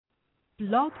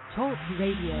Blog Talk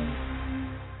Radio.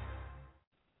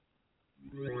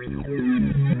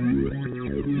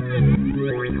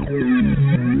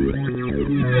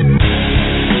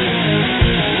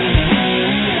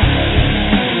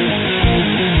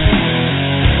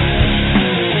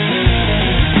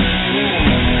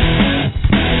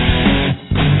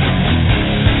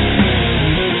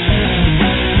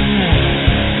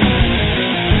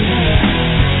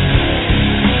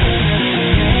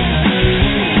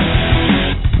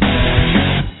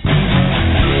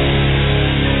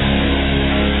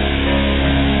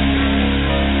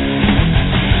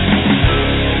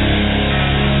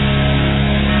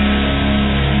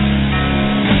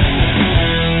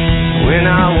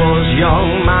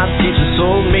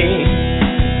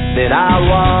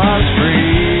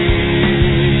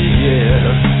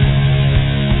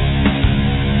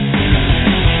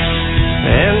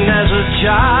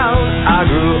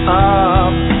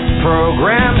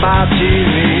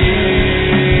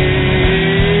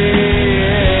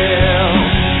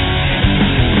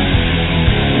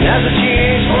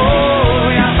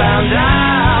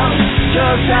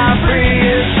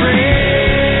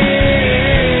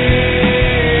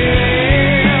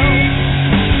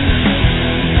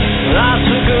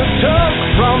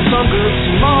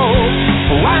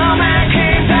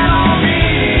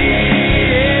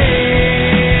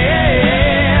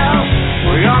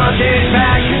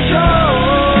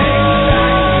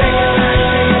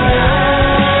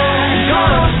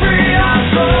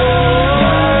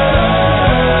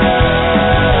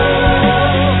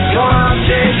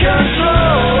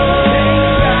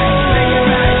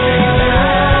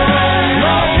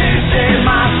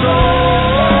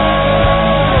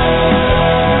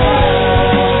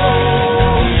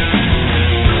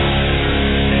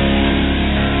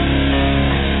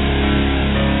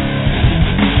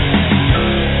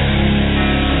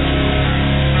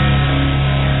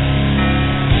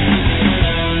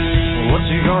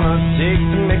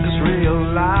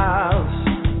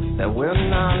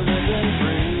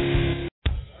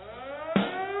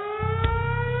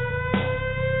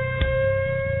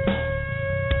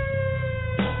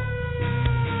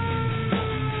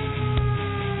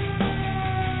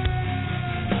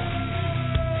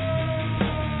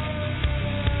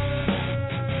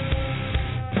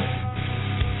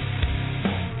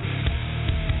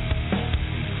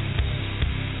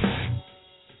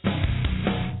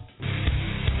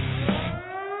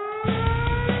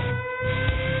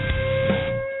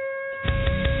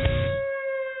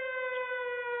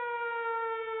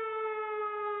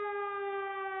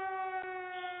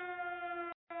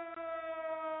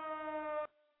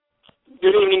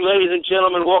 Good evening, ladies and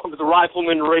gentlemen. Welcome to the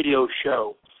Rifleman Radio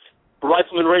Show. The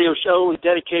Rifleman Radio Show is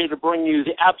dedicated to bring you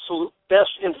the absolute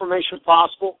best information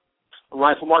possible on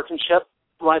rifle marksmanship,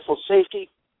 rifle safety,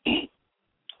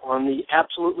 on the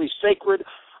absolutely sacred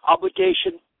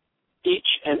obligation each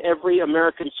and every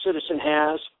American citizen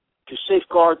has to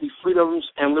safeguard the freedoms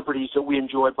and liberties that we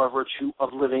enjoy by virtue of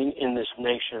living in this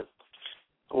nation.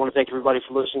 I want to thank everybody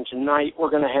for listening tonight. We're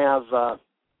going to have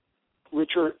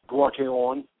Richard Duarte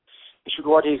on. Mr.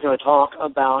 Duarte is going to talk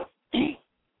about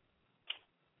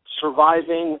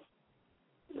surviving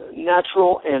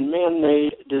natural and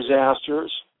man-made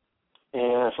disasters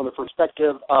and from the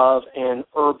perspective of an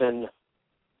urban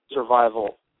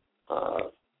survival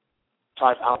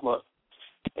type outlook.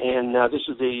 And this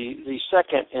is the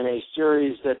second in a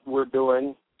series that we're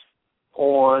doing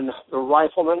on the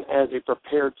rifleman as a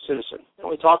prepared citizen. And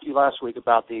we talked to you last week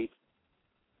about the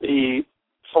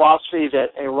philosophy that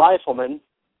a rifleman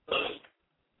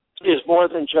is more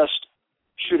than just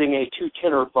shooting a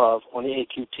 210 or above on the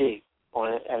AQT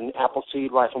on an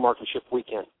Appleseed rifle marksmanship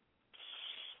weekend.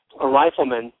 A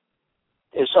rifleman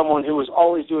is someone who is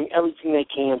always doing everything they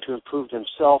can to improve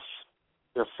themselves,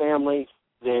 their family,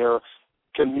 their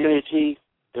community,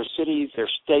 their cities, their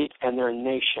state, and their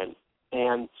nation.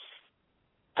 And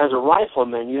as a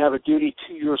rifleman, you have a duty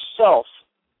to yourself,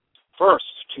 first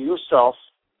to yourself,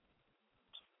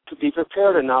 to be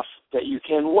prepared enough that you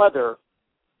can weather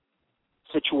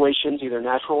situations, either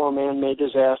natural or man-made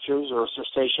disasters or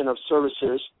cessation of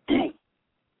services. And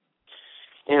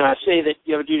I say that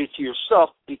you have a duty to yourself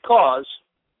because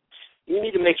you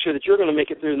need to make sure that you're going to make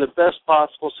it through in the best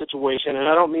possible situation. And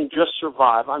I don't mean just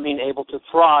survive. I mean able to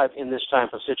thrive in this type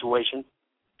of situation.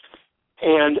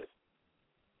 And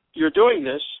you're doing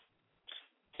this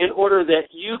in order that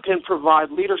you can provide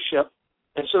leadership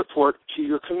and support to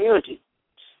your community.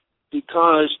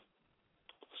 Because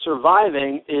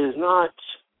surviving is not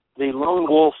the lone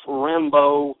wolf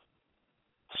Rambo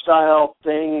style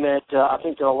thing that I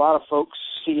think that a lot of folks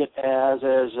see it as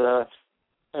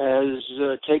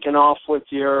taking off with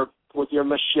your with your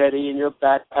machete and your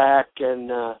backpack and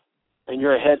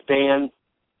your headband,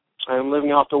 and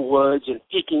living out the woods and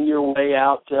eking your way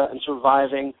out and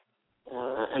surviving,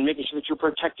 and making sure that you're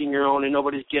protecting your own and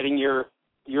nobody's getting your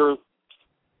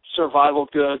survival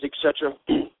goods, etc.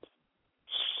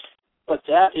 But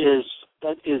that is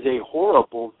a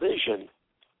horrible vision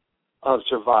of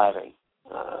surviving.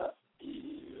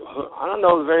 I don't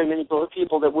know very many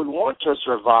people that would want to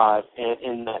survive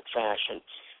in that fashion.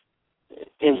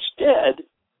 Instead,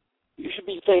 you should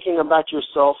be thinking about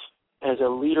yourself as a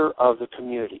leader of the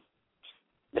community.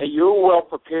 That you're well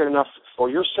prepared enough for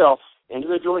yourself,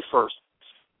 individually first,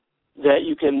 that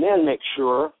you can then make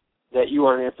sure that you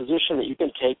are in a position that you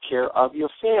can take care of your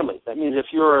family. That means if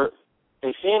you're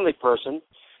a family person,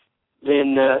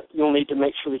 then you'll need to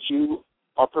make sure that you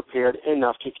are prepared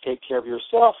enough to take care of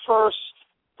yourself first,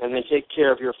 and then take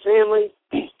care of your family.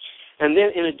 And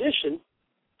then in addition,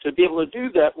 to be able to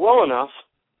do that well enough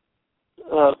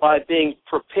by being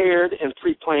prepared and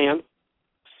pre-planned,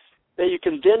 that you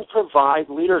can then provide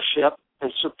leadership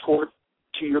and support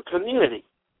to your community.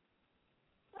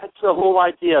 That's the whole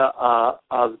idea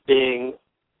of being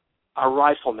a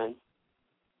rifleman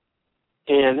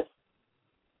in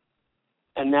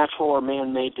a natural or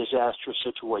man-made disaster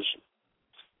situation.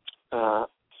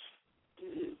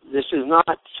 This is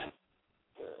not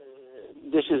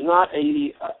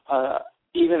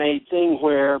even a thing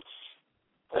where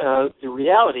the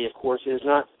reality, of course, is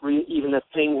not even a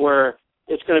thing where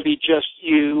it's going to be just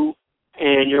you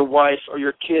and your wife or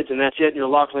your kids, and that's it, and you're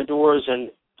locking the doors,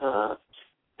 and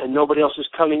nobody else is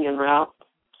coming in or out.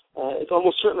 It's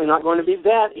almost certainly not going to be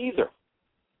that either,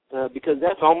 because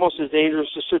that's almost as dangerous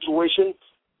a situation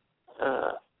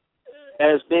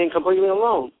as being completely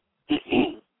alone.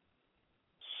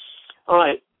 All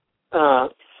right.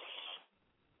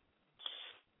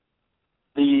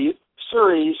 The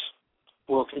series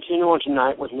will continue on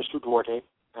tonight with Mr. Duarte.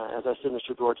 As I said,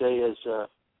 Mr. Duarte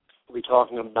will be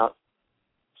talking about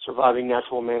surviving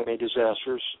natural man-made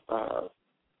disasters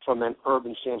from an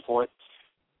urban standpoint.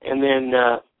 And then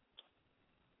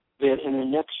in the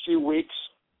next few weeks,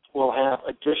 we'll have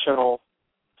additional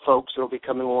folks that will be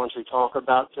coming on to talk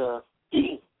about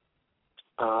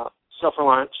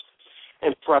self-reliance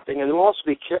and prepping. And we'll also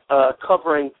be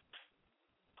covering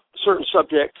certain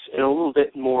subjects in a little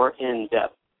bit more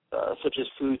in-depth, such as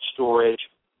food storage,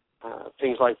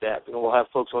 things like that. And we'll have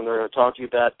folks on there to talk to you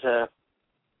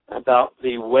about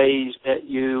the ways that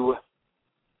you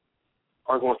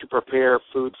are going to prepare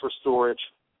food for storage.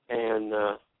 And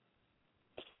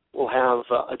we'll have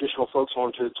additional folks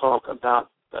on to talk about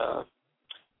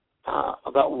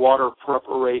water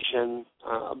preparation,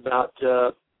 about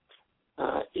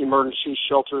emergency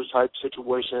shelter type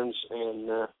situations, and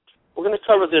we're going to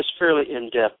cover this fairly in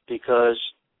depth because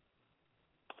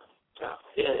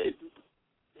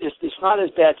it's not as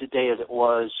bad today as it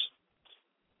was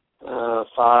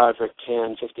 5 or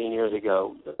 10, 15 years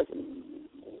ago.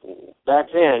 Back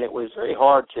then, it was very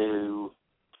hard to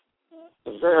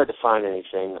find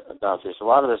anything about this. A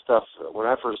lot of the stuff, when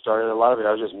I first started, a lot of it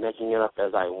I was just making it up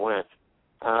as I went.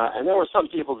 And there were some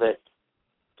people that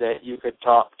you could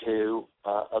talk to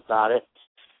about it.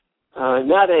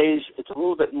 Nowadays, it's a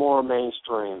little bit more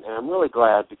mainstream, and I'm really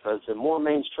glad, because the more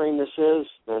mainstream this is,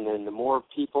 then the more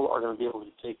people are going to be able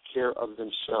to take care of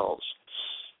themselves.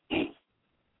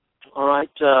 All right.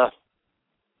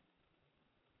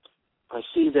 I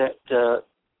see that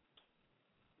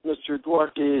Mr.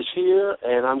 Duarte is here,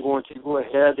 and I'm going to go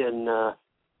ahead and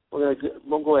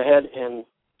we'll go ahead and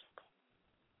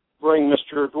bring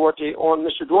Mr. Duarte on.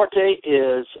 Mr. Duarte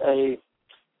is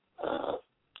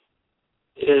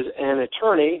an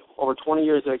attorney, over 20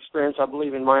 years of experience, I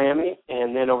believe, in Miami,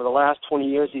 and then over the last 20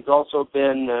 years, he's also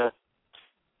been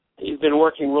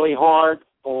working really hard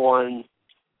on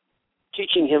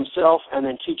teaching himself and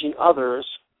then teaching others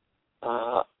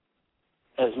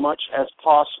as much as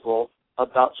possible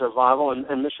about survival. And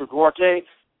Mr. Duarte,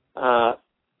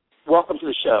 welcome to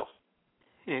the show.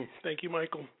 Thank you,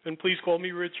 Michael. And please call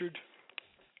me Richard.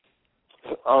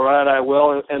 All right, I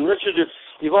will. And Richard,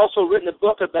 you've also written a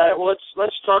book about it. Well,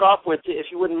 let's start off with,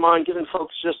 if you wouldn't mind, giving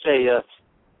folks just a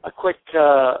quick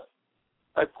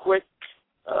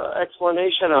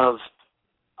explanation of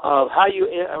how you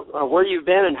where you've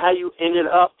been and how you ended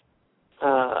up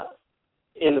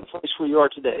in the place where you are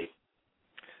today.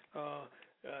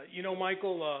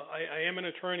 Michael, I am an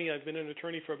attorney. I've been an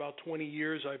attorney for about 20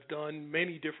 years. I've done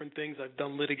many different things. I've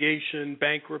done litigation,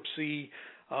 bankruptcy,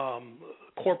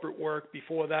 corporate work.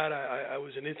 Before that, I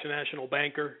was an international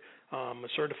banker, a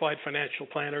certified financial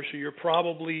planner. So you're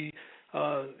probably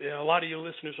A lot of your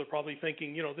listeners are probably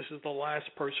thinking, this is the last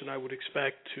person I would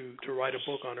expect to write a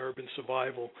book on urban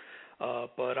survival.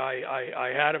 But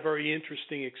I had a very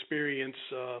interesting experience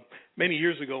many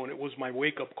years ago, and it was my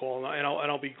wake-up call, and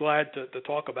I'll be glad to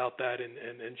talk about that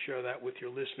and share that with your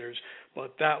listeners.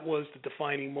 But that was the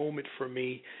defining moment for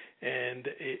me, and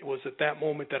it was at that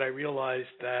moment that I realized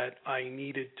that I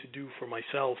needed to do for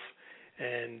myself,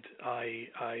 and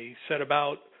I set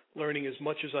about learning as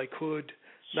much as I could,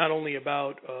 not only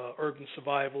about urban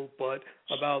survival, but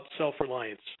about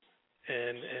self-reliance.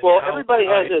 And well, everybody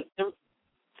has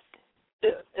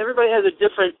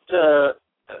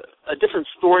a different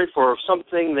story for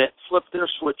something that flipped their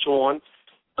switch on,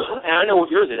 and I know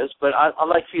what yours is, but I'd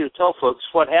like for you to tell folks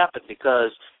what happened,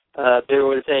 because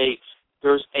there's a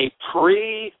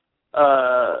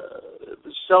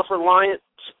self-reliant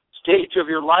stage of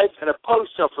your life and a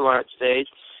post-self-reliant stage.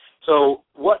 So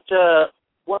what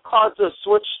caused the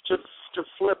switch to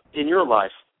flip in your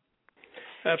life?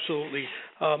 Absolutely.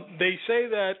 They say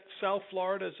that South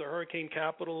Florida is the hurricane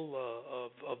capital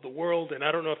of the world, and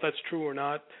I don't know if that's true or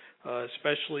not.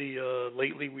 Especially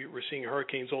lately, we're seeing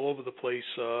hurricanes all over the place,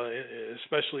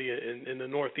 especially in the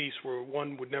Northeast, where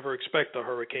one would never expect a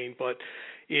hurricane. But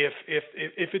if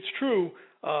it's true,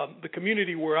 the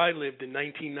community where I lived in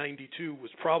 1992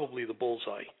 was probably the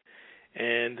bullseye.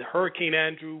 And Hurricane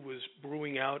Andrew was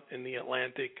brewing out in the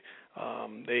Atlantic.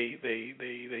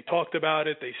 They talked about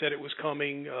it. They said it was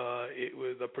coming.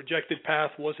 The projected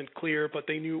path wasn't clear, but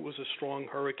they knew it was a strong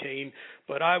hurricane.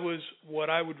 But I was what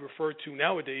I would refer to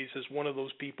nowadays as one of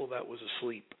those people that was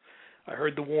asleep. I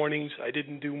heard the warnings. I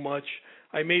didn't do much.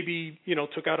 I maybe,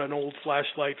 took out an old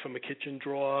flashlight from a kitchen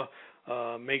drawer,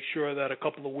 make sure that a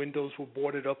couple of windows were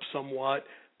boarded up somewhat.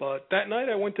 But that night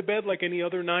I went to bed like any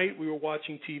other night. We were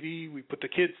watching TV. We put the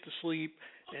kids to sleep.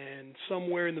 And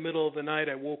somewhere in the middle of the night,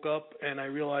 I woke up and I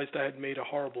realized I had made a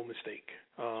horrible mistake.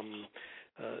 I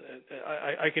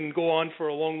can go on for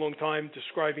a long, long time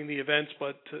describing the events,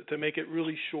 but to make it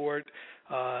really short,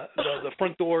 the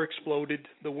front door exploded,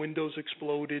 the windows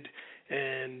exploded,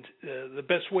 and the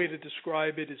best way to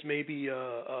describe it is maybe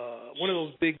one of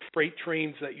those big freight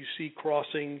trains that you see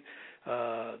crossing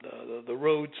the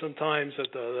road sometimes,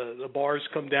 that the bars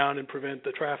come down and prevent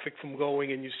the traffic from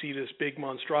going, and you see this big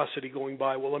monstrosity going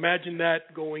by. Well, imagine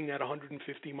that going at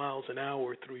 150 miles an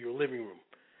hour through your living room.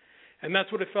 And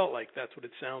that's what it felt like. That's what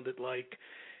it sounded like.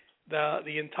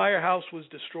 The entire house was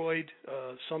destroyed,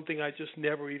 something I just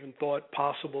never even thought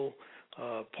possible.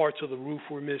 Parts of the roof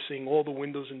were missing. All the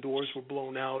windows and doors were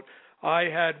blown out. I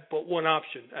had but one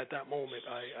option at that moment.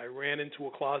 I ran into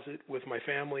a closet with my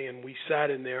family, and we sat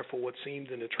in there for what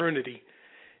seemed an eternity.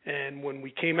 And when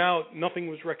we came out, nothing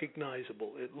was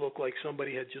recognizable. It looked like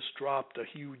somebody had just dropped a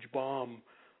huge bomb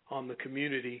on the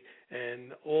community,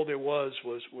 and all there was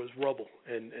rubble.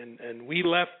 And we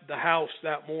left the house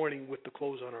that morning with the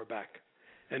clothes on our back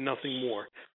and nothing more.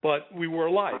 But we were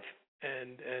alive.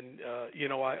 And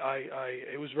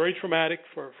it was very traumatic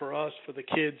for us, for the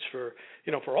kids, for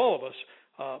all of us.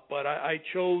 But I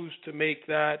chose to make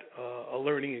that a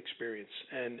learning experience,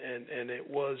 and it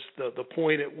was the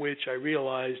point at which I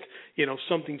realized,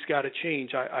 something's got to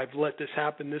change. I've let this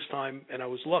happen this time, and I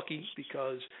was lucky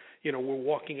because we're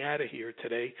walking out of here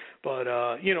today. But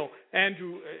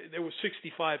Andrew, there were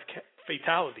 65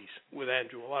 fatalities with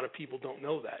Andrew. A lot of people don't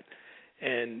know that.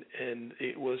 And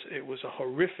it was a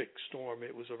horrific storm.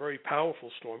 It was a very powerful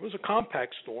storm. It was a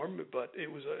compact storm, but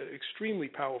it was an extremely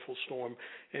powerful storm,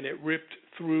 and it ripped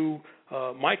through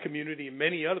my community and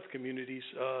many other communities,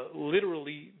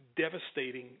 literally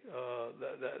devastating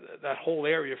that whole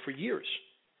area for years.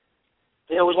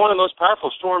 It was one of the most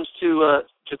powerful storms to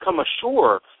come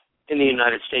ashore in the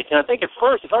United States. And I think at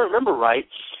first, if I remember right,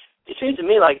 it seemed to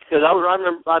me like, because I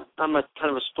remember I'm a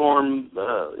kind of a storm,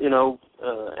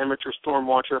 amateur storm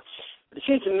watcher. It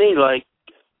seemed to me like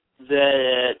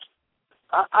that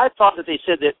I thought that they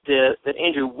said that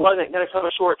Andrew wasn't going to come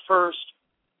ashore at first,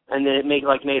 and then it made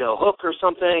a hook or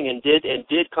something, and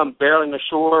did come barreling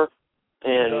ashore.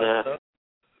 And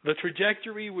the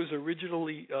trajectory was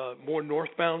originally more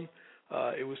northbound.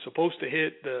 It was supposed to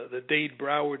hit the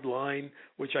Dade-Broward line,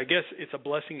 which I guess it's a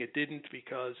blessing it didn't,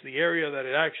 because the area that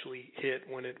it actually hit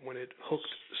when it hooked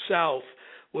south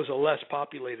was a less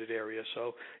populated area.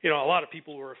 So, a lot of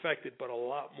people were affected, but a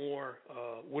lot more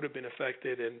would have been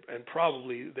affected, and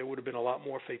probably there would have been a lot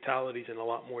more fatalities and a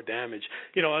lot more damage.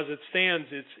 As it stands,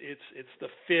 it's the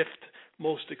fifth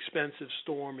most expensive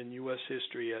storm in U.S.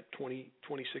 history at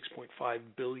 $26.5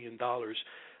 billion.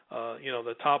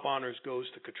 the top honors goes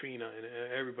to Katrina, and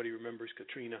everybody remembers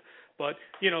Katrina. But,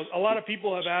 a lot of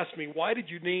people have asked me, why did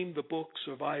you name the book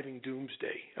Surviving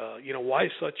Doomsday? Why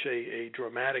such a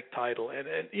dramatic title?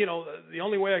 And the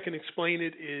only way I can explain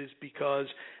it is because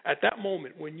at that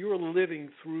moment, when you're living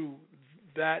through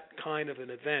that kind of an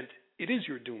event, it is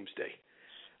your doomsday.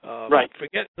 Right.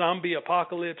 Forget zombie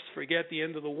apocalypse, forget the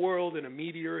end of the world and a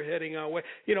meteor heading our way.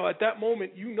 At that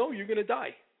moment, you're going to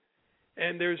die.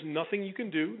 And there's nothing you can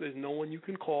do. There's no one you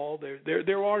can call.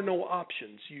 There are no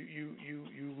options.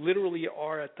 You literally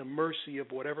are at the mercy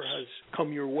of whatever has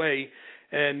come your way,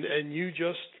 and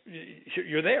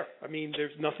you're there. I mean,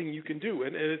 there's nothing you can do,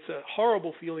 and it's a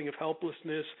horrible feeling of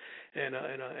helplessness and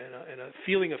a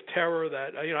feeling of terror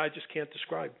that I just can't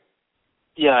describe.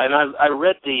 Yeah, and I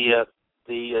read the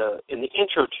in the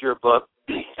intro to your book,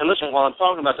 and listen, while I'm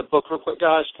talking about the book real quick,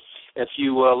 guys, if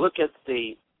you look at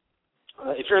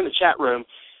if you're in the chat room,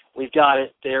 we've got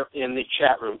it there in the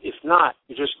chat room. If not,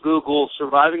 you just Google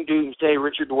Surviving Doomsday,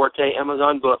 Richard Duarte,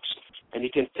 Amazon Books, and you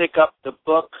can pick up the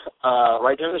book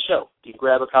right during the show. You can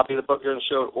grab a copy of the book during the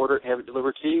show and order it and have it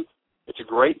delivered to you. It's a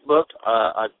great book.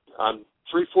 I'm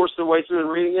 3/4 of the way through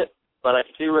and reading it, but I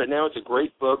can tell you right now it's a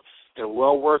great book and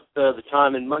well worth the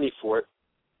time and money for it.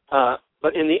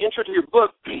 But in the intro to your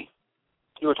book,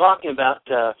 you were talking about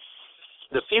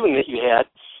the feeling that you had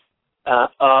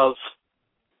of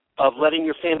letting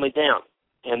your family down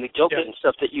and the guilt and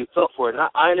stuff that you felt for it. And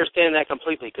I understand that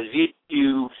completely, because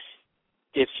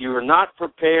if you're not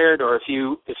prepared, or if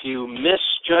you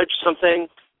misjudge something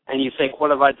and you think,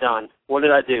 what have I done? What did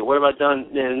I do? What have I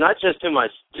done? And not just to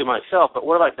myself, but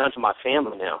what have I done to my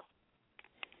family now?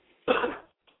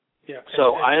 Yeah.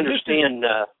 So I understand.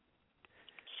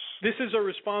 This is a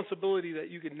responsibility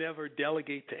that you could never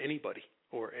delegate to anybody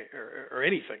or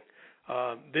anything.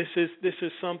 This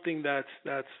is something that's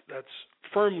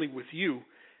firmly with you,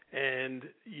 and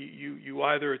you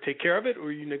either take care of it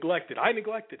or you neglect it. I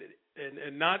neglected it,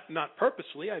 and not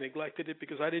purposely. I neglected it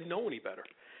because I didn't know any better,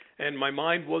 and my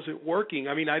mind wasn't working.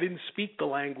 I mean, I didn't speak the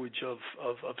language of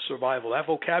survival. That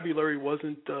vocabulary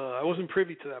wasn't. I wasn't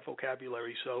privy to that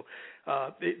vocabulary, so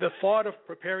the thought of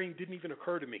preparing didn't even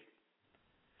occur to me.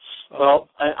 Well,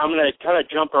 I'm going to kind of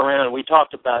jump around. We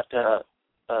talked about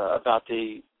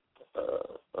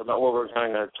what we're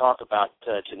kind of going to talk about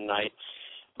tonight,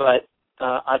 but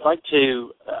I'd like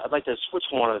to switch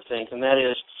one of the things, and that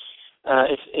is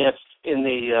if in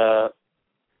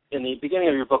the beginning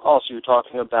of your book also you're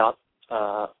talking about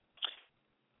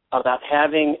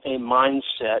having a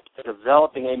mindset,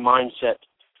 developing a mindset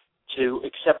to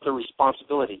accept the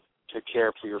responsibility to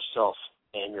care for yourself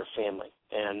and your family,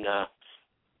 and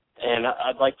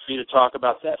I'd like for you to talk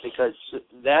about that, because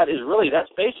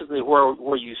that's basically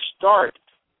where you start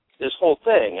this whole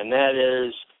thing, and that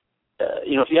is,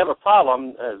 if you have a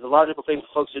problem, a lot of people think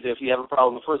folks do, if you have a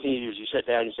problem, the first thing you do is you sit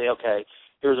down and you say, okay,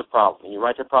 here's a problem, and you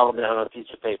write the problem down on a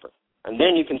piece of paper, and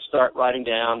then you can start writing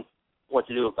down what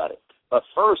to do about it. But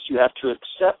first, you have to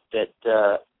accept that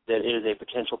it is a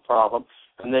potential problem,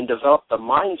 and then develop the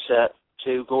mindset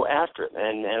to go after it.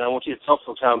 And I want you to tell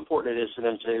folks how important it is for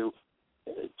them to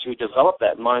develop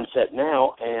that mindset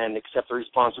now and accept the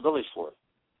responsibilities for it.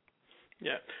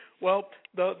 Yeah. Well,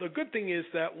 the good thing is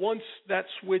that once that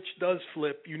switch does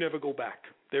flip, you never go back.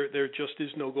 There just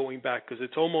is no going back, because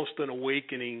it's almost an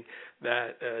awakening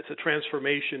that it's a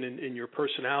transformation in your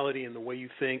personality and the way you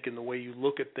think and the way you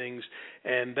look at things.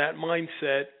 And that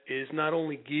mindset is not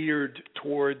only geared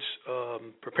towards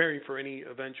preparing for any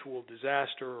eventual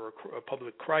disaster or a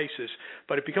public crisis,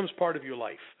 but it becomes part of your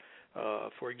life.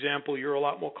 For example, you're a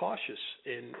lot more cautious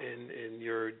in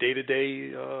your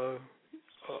day-to-day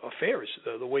affairs,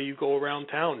 the way you go around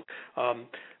town,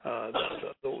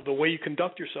 the way you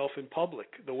conduct yourself in public,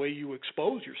 the way you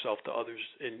expose yourself to others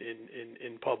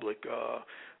in public.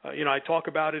 I talk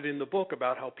about it in the book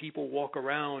about how people walk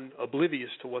around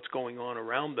oblivious to what's going on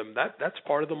around them. That's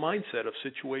part of the mindset of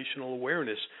situational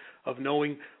awareness, of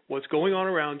knowing what's going on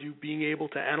around you, being able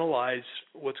to analyze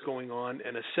what's going on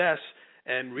and assess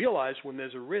and realize when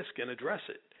there's a risk and address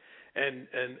it.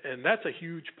 And that's a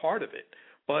huge part of it.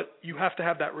 But you have to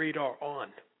have that radar on,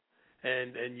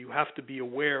 and you have to be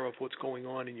aware of what's going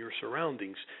on in your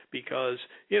surroundings, because,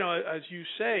 as you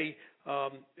say,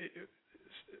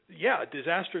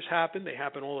 disasters happen. They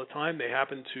happen all the time. They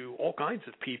happen to all kinds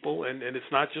of people, and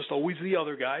it's not just always the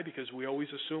other guy, because we always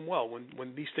assume, well,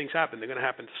 when these things happen, they're going to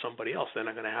happen to somebody else. They're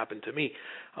not going to happen to me.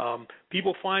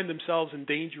 People find themselves in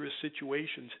dangerous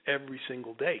situations every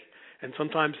single day, and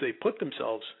sometimes they put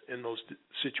themselves in those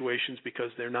situations because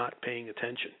they're not paying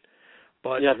attention.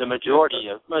 But the majority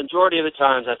of the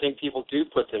times, I think people do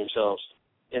put themselves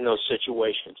in those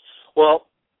situations. Well,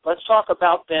 let's talk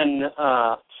about then.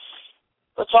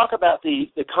 Let's talk about the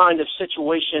kind of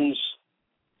situations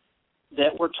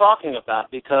that we're talking about,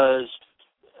 because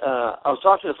I was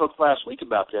talking to folks last week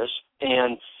about this,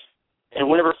 and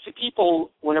whenever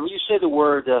you say the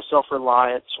word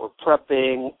self-reliance or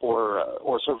prepping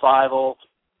or survival,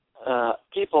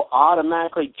 people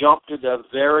automatically jump to the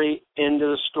very end of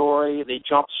the story. They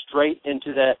jump straight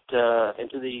into that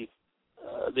into the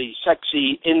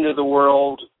sexy end of the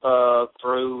world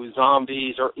through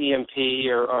zombies or EMP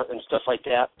or and stuff like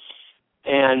that,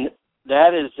 and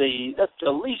that's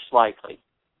the least likely.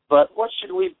 But what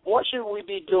should we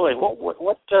be doing?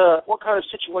 What kind of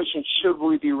situations should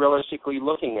we be realistically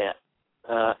looking at,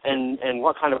 and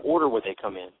what kind of order would they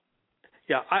come in?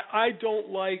 Yeah, I don't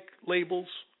like labels.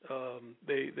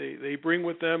 They bring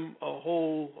with them a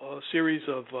whole series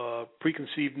of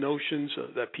preconceived notions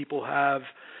that people have,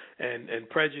 and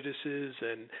prejudices,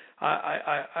 and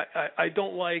I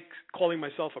don't like calling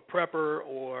myself a prepper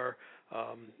or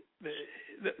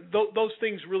those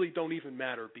things really don't even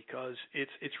matter, because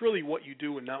it's really what you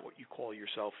do and not what you call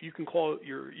yourself. You can call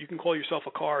yourself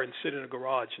a car and sit in a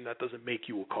garage, and that doesn't make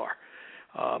you a car.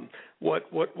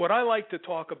 What I like to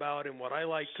talk about and what I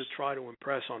like to try to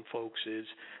impress on folks is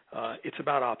it's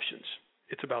about options.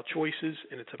 It's about choices,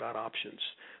 and it's about options.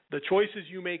 The choices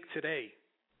you make today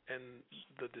and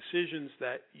the decisions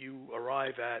that you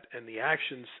arrive at and the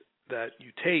actions that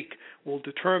you take will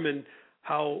determine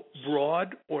how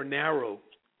broad or narrow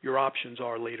your options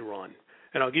are later on.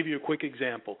 And I'll give you a quick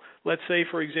example. Let's say,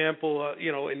 for example,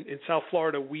 in South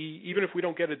Florida, even if we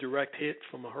don't get a direct hit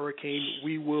from a hurricane,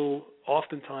 we will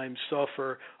oftentimes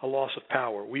suffer a loss of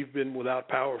power. We've been without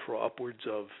power for upwards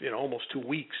of almost 2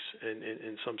 weeks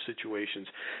in some situations.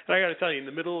 And I got to tell you, in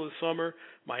the middle of the summer,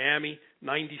 Miami,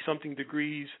 90-something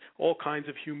degrees, all kinds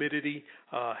of humidity,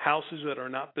 houses that are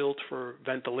not built for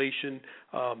ventilation,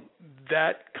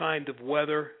 that kind of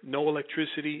weather, no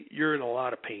electricity, you're in a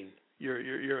lot of pain.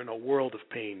 You're in a world of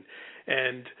pain.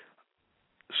 And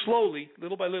slowly,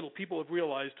 little by little, people have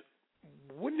realized,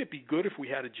 wouldn't it be good if we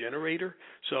had a generator?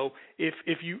 So if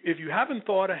you haven't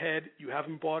thought ahead, you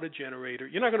haven't bought a generator,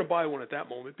 you're not going to buy one at that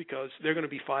moment, because they're going to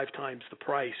be 5 times the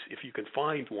price if you can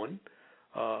find one,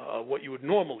 what you would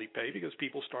normally pay, because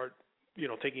people start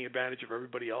taking advantage of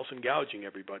everybody else and gouging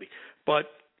everybody. But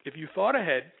if you thought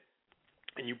ahead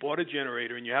and you bought a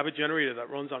generator, and you have a generator that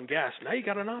runs on gas, now you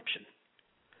got an option.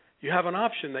 You have an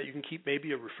option that you can keep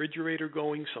maybe a refrigerator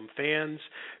going, some fans.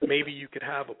 Maybe you could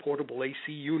have a portable AC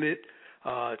unit.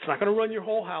 It's not going to run your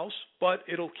whole house, but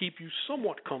it'll keep you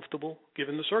somewhat comfortable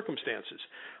given the circumstances.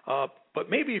 But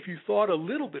maybe if you thought a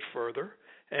little bit further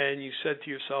and you said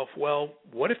to yourself, well,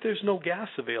 what if there's no gas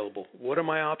available? What are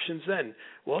my options then?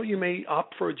 Well, you may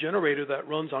opt for a generator that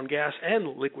runs on gas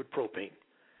and liquid propane.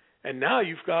 And now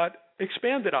you've got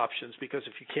expanded options, because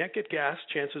if you can't get gas,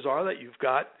 chances are that you've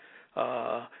got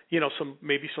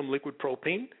some liquid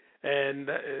propane, and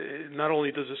not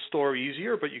only does it store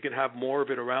easier, but you can have more of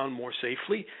it around more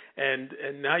safely, and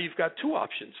now you've got 2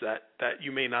 options that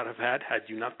you may not have had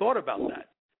you not thought about that.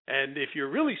 And if you're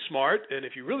really smart, and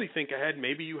if you really think ahead,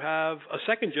 maybe you have a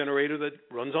second generator that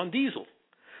runs on diesel.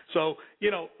 So,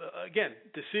 again,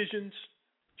 decisions,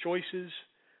 choices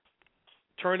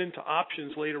turn into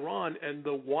options later on, and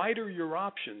the wider your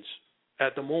options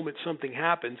at the moment something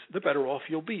happens, the better off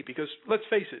you'll be. Because let's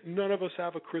face it, none of us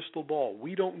have a crystal ball.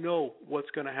 We don't know what's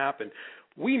going to happen.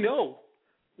 We know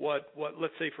what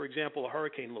let's say, for example, a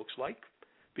hurricane looks like,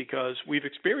 because we've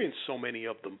experienced so many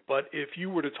of them. But if you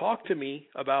were to talk to me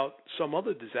about some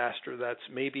other disaster that's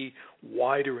maybe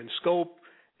wider in scope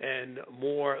and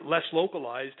less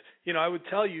localized, I would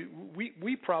tell you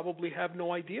we probably have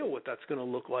no idea what that's going to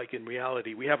look like in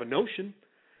reality. We have a notion,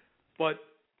 but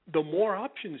the more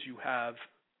options you have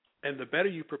and the better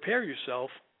you prepare yourself,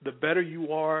 the better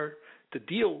you are to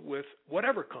deal with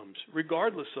whatever comes,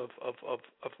 regardless of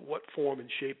what form and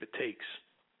shape it takes.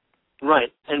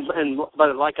 Right,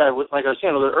 but like I was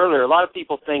saying a little earlier, a lot of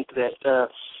people think that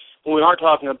when we are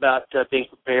talking about being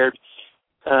prepared,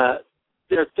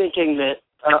 they're thinking that,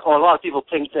 or a lot of people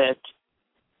think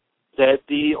that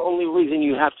the only reason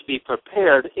you have to be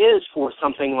prepared is for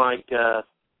something like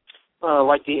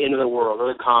the end of the world,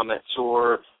 or the comets,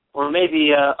 or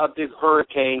maybe a big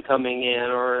hurricane coming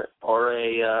in, or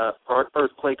an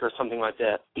earthquake or something like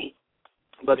that.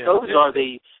 But yeah, those are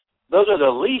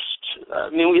the least.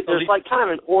 There's like kind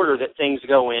of an order that things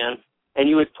go in, and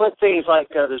you would put things like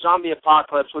the zombie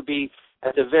apocalypse would be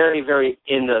at the very, very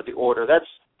end of the order.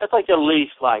 That's like the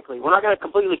least likely. We're not going to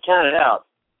completely count it out,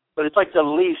 but it's like the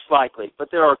least likely. But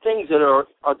there are things that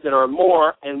are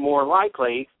more and more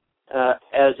likely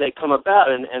as they come about,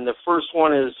 and the first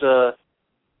one is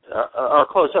or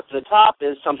close up to the top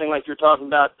is something like you're talking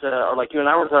about, or like you and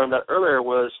I were talking about earlier,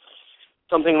 was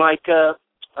something like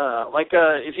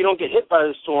if you don't get hit by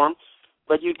the storm,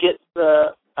 but you get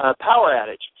a power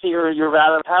outage, so you're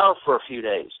out of power for a few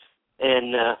days,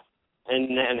 and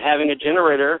having a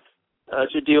generator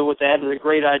to deal with that is a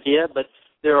great idea. But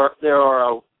there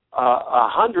are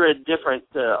 100 different,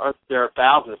 there are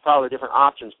thousands, probably different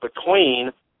options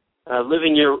between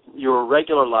living your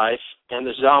regular life and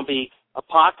the zombie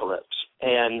apocalypse,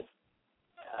 and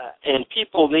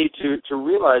people need to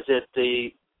realize that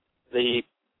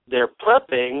their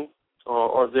prepping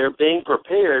or their being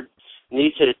prepared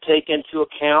needs to take into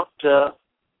account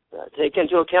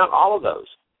all of those.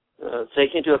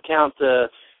 Take into account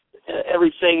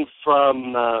everything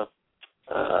from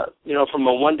from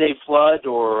a one-day flood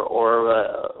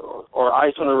or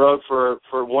ice on the road for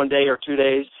 1 day or 2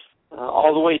 days,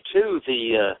 all the way to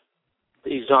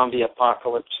the zombie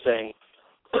apocalypse thing.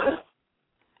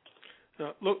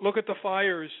 Look at the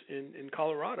fires in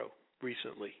Colorado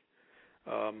recently.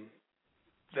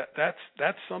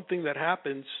 That's something that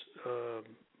happens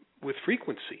with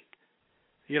frequency.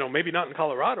 Maybe not in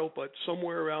Colorado, but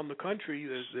somewhere around the country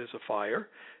there's a fire.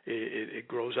 It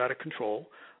grows out of control.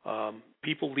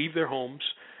 People leave their homes.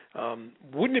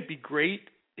 Wouldn't it be great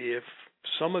if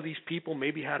some of these people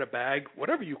maybe had a bag,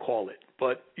 whatever you call it,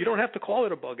 but you don't have to call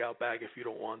it a bug-out bag if you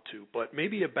don't want to, but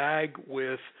maybe a bag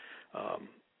with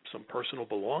some personal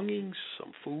belongings,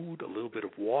 some food, a little bit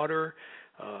of water,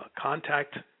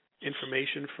 contact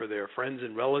information for their friends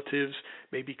and relatives,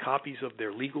 maybe copies of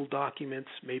their legal documents,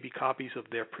 maybe copies of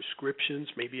their prescriptions,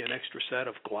 maybe an extra set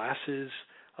of glasses,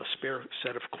 a spare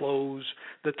set of clothes,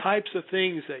 the types of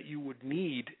things that you would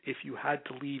need if you had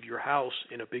to leave your house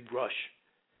in a big rush.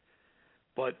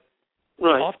 But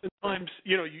right. Oftentimes,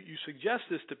 you suggest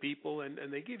this to people, and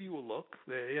they give you a look.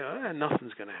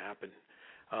 Nothing's going to happen.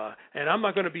 And I'm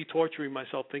not going to be torturing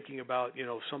myself thinking about,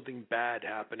 something bad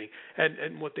happening.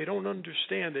 And what they don't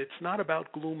understand, it's not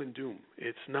about gloom and doom.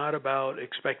 It's not about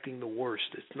expecting the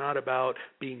worst. It's not about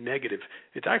being negative.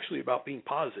 It's actually about being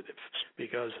positive.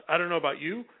 Because I don't know about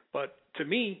you, but to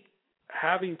me,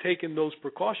 having taken those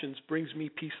precautions brings me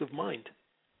peace of mind.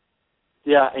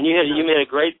 Yeah, and you made a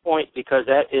great point, because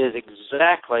that is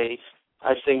exactly,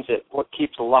 I think, that what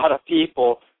keeps a lot of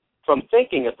people from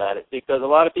thinking about it. Because a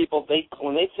lot of people,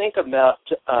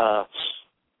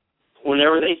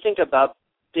 whenever they think about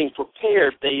being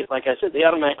prepared, like I said, they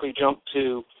automatically jump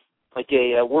to like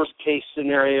a worst case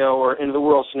scenario or end of the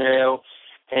world scenario.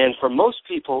 And for most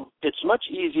people, it's much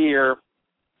easier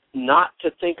not to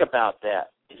think about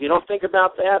that. If you don't think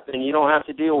about that, then you don't have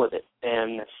to deal with it.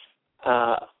 And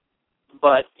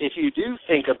but if you do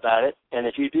think about it, and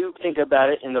if you do think about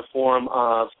it in the form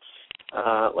of,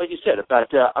 like you said, about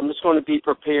I'm just going to be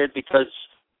prepared, because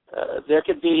there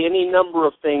could be any number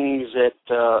of things that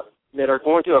are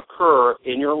going to occur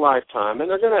in your lifetime, and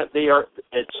they are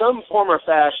in some form or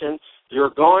fashion.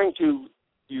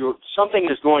 Something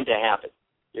is going to happen.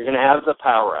 You're going to have the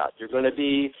power out. You're going to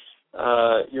be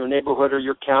your neighborhood or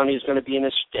your county is going to be in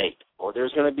a state, or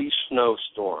there's going to be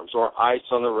snowstorms or ice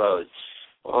on the road.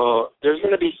 There's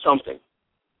going to be something,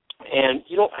 and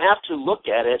you don't have to look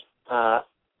at it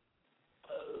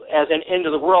as an end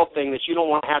of the world thing that you don't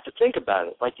want to have to think about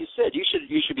it. Like you said, you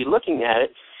should be looking at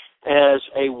it as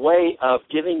a way of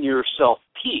giving yourself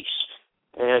peace.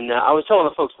 And I was telling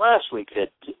the folks last week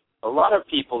that a lot of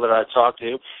people that I talk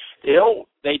to, they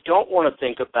don't want to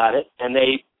think about it, and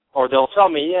they'll tell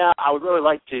me, yeah, I would really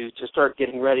like to start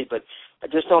getting ready, but I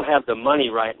just don't have the money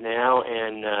right now,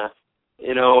 and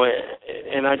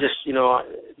and I just,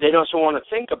 they don't want to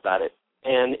think about it.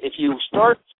 And if you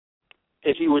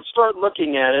would start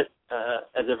looking at it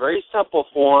as a very simple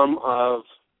form of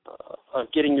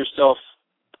getting yourself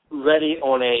ready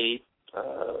on a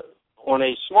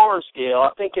smaller scale,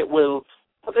 I think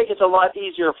it's a lot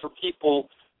easier for people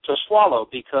to swallow,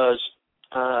 because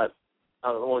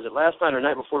was it last night or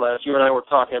night before last? You and I were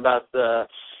talking about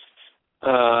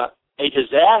a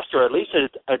disaster, at least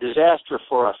a disaster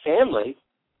for a family,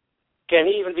 can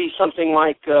even be something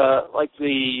like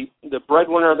the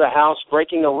breadwinner of the house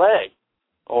breaking a leg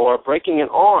or breaking an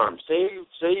arm. Say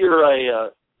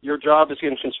your job is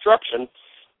in construction,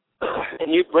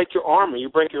 and you break your arm or you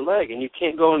break your leg, and you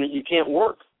can't go and you can't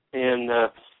work. And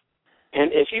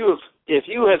if you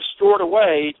have stored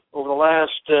away over the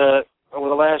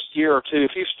last year or two,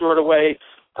 if you've stored away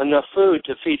enough food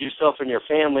to feed yourself and your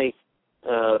family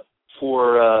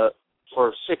for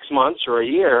 6 months or a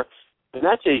year, then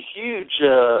that's a huge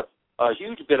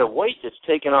bit of weight that's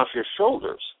taken off your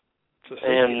shoulders.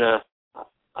 And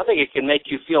I think it can make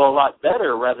you feel a lot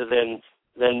better rather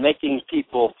than making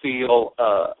people feel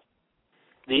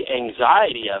the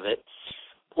anxiety of it.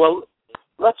 Well,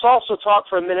 let's also talk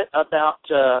for a minute about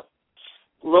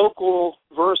local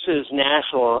versus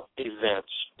national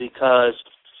events, because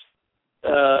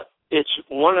it's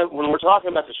when we're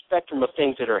talking about the spectrum of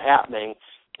things that are happening,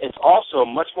 it's also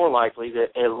much more likely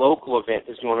that a local event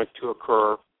is going to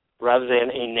occur rather than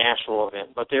a national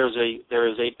event. But there is a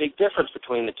big difference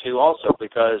between the two also,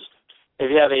 because if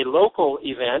you have a local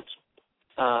event,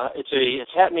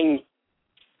 it's happening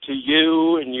to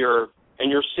you and your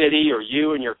city, or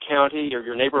you and your county, or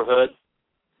your neighborhood,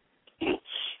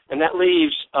 and that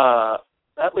leaves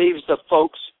the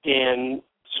folks in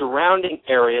surrounding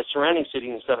areas, surrounding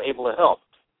cities and stuff able to help.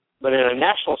 But in a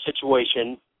national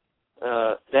situation,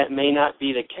 that may not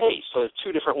be the case. So there's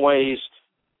two different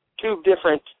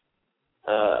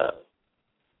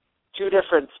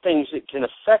things that can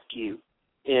affect you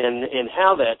in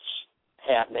how that's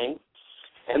happening.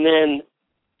 And then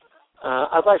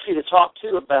I'd like for you to talk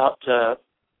too about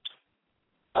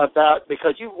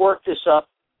because you've worked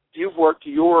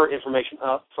your information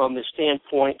up from the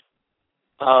standpoint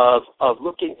of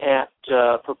looking at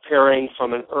preparing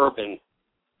from an urban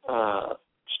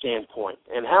standpoint.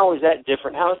 And how is that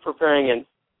different? How is preparing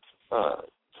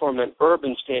from an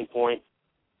urban standpoint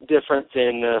different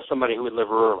than somebody who would live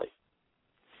rurally?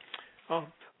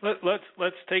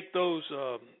 Let's take those.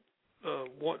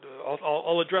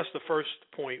 I'll address the first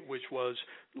point, which was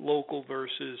local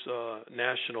versus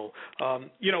national.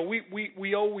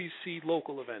 We always see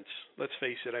local events. Let's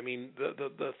face it. I mean,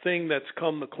 the thing that's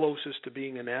come the closest to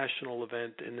being a national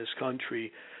event in this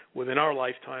country within our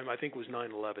lifetime, I think, was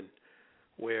 9/11,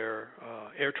 where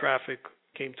air traffic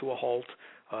came to a halt.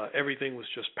 Everything was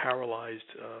just paralyzed.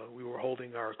 We were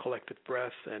holding our collective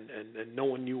breath, and no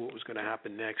one knew what was going to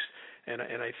happen next. And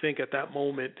I think at that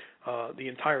moment, the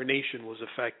entire nation was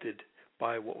affected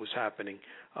by what was happening.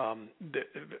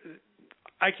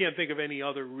 I can't think of any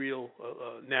other real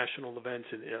national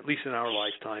events, at least in our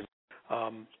lifetime.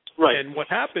 Right. And what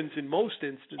happens in most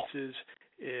instances,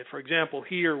 for example,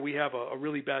 here we have a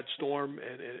really bad storm,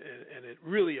 and it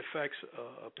really affects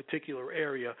a particular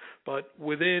area. But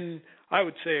within, I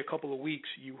would say, a couple of weeks,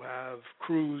 you have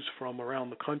crews from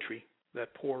around the country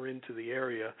that pour into the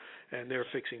area, and they're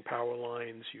fixing power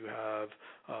lines. You have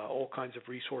all kinds of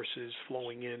resources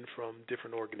flowing in from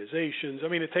different organizations. I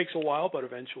mean, it takes a while, but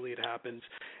eventually it happens.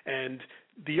 And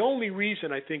the only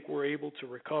reason I think we're able to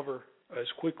recover as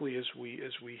quickly as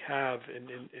we have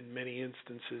in many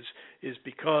instances is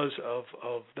because of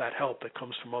that help that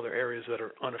comes from other areas that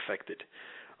are unaffected.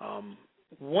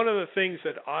 One of the things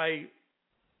that I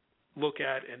look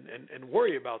at and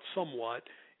worry about somewhat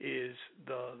is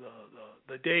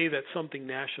the day that something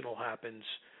national happens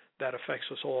that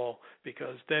affects us all,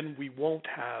 because then we won't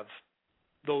have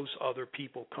those other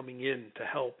people coming in to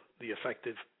help the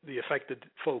affected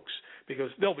folks,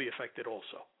 because they'll be affected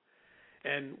also.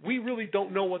 And we really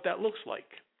don't know what that looks like.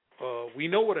 We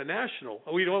know what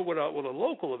we know what a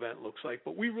local event looks like,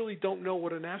 but we really don't know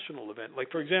what a national event. Like,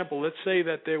 for example, let's say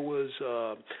that there was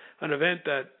an event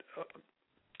that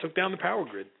took down the power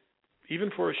grid, even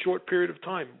for a short period of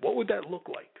time. What would that look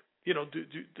like?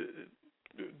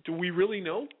 Do we really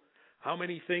know how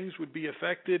many things would be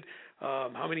affected,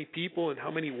 how many people, and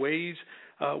how many ways?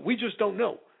 We just don't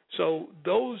know. So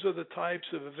those are the types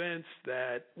of events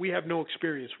that we have no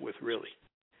experience with, really.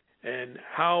 And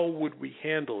how would we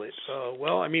handle it?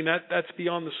 Well, I mean, that's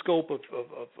beyond the scope of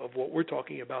what we're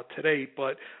talking about today.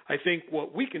 But I think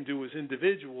what we can do as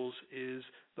individuals is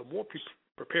the more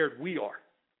prepared we are,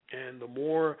 and the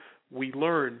more we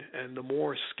learn, and the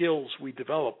more skills we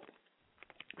develop.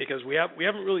 Because we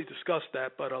haven't really discussed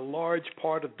that, but a large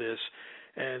part of this,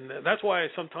 and that's why I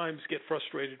sometimes get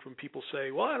frustrated when people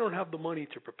say, well, I don't have the money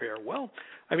to prepare. Well,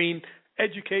 I mean,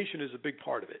 education is a big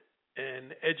part of it,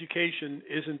 and education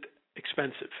isn't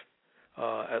expensive,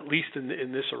 at least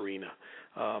in this arena.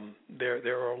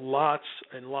 There are lots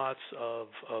and lots of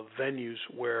venues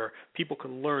where people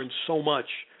can learn so much.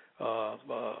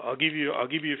 I'll give you a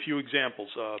few examples.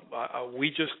 We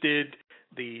just did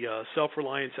the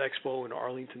Self-Reliance Expo in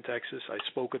Arlington, Texas. I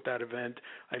spoke at that event.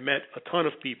 I met a ton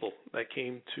of people that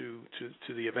came to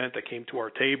the event, that came to our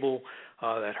table,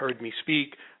 that heard me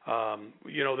speak.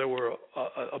 There were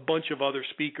a bunch of other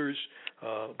speakers,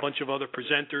 a bunch of other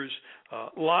presenters,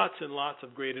 lots and lots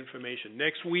of great information.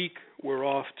 Next week, we're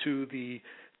off to the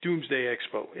Doomsday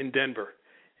Expo in Denver,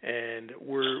 and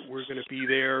we're going to be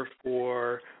there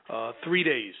for 3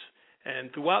 days.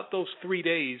 And throughout those 3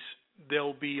 days,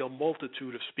 there'll be a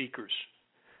multitude of speakers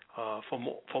from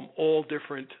all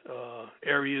different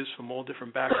areas, from all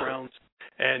different backgrounds.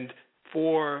 And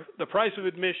for the price of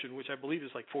admission, which I believe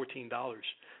is like $14,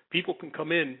 people can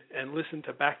come in and listen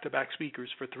to back-to-back speakers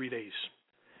for 3 days.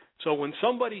 So when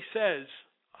somebody says,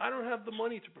 I don't have the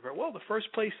money to prepare, well, the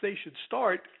first place they should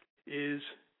start is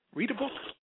read a book.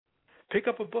 Pick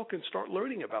up a book and start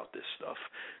learning about this stuff.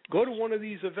 Go to one of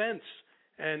these events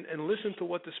and listen to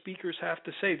what the speakers have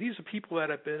to say. These are people that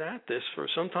have been at this for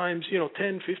sometimes,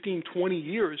 10, 15, 20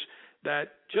 years,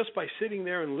 that just by sitting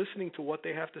there and listening to what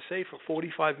they have to say for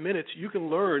 45 minutes, you can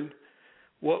learn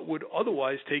what would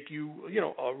otherwise take you,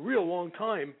 a real long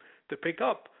time to pick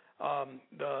up.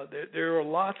 There are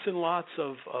lots and lots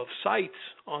of sites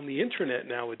on the internet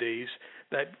nowadays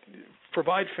that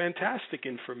provide fantastic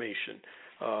information.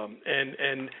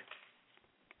 And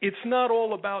it's not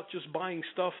all about just buying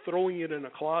stuff, throwing it in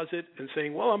a closet, and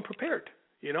saying, well, I'm prepared.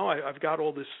 I've got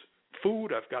all this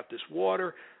food, I've got this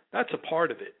water. That's a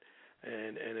part of it,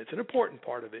 and it's an important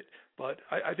part of it. But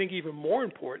I think even more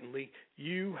importantly,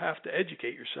 you have to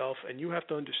educate yourself, and you have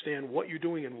to understand what you're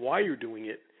doing and why you're doing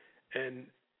it. And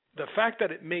the fact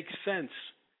that it makes sense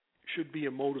should be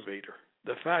a motivator.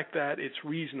 The fact that it's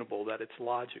reasonable, that it's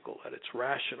logical, that it's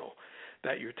rational,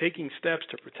 that you're taking steps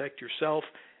to protect yourself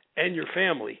and your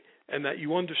family, and that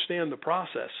you understand the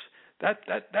process,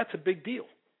 that's a big deal.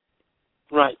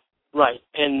 Right.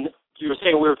 And you were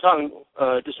saying, we were talking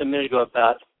just a minute ago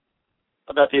about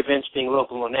the events being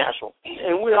local and national,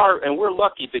 and we're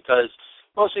lucky because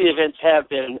most of the events have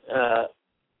been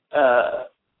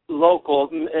local,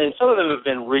 and some of them have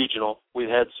been regional. We've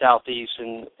had Southeast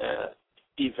and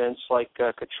events like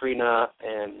Katrina,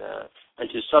 and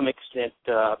to some extent,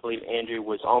 I believe Andrew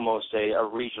was almost a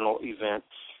regional event.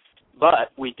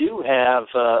 But we do have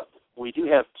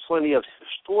plenty of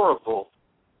historical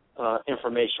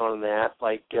information on that,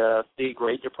 like the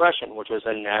Great Depression, which was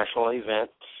a national event,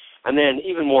 and then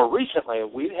even more recently,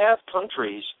 we have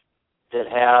countries that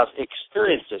have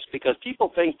experienced this, because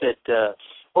people think that the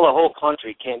whole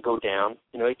country can't go down.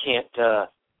 It can't. The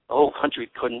whole country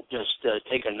couldn't just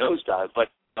take a nosedive, but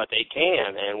they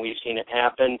can, and we've seen it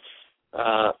happen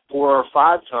 4 or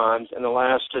 5 times in the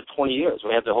last 20 years.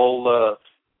 We have the whole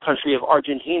country of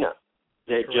Argentina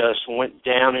that just went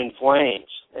down in flames,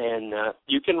 and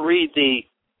you can read the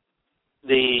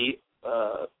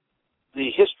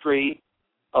history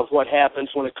of what happens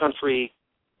when a country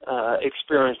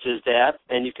experiences that,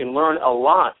 and you can learn a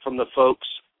lot from the folks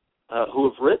who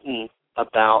have written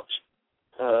about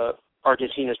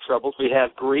Argentina's troubles. We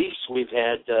have Greece. We've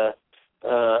had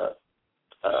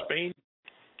Spain.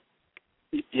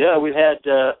 Yeah, we've had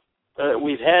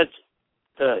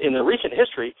in the recent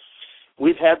history,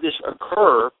 we've had this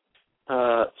occur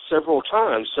several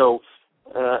times. So,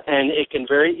 and it can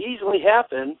very easily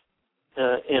happen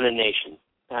in a nation.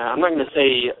 I'm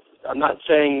not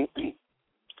saying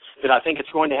that I think it's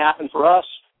going to happen for us.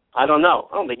 I don't know.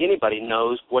 I don't think anybody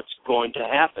knows what's going to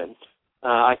happen.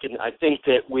 I think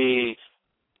that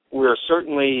we're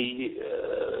certainly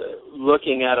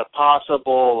looking at a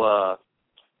possible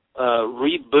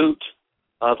reboot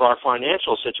of our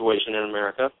financial situation in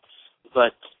America,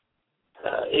 but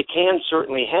it can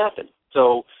certainly happen.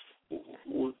 So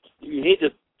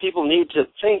people need to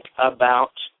think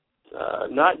about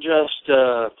not just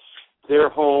their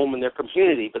home and their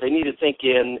community, but they need to think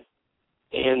in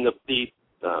the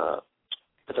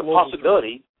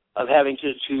possibility of having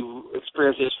to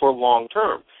experience this for long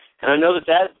term. And I know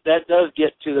that does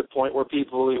get to the point where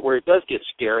it does get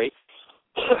scary.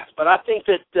 But I think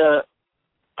that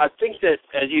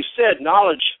as you said,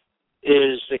 knowledge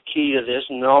is the key to this,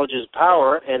 and knowledge is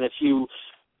power. And if you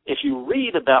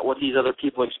read about what these other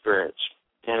people experienced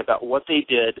and about what they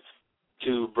did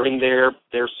to bring their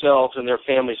selves and their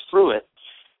families through it,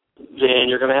 then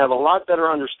you're going to have a lot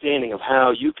better understanding of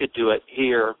how you could do it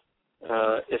here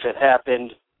if it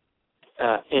happened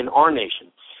in our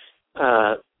nation.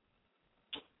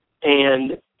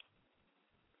 And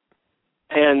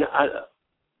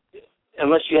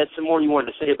unless you had some more you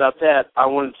wanted to say about that, I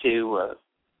wanted to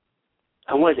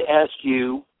ask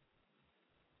you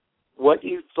what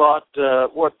you thought,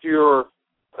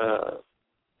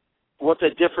 what the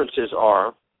differences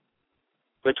are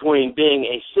between being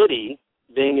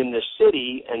in the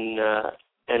city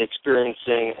and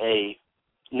experiencing a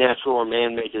natural or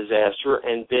man-made disaster,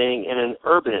 and being in an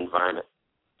urban environment.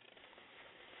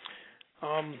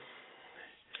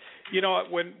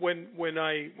 When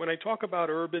I talk about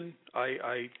urban,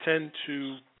 I tend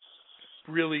to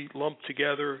really lump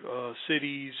together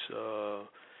cities, the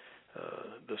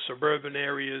suburban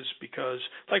areas, because,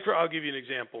 I'll give you an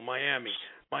example.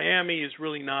 Miami is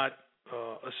really not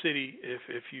a city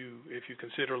if you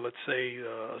consider, let's say,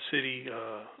 a city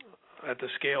at the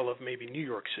scale of maybe New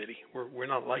York City. We're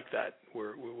not like that.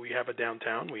 We have a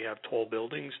downtown. We have tall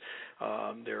buildings.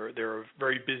 There are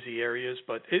very busy areas,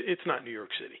 but it's not New York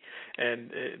City.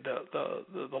 And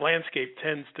the landscape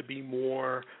tends to be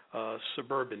more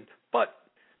suburban, but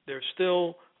there's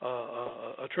still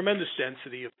a tremendous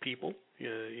density of people.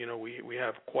 We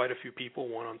have quite a few people,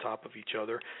 one on top of each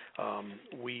other.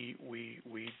 We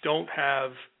don't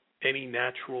have any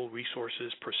natural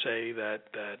resources per se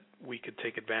that we could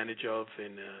take advantage of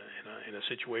in a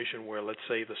situation where, let's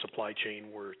say, the supply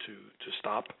chain were to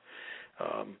stop.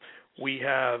 We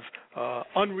have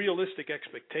unrealistic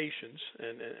expectations,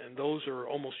 and those are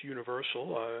almost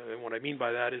universal. And what I mean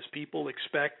by that is people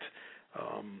expect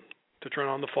to turn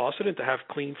on the faucet and to have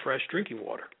clean, fresh drinking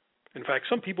water. In fact,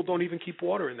 some people don't even keep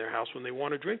water in their house. When they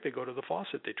want to drink, they go to the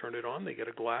faucet, they turn it on, they get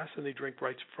a glass, and they drink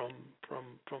right from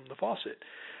the faucet.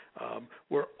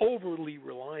 We're overly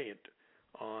reliant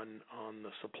on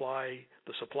the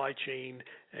supply chain,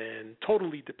 and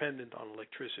totally dependent on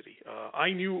electricity.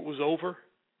 I knew it was over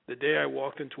the day I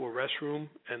walked into a restroom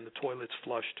and the toilets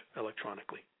flushed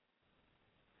electronically.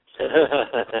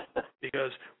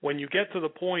 Because when you get to the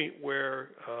point where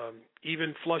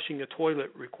even flushing a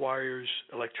toilet requires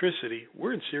electricity,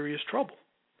 we're in serious trouble.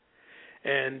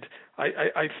 And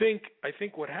I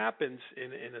think what happens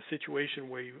in a situation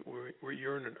where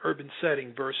you're in an urban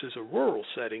setting versus a rural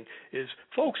setting is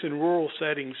folks in rural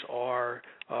settings are,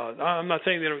 I'm not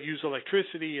saying they don't use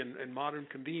electricity and modern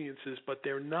conveniences, but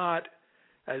they're not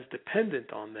as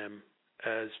dependent on them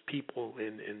as people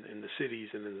in the cities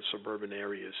and in the suburban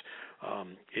areas.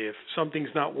 If something's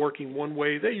not working one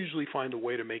way, they usually find a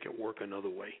way to make it work another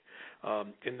way.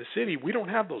 In the city, we don't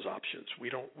have those options. We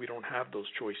don't have those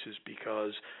choices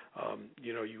because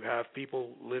you have people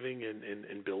living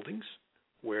in buildings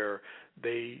where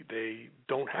they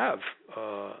don't have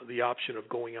the option of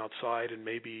going outside and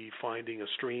maybe finding a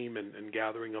stream and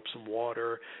gathering up some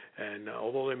water. And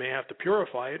although they may have to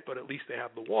purify it, but at least they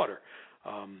have the water.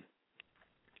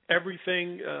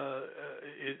 Everything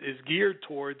is geared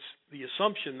towards the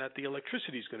assumption that the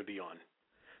electricity is going to be on.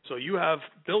 So you have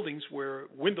buildings where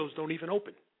windows don't even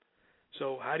open.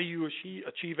 So how do you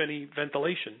achieve any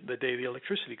ventilation the day the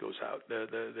electricity goes out?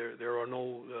 There's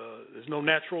no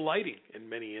natural lighting in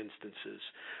many instances.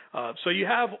 So you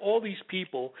have all these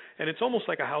people, and it's almost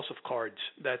like a house of cards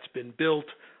that's been built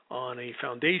on a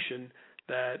foundation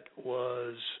that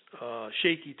was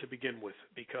shaky to begin with,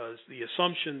 because the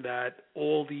assumption that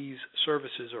all these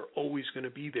services are always going to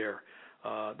be there,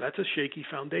 that's a shaky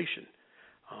foundation.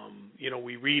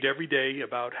 We read every day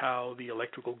about how the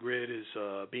electrical grid is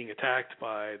being attacked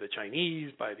by the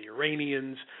Chinese, by the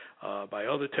Iranians, by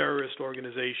other terrorist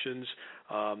organizations.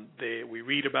 We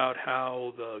read about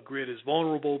how the grid is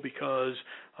vulnerable because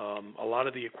a lot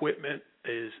of the equipment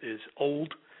is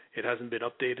old. It hasn't been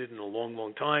updated in a long,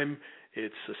 long time.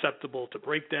 It's susceptible to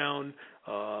breakdown.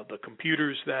 The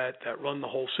computers that run the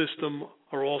whole system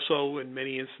are also, in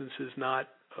many instances, not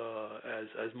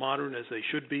as modern as they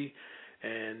should be.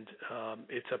 And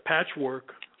it's a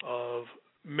patchwork of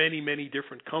many, many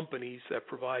different companies that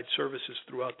provide services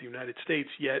throughout the United States,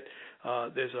 yet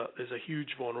there's a huge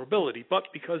vulnerability. But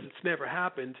because it's never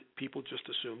happened, people just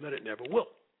assume that it never will.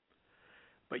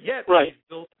 But yet, we've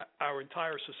built our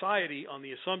entire society on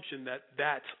the assumption that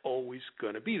that's always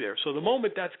going to be there. So the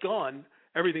moment that's gone,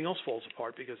 everything else falls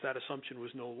apart because that assumption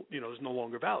is no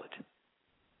longer valid.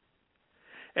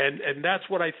 And that's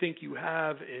what I think you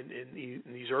have in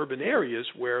these urban areas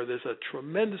where there's a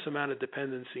tremendous amount of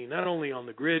dependency, not only on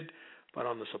the grid, but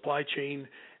on the supply chain,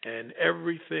 and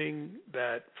everything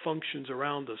that functions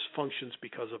around us functions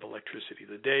because of electricity.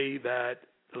 The day that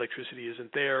electricity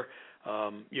isn't there,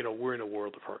 we're in a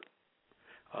world of hurt.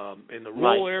 In the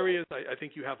rural areas, I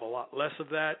think you have a lot less of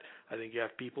that. I think you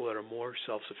have people that are more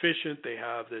self-sufficient.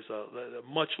 There's a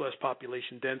much less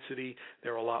population density.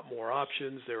 There are a lot more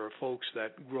options. There are folks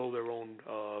that grow their own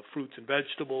fruits and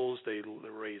vegetables. They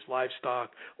raise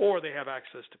livestock, or they have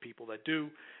access to people that do.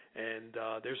 And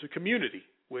there's a community,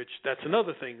 which that's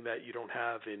another thing that you don't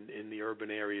have in the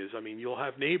urban areas. I mean, you'll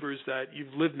have neighbors that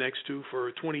you've lived next to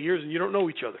for 20 years and you don't know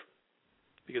each other,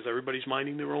 because everybody's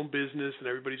minding their own business and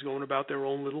everybody's going about their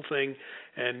own little thing,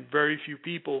 and very few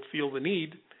people feel the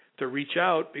need to reach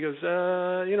out because,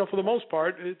 for the most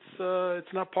part,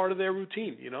 it's not part of their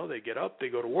routine. They get up, they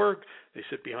go to work, they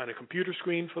sit behind a computer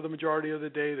screen for the majority of the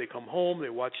day, they come home, they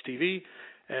watch TV,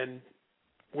 and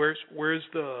where's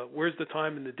the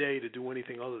time in the day to do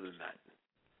anything other than that?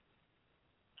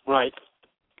 Right,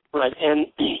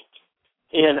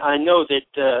 and I know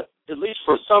that at least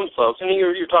for some folks, and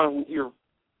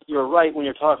you're right when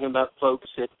you're talking about folks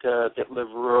that live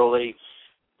rurally,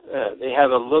 they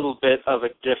have a little bit of a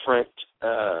different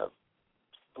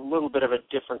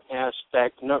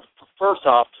aspect. No, first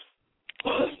off,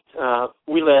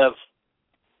 we live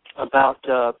about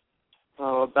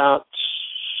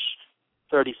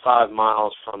 35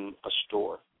 miles from a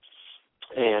store,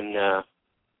 and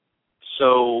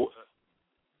so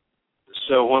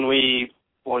when we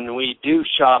do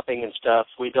shopping and stuff,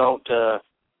 we don't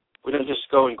just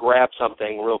go and grab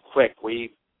something real quick.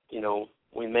 We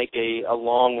make a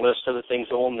long list of the things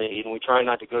that we'll need, and we try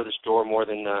not to go to the store more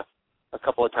than a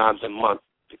couple of times a month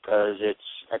because it's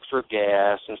extra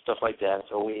gas and stuff like that.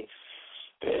 So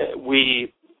we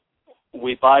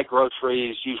buy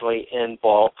groceries usually in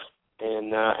bulk,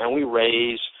 and we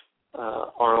raise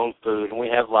our own food, and we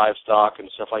have livestock and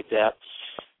stuff like that.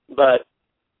 But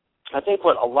I think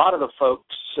what a lot of the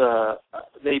folks,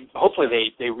 hopefully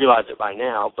they realize it by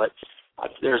now, but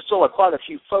there's still quite a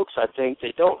few folks, I think,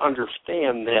 they don't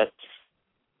understand that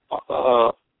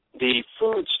the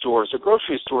food stores, the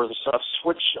grocery stores and stuff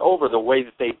switched over the way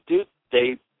that they did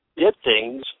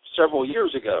things several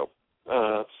years ago.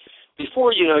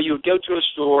 Before, you would go to a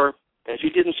store, and if you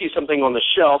didn't see something on the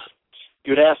shelf,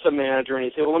 you would ask the manager, and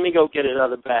he'd say, well, let me go get it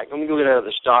out of the back. Let me go get it out of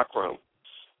the stock room.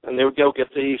 And they would go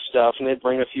get the stuff, and they'd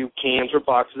bring a few cans or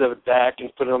boxes of it back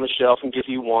and put it on the shelf and give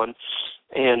you one.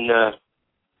 And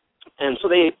so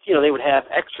they would have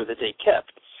extra that they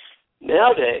kept.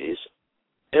 Nowadays,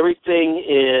 everything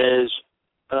is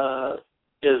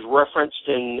referenced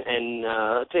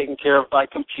and taken care of by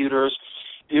computers.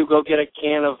 You go get a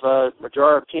can of a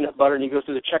jar of peanut butter, and you go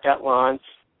through the checkout line,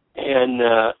 and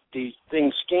the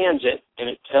thing scans it, and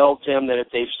it tells them that if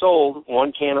they've sold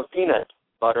one can of peanut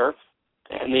butter,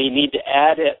 and they need to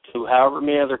add it to however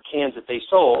many other cans that they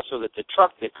sold, so that the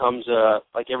truck that comes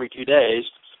like every 2 days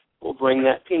will bring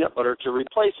that peanut butter to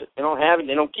replace it. They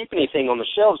don't keep anything on the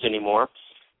shelves anymore.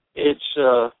 It's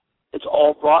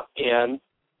all brought in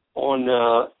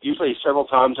on usually several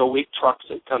times a week trucks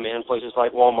that come in, places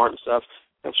like Walmart and stuff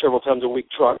have several times a week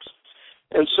trucks.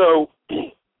 And so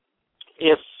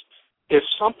if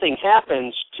something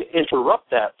happens to interrupt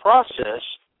that process,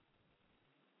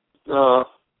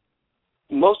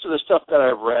 most of the stuff that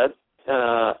I've read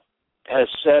has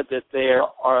said that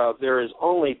there is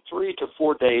only 3 to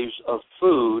 4 days of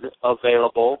food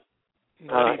available in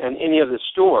any of the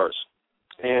stores.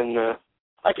 And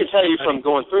I can tell you from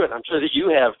going through it, I'm sure that you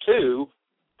have too,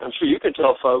 I'm sure you can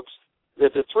tell folks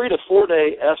that the 3 to 4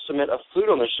 day estimate of food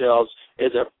on the shelves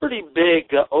is a pretty big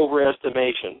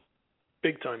overestimation.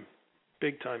 Big time.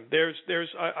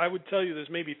 I would tell you there's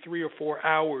maybe 3 or 4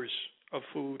 hours of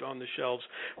food on the shelves.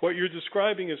 What you're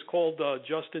describing is called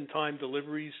just-in-time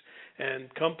deliveries,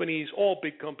 and companies, all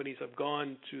big companies, have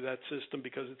gone to that system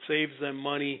because it saves them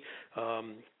money.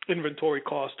 Inventory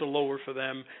costs are lower for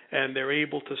them, and they're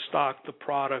able to stock the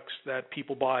products that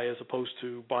people buy as opposed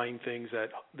to buying things that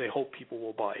they hope people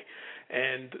will buy.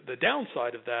 And the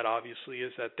downside of that, obviously,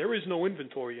 is that there is no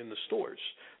inventory in the stores.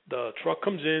 The truck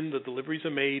comes in, the deliveries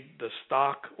are made, the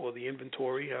stock or the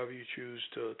inventory, however you choose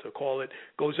to call it,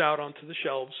 goes out onto the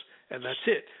shelves, and that's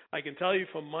it. I can tell you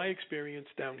from my experience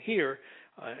down here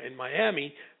in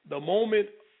Miami, the moment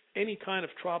any kind of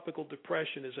tropical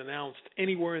depression is announced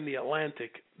anywhere in the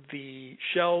Atlantic, the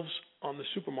shelves on the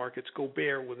supermarkets go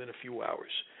bare within a few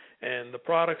hours. And the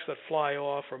products that fly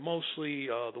off are mostly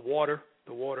the water.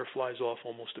 The water flies off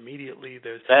almost immediately.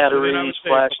 There's batteries,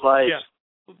 flashlights.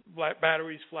 Yeah,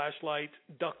 batteries, flashlights,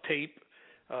 duct tape.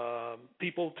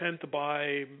 People tend to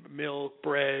buy milk,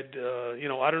 bread.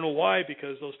 I don't know why,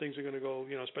 because those things are going to go,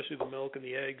 especially the milk and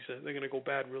the eggs, they're going to go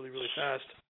bad really, really fast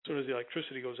as soon as the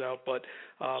electricity goes out. But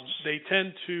they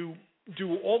tend to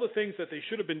do all the things that they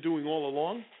should have been doing all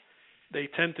along. They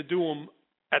tend to do them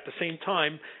at the same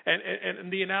time.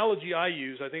 And the analogy I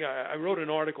use, I think I wrote an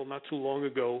article not too long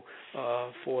ago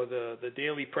for the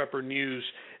Daily Prepper News,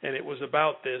 and it was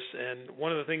about this. And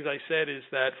one of the things I said is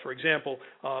that, for example,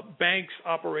 banks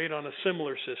operate on a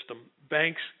similar system.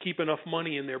 Banks keep enough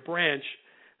money in their branch,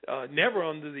 never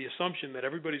under the assumption that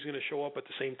everybody's going to show up at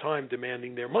the same time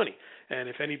demanding their money. And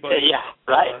if anybody,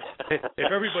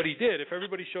 if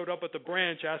everybody showed up at the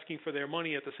branch asking for their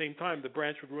money at the same time, the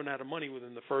branch would run out of money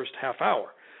within the first half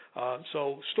hour.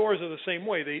 So stores are the same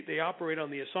way. They operate on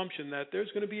the assumption that there's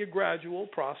going to be a gradual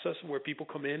process where people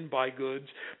come in, buy goods,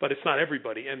 but it's not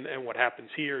everybody. And what happens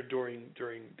here during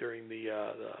the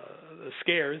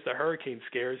scares, the hurricane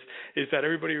scares, is that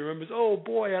everybody remembers, oh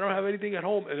boy, I don't have anything at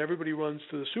home, and everybody runs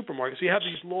to the supermarket. So you have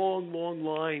these long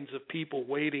lines of people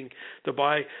waiting to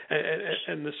buy,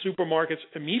 and the supermarkets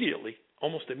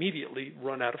almost immediately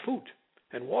run out of food.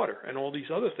 and water and all these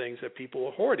other things that people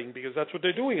are hoarding, because that's what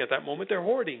they're doing at that moment. They're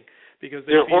hoarding because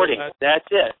they're hoarding. That's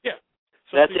it. Yeah.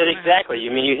 That's it exactly.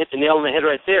 You mean, you hit the nail on the head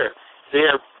right there.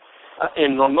 They're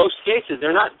in most cases,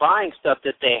 they're not buying stuff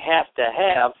that they have to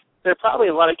have. They're probably,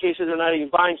 in a lot of cases, they're not even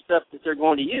buying stuff that they're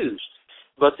going to use.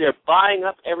 But they're buying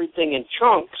up everything in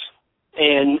chunks,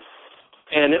 and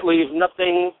it leaves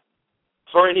nothing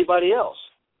for anybody else.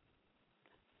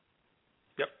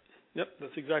 Yep,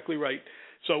 that's exactly right.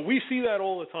 So we see that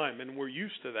all the time, and we're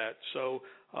used to that. So,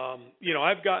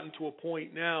 I've gotten to a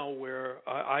point now where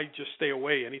I just stay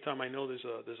away. Anytime I know there's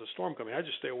a storm coming, I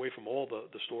just stay away from all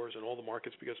the stores and all the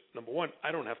markets because, number one,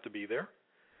 I don't have to be there,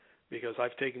 because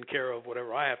I've taken care of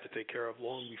whatever I have to take care of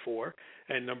long before.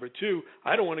 And number two,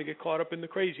 I don't want to get caught up in the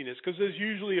craziness, because there's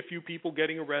usually a few people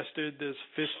getting arrested. There's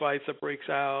fist fights that breaks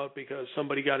out because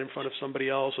somebody got in front of somebody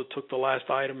else or took the last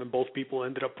item, and both people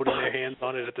ended up putting their hands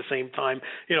on it at the same time.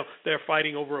 They're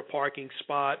fighting over a parking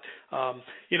spot.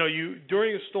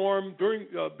 During a storm,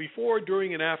 before,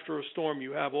 during, and after a storm,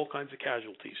 you have all kinds of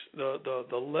casualties.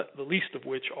 The least of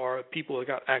which are people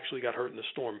that actually got hurt in the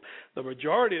storm. The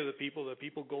majority of the people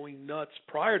going nuts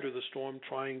prior to the storm,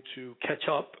 trying to catch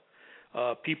up.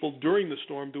 People during the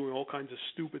storm doing all kinds of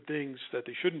stupid things that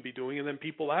they shouldn't be doing, and then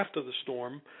people after the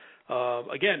storm,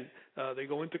 they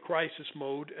go into crisis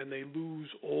mode and they lose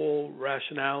all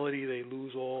rationality, they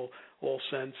lose all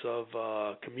sense of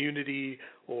community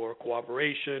or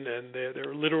cooperation, and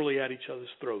they're literally at each other's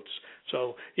throats.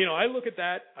 So, I look at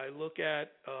that. I look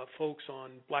at folks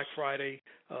on Black Friday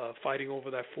fighting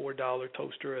over that $4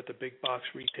 toaster at the big box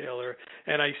retailer,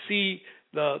 and I see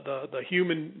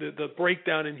the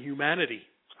breakdown in humanity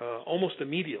almost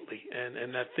immediately,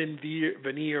 and that thin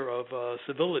veneer of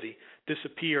civility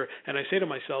disappear. And I say to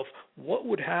myself, what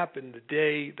would happen the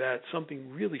day that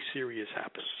something really serious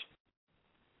happens?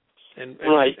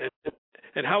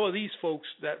 And how are these folks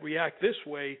that react this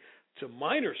way to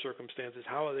minor circumstances,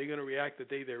 how are they going to react the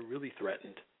day they're really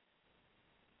threatened?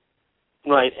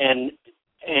 Right,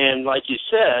 and like you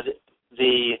said,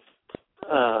 the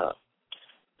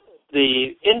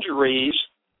injuries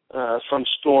from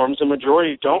storms, the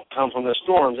majority don't come from the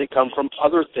storms. They come from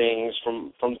other things,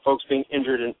 from folks being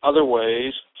injured in other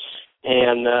ways.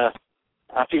 And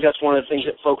I think that's one of the things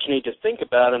that folks need to think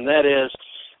about, and that is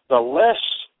the less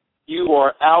you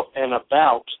are out and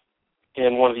about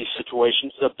in one of these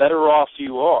situations, the better off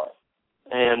you are.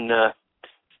 And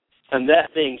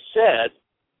that being said,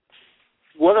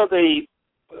 what are the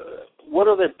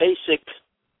basic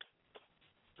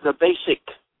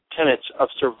tenets of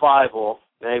survival?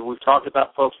 We've talked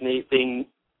about folks needing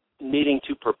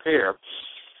to prepare.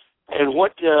 And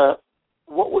what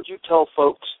would you tell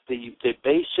folks the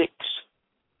basics,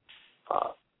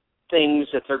 things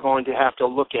that they're going to have to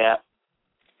look at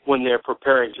when they're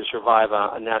preparing to survive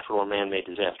a natural or man-made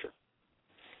disaster?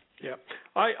 Yeah,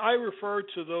 I refer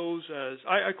to those as,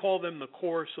 I call them the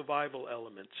core survival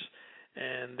elements,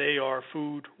 and they are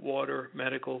food, water,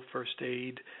 medical, first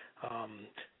aid,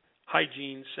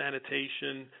 hygiene,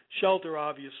 sanitation, shelter,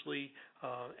 obviously,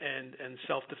 and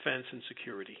self-defense and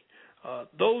security.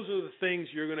 Those are the things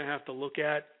you're going to have to look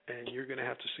at and you're going to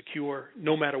have to secure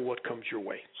no matter what comes your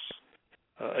way.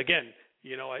 Again,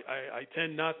 I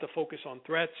tend not to focus on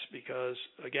threats because,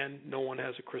 again, no one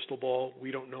has a crystal ball.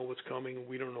 We don't know what's coming.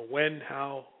 We don't know when,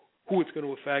 how, who it's going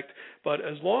to affect. But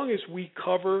as long as we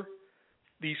cover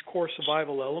these core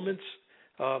survival elements,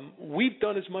 we've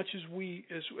done as much as we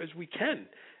can.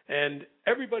 And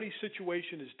everybody's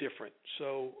situation is different.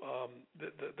 So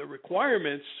the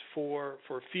requirements for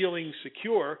feeling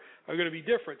secure are going to be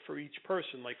different for each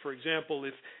person. Like, for example,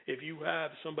 if you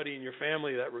have somebody in your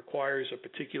family that requires a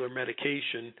particular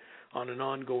medication on an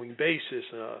ongoing basis,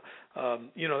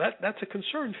 that's a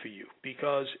concern for you,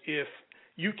 because if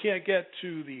you can't get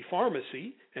to the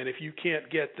pharmacy, and if you can't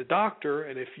get the doctor,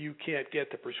 and if you can't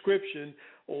get the prescription,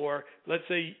 or let's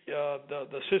say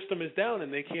the system is down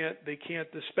and they can't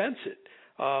dispense it,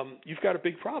 you've got a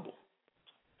big problem.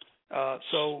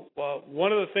 So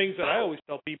one of the things that I always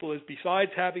tell people is,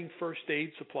 besides having first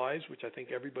aid supplies, which I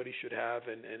think everybody should have,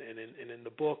 and in the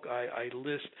book I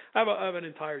list, I have an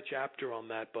entire chapter on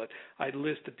that, but I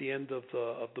list at the end of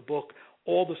the book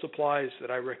all the supplies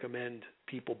that I recommend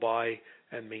people buy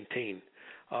and maintain.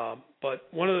 But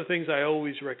one of the things I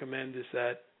always recommend is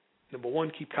that, number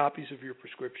one, keep copies of your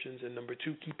prescriptions, and number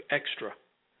two, keep extra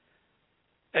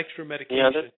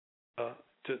medication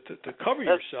to cover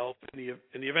yourself in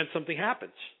the event something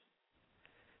happens.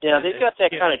 Yeah, they've got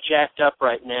that kind of jacked up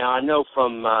right now. I know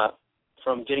from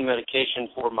getting medication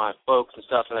for my folks and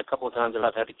stuff, and a couple of times that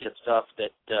I've had to get stuff,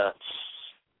 that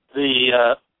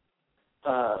the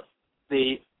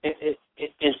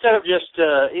instead of just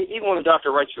even when the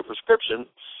doctor writes you a prescription,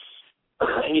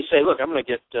 and you say, look, I'm going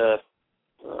to get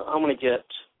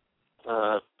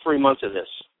 3 months of this,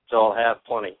 so I'll have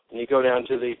plenty. And you go down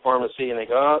to the pharmacy and they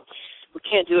go, oh, we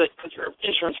can't do it because your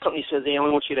insurance company says they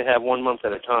only want you to have 1 month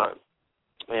at a time.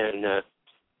 And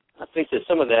I think that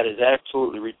some of that is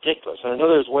absolutely ridiculous. And I know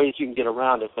there's ways you can get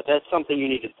around it, but that's something you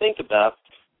need to think about,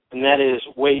 and that is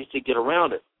ways to get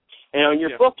around it. And in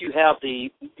your book, you have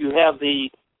the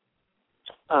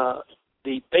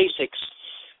basics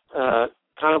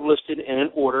kind of listed in an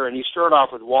order, and you start off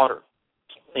with water.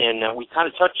 And we kind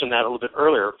of touched on that a little bit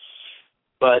earlier,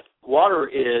 but water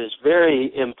is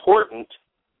very important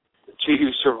to you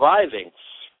surviving,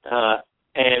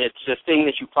 and it's a thing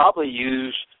that you probably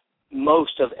use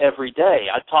most of every day.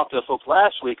 I talked to the folks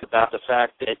last week about the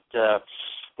fact that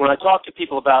when I talk to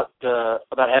people about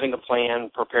having a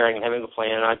plan, preparing and having a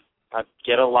plan, I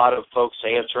get a lot of folks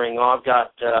answering, oh, I've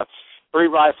got 3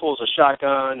 rifles, a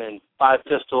shotgun, and 5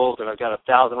 pistols, and I've got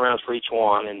 1,000 rounds for each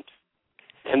one,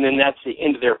 and then that's the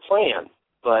end of their plan.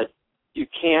 But you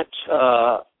can't,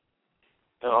 I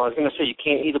was going to say you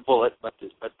can't eat a bullet, but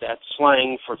that's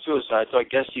slang for suicide, so I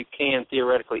guess you can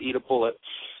theoretically eat a bullet.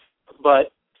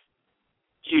 But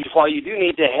while you do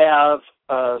need to have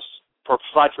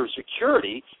provide for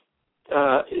security,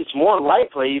 it's more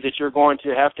likely that you're going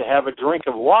to have a drink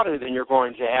of water than you're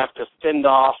going to have to fend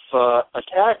off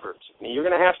attackers. I mean, you're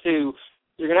going to have to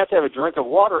have a drink of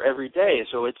water every day.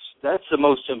 So that's the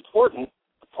most important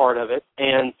part of it.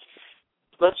 And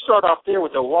let's start off there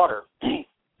with the water.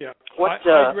 Yeah.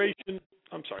 Hydration.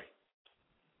 I'm sorry.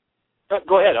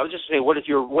 Go ahead. I was just saying, what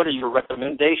are your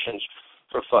recommendations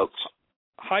for folks?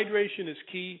 Hydration is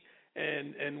key.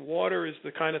 And water is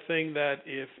the kind of thing that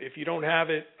if you don't have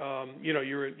it,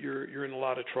 you're in a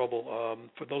lot of trouble.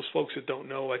 For those folks that don't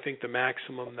know, I think the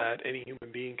maximum that any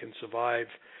human being can survive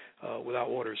without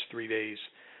water is 3 days.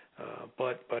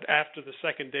 But after the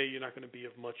second day, you're not going to be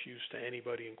of much use to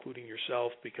anybody, including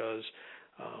yourself, because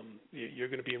you're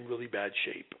going to be in really bad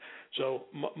shape. So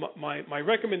my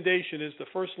recommendation is the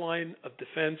first line of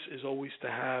defense is always to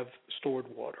have stored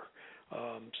water.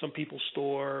 Some people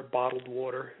store bottled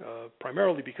water,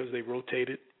 primarily because they rotate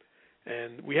it.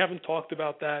 And we haven't talked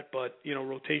about that, but,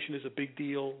 rotation is a big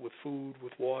deal with food,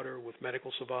 with water, with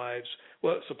medical supplies,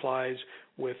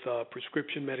 with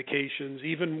prescription medications,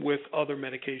 even with other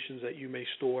medications that you may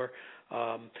store.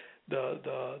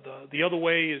 The other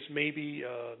way is maybe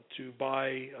to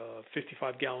buy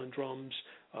 55-gallon drums.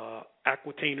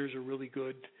 Aquatainers are really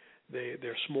good.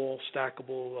 They're small,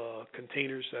 stackable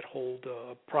containers that hold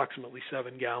approximately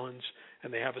 7 gallons,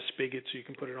 and they have a spigot so you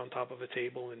can put it on top of a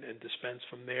table and dispense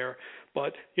from there.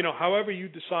 But, however you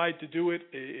decide to do it,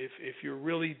 if you're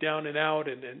really down and out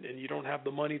and you don't have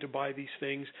the money to buy these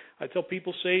things, I tell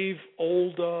people save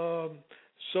old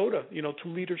soda,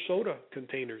 2-liter soda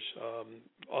containers,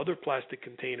 other plastic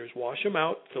containers. Wash them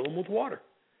out, fill them with water.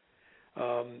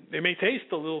 They may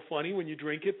taste a little funny when you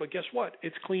drink it, but guess what?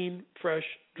 It's clean, fresh,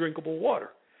 drinkable water.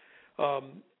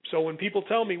 So when people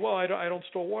tell me, well, I don't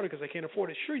store water because I can't afford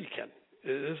it, sure you can.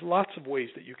 There's lots of ways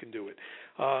that you can do it.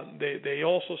 They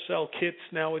also sell kits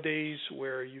nowadays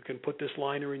where you can put this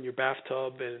liner in your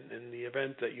bathtub, and in the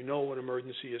event that an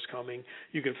emergency is coming,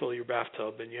 you can fill your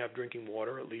bathtub and you have drinking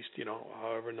water, at least,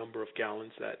 however number of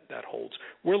gallons that holds.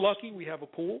 We're lucky we have a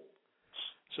pool,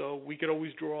 so we could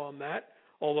always draw on that.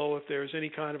 Although if there's any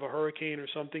kind of a hurricane or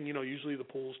something, usually the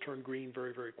pools turn green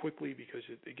very, very quickly because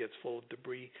it gets full of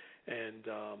debris. And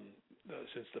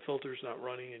since the filter's not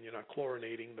running and you're not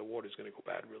chlorinating, the water's going to go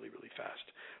bad really, really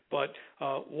fast. But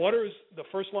water is the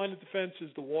first line of defense is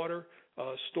the water.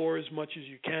 Store as much as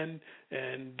you can,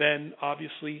 and then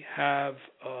obviously have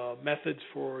methods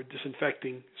for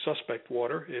disinfecting suspect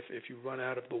water. If you run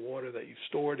out of the water that you've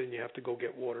stored and you have to go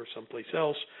get water someplace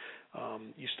else,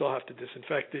 you still have to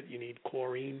disinfect it. You need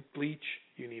chlorine, bleach,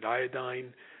 you need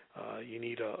iodine, you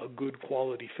need a good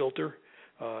quality filter.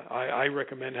 I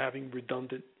recommend having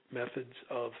redundant methods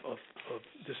of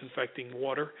disinfecting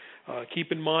water.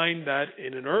 Keep in mind that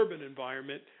in an urban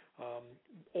environment,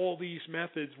 all these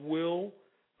methods will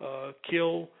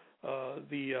kill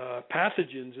the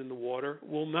pathogens in the water,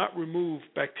 will not remove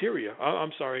bacteria.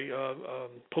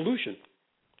 Pollution.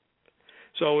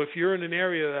 So if you're in an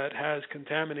area that has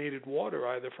contaminated water,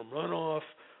 either from runoff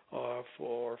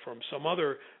or from some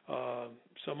other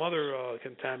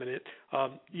contaminant,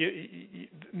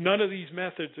 none of these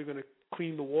methods are going to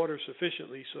clean the water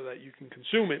sufficiently so that you can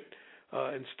consume it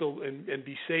and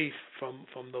be safe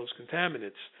from those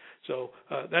contaminants. So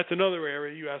that's another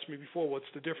area. You asked me before, what's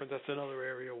the difference? That's another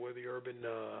area where the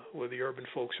urban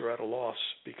folks are at a loss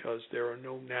because there are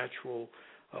no natural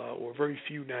or very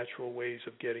few natural ways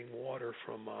of getting water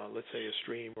from, let's say, a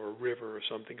stream or a river or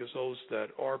something, because those that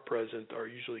are present are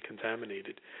usually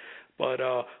contaminated. But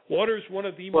water is one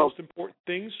of the most important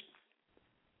things.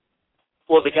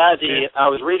 Well, I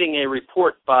was reading a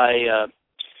report by, I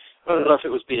don't know if it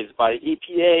was by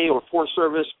EPA or Forest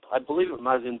Service. I believe it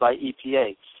might have been by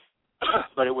EPA,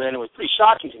 but it was pretty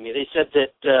shocking to me. They said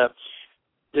that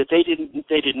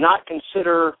they did not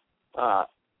consider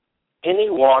any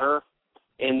water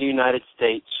in the United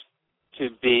States to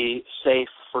be safe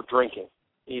for drinking,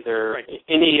 either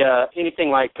anything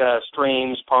like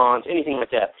streams, ponds, anything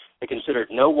like that. They considered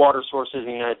no water sources in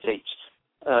the United States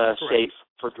safe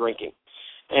for drinking,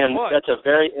 and that's a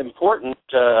very important.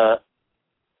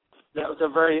 That was a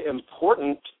very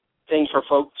important thing for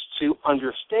folks to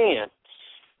understand,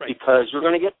 because you're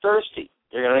going to get thirsty.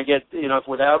 You're going to get,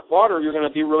 without water, you're going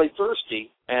to be really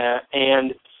thirsty,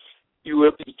 and you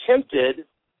will be tempted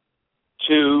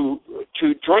to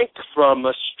drink from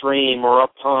a stream or a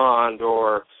pond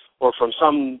or from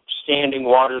some standing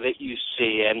water that you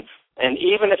see, and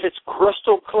even if it's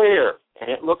crystal clear and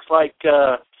it looks like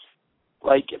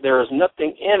there is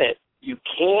nothing in it, you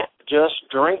can't just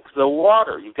drink the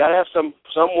water. You've got to have some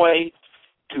way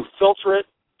to filter it,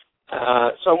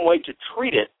 some way to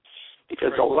treat it,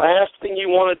 because the last thing you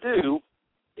want to do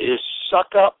is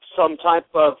suck up some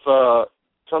type of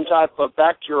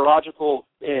bacteriological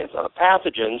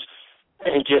pathogens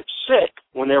and get sick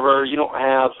whenever you don't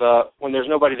have when there's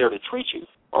nobody there to treat you,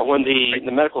 or when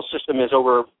the medical system is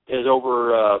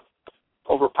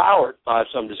overpowered by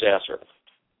some disaster.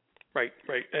 Right.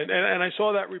 And I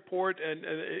saw that report, and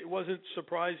it wasn't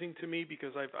surprising to me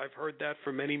because I've heard that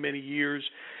for many years.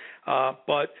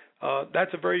 But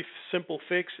that's a very simple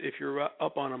fix if you're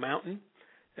up on a mountain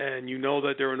and you know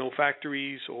that there are no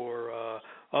factories or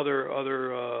other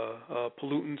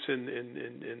pollutants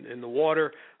in the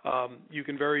water. You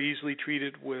can very easily treat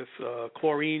it with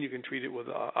chlorine. You can treat it with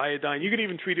iodine. You can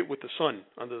even treat it with the sun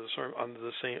under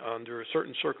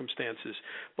certain circumstances.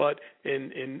 But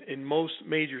in most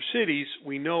major cities,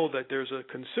 we know that there's a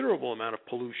considerable amount of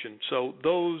pollution. So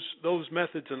those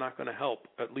methods are not going to help,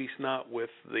 at least not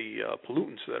with the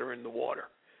pollutants that are in the water.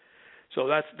 So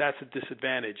that's a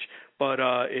disadvantage. But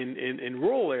in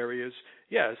rural areas,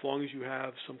 as long as you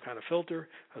have some kind of filter,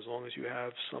 as long as you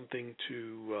have something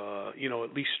to,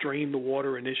 at least strain the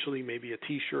water initially, maybe a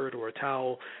T-shirt or a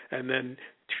towel, and then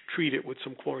treat it with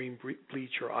some chlorine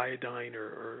bleach or iodine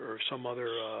or some other,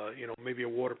 maybe a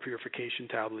water purification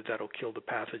tablet that'll kill the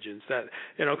pathogens. That,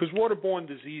 because waterborne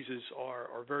diseases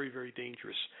are very, very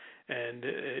dangerous. And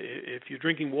if you're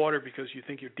drinking water because you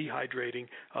think you're dehydrating,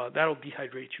 that'll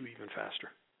dehydrate you even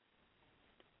faster.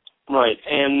 Right,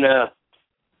 and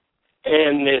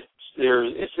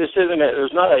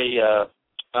there's not a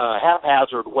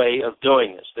haphazard way of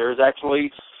doing this. There's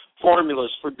actually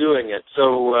formulas for doing it.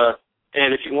 So,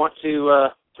 and if you want to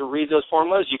read those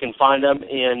formulas, you can find them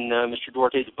in Mr.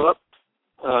 Duarte's book,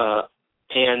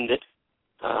 and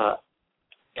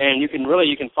you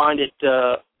can find it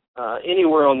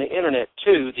anywhere on the internet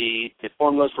too. The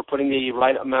formulas for putting the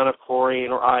right amount of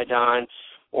chlorine or iodine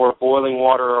or boiling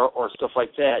water or stuff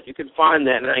like that. You can find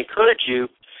that, and I encourage you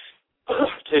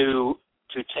to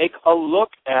take a look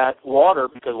at water,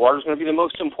 because water is going to be the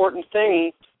most important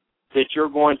thing that you're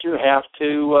going to have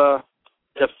to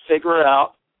figure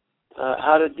out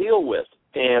how to deal with.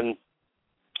 And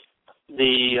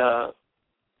the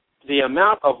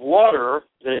amount of water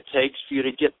that it takes for you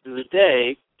to get through the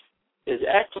day is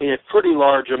actually a pretty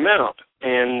large amount.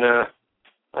 And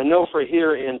I know for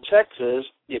here in Texas,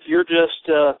 if you're just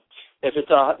if it's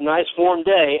a nice warm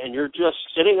day and you're just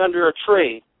sitting under a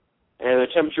tree and the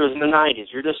temperature is in the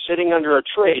 90s, you're just sitting under a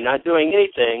tree not doing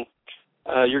anything,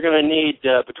 you're going to need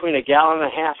between 1.5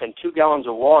 gallons and 2 gallons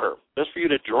of water just for you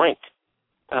to drink.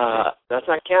 That's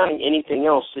not counting anything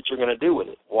else that you're going to do with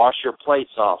it. Wash your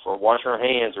plates off or wash your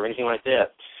hands or anything like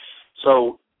that.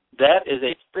 So that is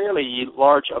a fairly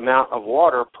large amount of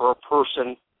water per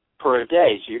person per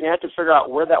day. So you're going to have to figure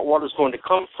out where that water is going to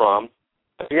come from.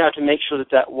 You're going to have to make sure that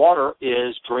that water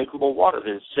is drinkable water,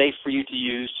 that it's safe for you to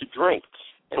use to drink.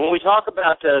 And when we talk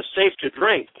about safe to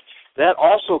drink, that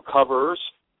also covers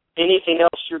anything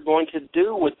else you're going to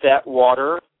do with that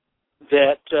water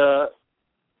that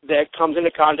comes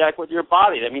into contact with your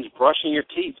body. That means brushing your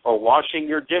teeth or washing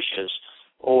your dishes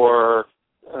or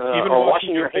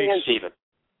washing your hands even.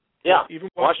 Yeah, even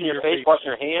washing your face, washing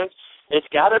your hands. It's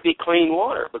got to be clean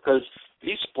water, because if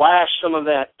you splash some of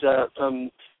that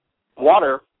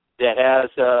water that has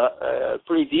a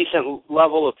pretty decent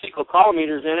level of fecal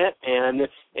colorimeters in it, and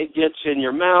it gets in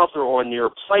your mouth or on your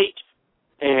plate,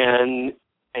 and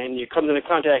and you come into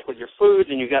contact with your food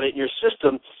and you got it in your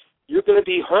system, you're going to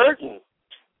be hurting.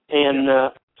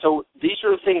 And so these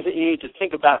are the things that you need to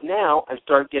think about now and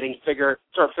start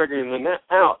figuring them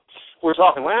out. We were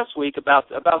talking last week about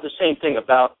the same thing,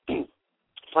 about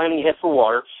planning ahead for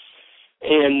water.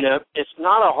 And it's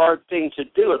not a hard thing to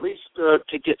do, at least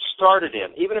to get started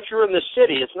in. Even if you're in the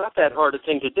city, it's not that hard a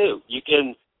thing to do. You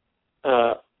can,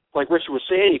 like Richard was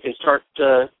saying, you can start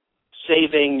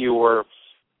saving your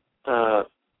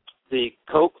the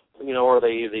Coke, or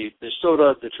the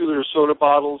soda, the 2-liter soda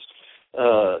bottles.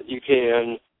 You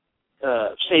can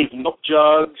save milk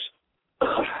jugs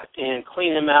and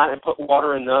clean them out and put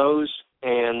water in those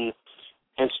and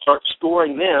start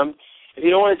storing them. If you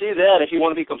don't want to do that, if you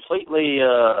want to be completely,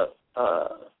 I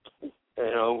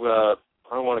don't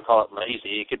want to call it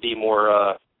lazy. It could be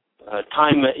more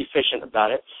time efficient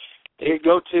about it. You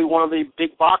go to one of the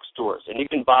big box stores, and you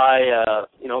can buy,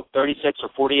 36 or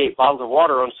 48 bottles of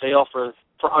water on sale for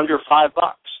under $5.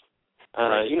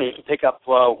 You can pick up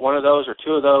one of those or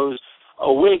two of those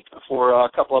a week for a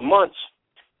couple of months,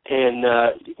 and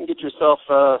you can get yourself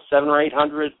 700 or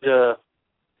 800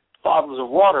 bottles of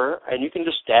water, and you can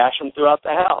just stash them throughout the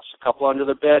house. A couple under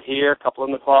the bed here, a couple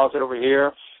in the closet over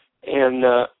here, and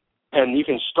you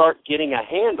can start getting a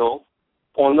handle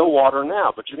on the water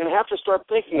now. But you're going to have to start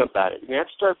thinking about it. You're going to have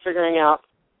to start figuring out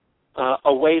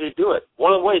a way to do it.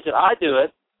 One of the ways that I do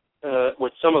it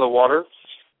with some of the water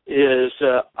is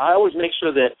I always make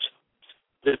sure that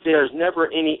there's never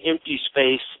any empty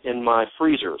space in my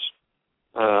freezers.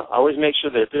 I always make sure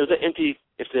that if there's an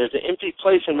empty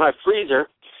place in my freezer,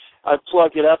 I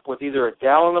plug it up with either a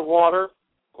gallon of water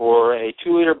or a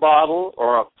 2-liter bottle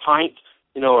or a pint,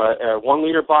 a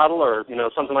 1-liter bottle or,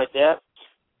 something like that.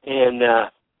 And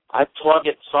I plug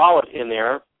it solid in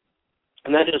there.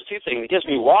 And that does two things. It gives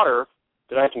me water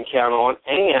that I can count on,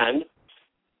 and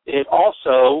it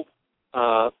also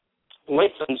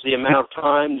lengthens the amount of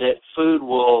time that food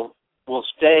will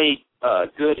stay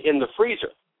good in the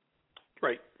freezer.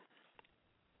 Right.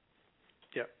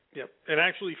 Yep. And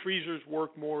actually, freezers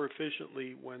work more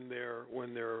efficiently when they're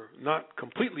not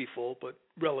completely full, but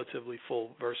relatively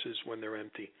full versus when they're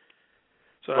empty.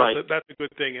 So right. That's a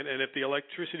good thing. And if the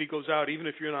electricity goes out, even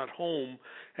if you're not home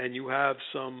and you have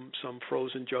some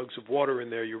frozen jugs of water in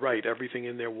there, you're right. Everything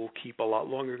in there will keep a lot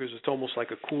longer because it's almost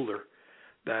like a cooler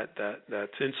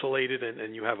that's insulated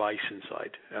and you have ice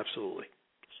inside. Absolutely.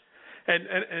 And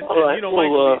right.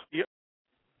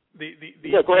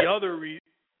 the other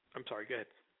I'm sorry. Go ahead.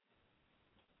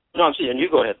 No, I'm saying you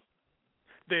go ahead.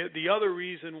 The other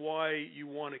reason why you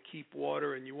want to keep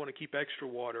water and you want to keep extra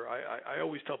water, I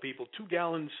always tell people 2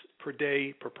 gallons per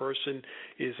day per person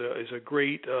is a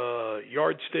great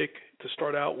yardstick to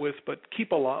start out with, but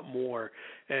keep a lot more.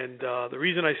 And the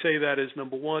reason I say that is,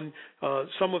 number one,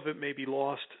 some of it may be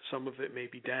lost, some of it may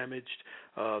be damaged,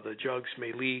 the jugs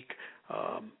may leak.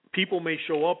 People may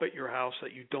show up at your house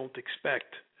that you don't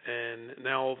expect. And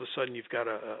now all of a sudden you've got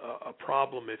a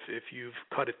problem if you've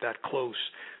cut it that close.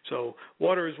 So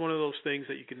water is one of those things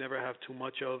that you can never have too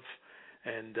much of,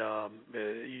 and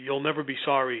you'll never be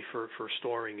sorry for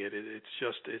storing it. It's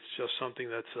just something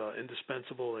that's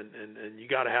indispensable, and you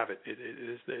got to have it.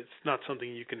 It's not something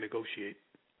you can negotiate.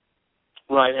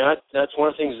 Right, and that's one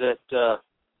of the things that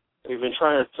we've been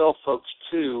trying to tell folks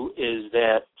too, is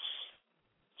that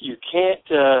you can't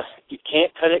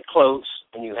cut it close.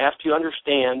 And you have to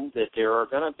understand that there are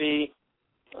going to be,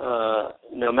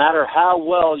 no matter how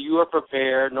well you are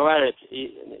prepared, no matter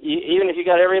even if you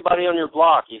got everybody on your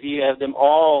block, if you have them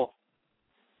all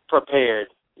prepared,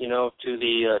 to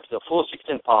the fullest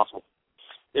extent possible,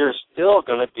 there's still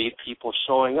going to be people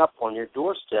showing up on your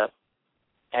doorstep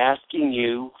asking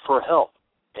you for help,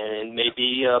 and it may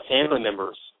be family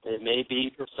members, it may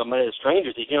be somebody,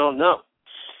 strangers that you don't know,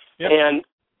 yep.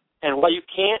 And while you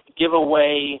can't give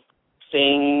away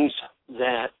things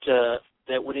that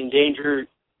would endanger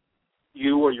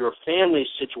you or your family's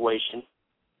situation,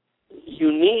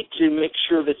 you need to make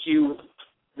sure that you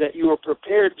are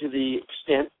prepared to the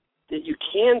extent that you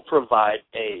can provide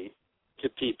aid to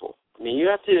people. I mean, you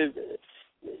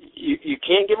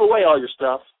can't give away all your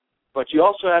stuff, but you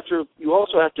also have to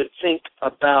think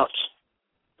about.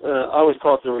 I always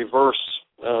call it the reverse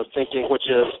thinking, which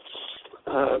is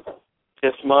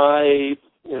if my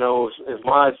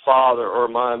father or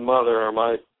my mother or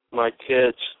my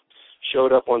kids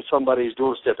showed up on somebody's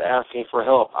doorstep asking for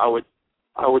help, I would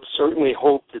certainly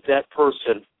hope that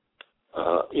person,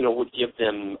 would give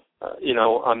them,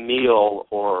 a meal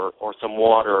or some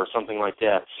water or something like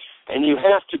that. And you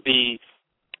have to be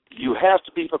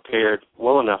prepared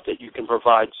well enough that you can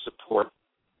provide support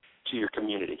to your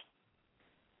community.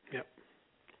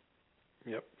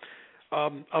 Yep.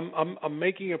 I'm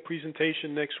making a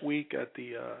presentation next week at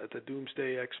the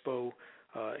Doomsday Expo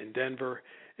in Denver,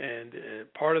 and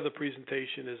part of the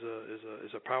presentation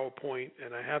is a PowerPoint,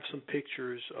 and I have some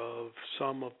pictures of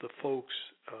some of the folks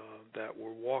that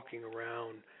were walking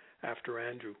around after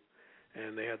Andrew,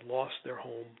 and they had lost their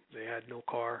home, they had no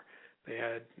car, they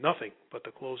had nothing but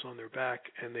the clothes on their back,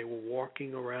 and they were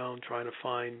walking around trying to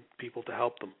find people to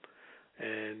help them.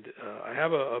 And I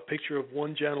have a picture of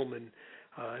one gentleman,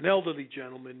 an elderly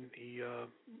gentleman. He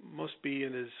must be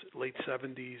in his late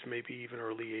 70s, maybe even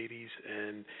early 80s,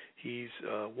 and he's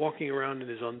walking around in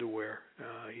his underwear.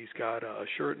 He's got a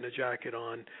shirt and a jacket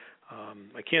on.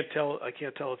 I can't tell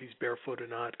if he's barefoot or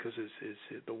not because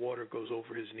the water goes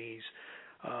over his knees.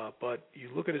 But you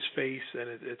look at his face, and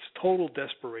it's total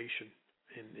desperation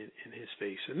in his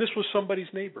face. And this was somebody's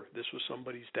neighbor. This was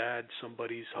somebody's dad,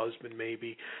 somebody's husband,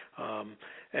 maybe.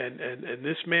 And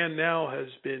this man now has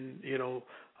been,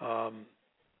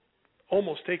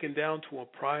 almost taken down to a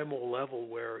primal level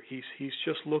where he's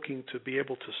just looking to be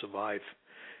able to survive.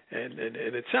 And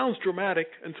it sounds dramatic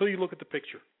until you look at the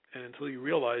picture and until you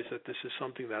realize that this is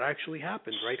something that actually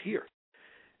happened right here.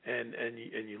 And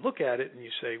you look at it and you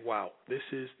say, wow, this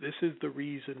is the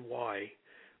reason why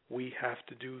we have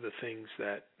to do the things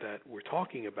that we're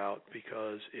talking about,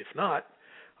 because if not,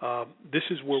 this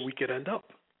is where we could end up.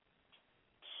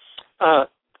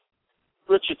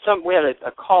 Richard, we had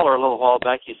a caller a little while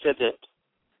back. He said that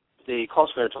the call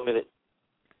screener told me that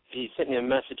he sent me a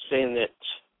message saying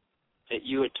that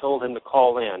you had told him to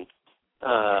call in.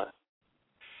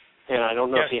 And I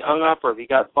don't know if he hung up or if he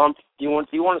got bumped. Do you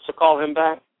want us to call him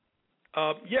back?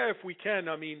 Yeah, if we can.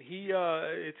 I mean,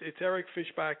 it's Eric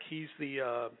Fishback. He's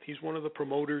one of the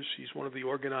promoters. He's one of the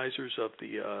organizers of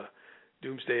the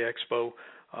Doomsday Expo.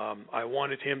 I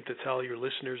wanted him to tell your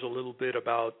listeners a little bit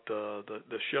about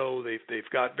the show. They've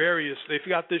got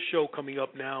this show coming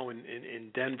up now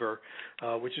in Denver,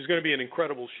 which is going to be an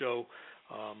incredible show.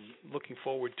 Looking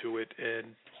forward to it.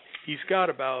 And he's got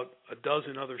about a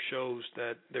dozen other shows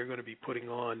that they're going to be putting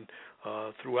on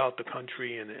throughout the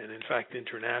country and in fact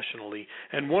internationally.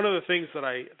 And one of the things that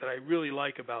I really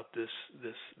like about this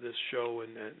show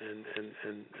and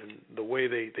the way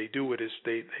they do it is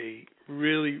they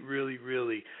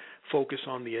really focus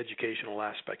on the educational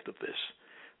aspect of this.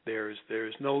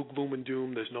 There's no gloom and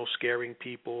doom. There's no scaring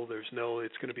people.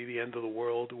 It's going to be the end of the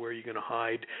world. Where are you going to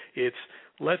hide? It's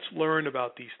let's learn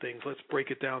about these things. Let's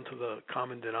break it down to the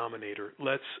common denominator.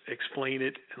 Let's explain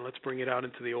it and let's bring it out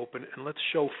into the open and let's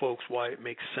show folks why it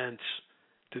makes sense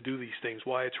to do these things,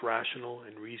 why it's rational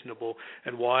and reasonable,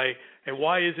 and why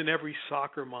isn't every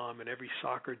soccer mom and every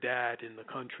soccer dad in the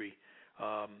country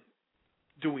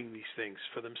doing these things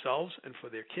for themselves and for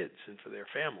their kids and for their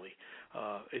family.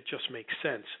 It just makes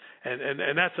sense,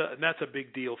 and that's a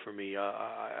big deal for me.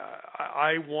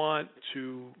 I want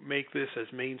to make this as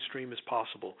mainstream as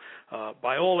possible.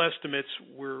 By all estimates,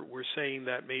 we're saying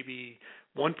that maybe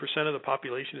 1% of the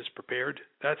population is prepared.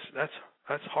 That's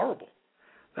horrible.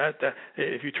 That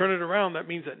if you turn it around, that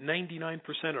means that 99%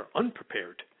 are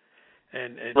unprepared.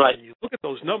 And right. You look at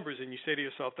those numbers and you say to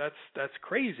yourself, that's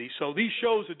crazy. So these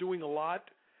shows are doing a lot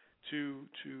to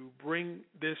bring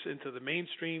this into the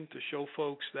mainstream, to show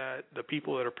folks that the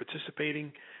people that are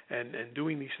participating and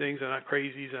doing these things are not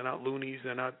crazies, they're not loonies,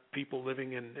 they're not people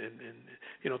living in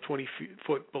 20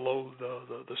 foot below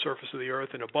the surface of the earth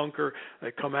in a bunker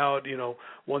that come out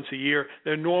once a year.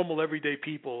 They're normal everyday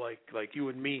people like you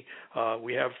and me.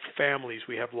 We have families,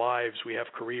 we have lives, we have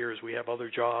careers, we have other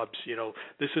jobs.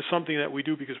 This is something that we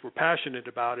do because we're passionate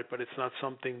about it, but it's not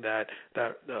something that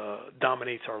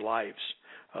dominates our lives.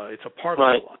 It's a part of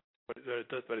our life,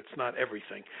 but it's not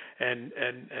everything. And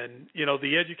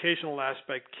the educational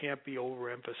aspect can't be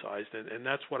overemphasized, and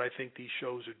that's what I think these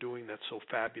shows are doing that's so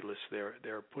fabulous.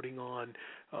 They're putting on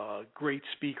great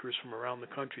speakers from around the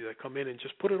country that come in and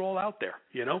just put it all out there,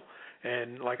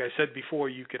 And like I said before,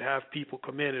 you could have people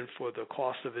come in and for the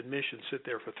cost of admission sit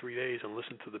there for 3 days and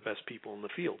listen to the best people in the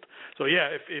field. So yeah,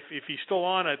 if he's still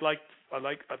on, I'd like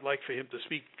for him to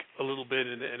speak a little bit,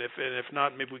 and if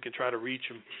not, maybe we can try to reach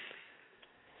him.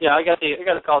 Yeah, I got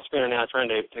a call screener now, trying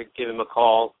to give him a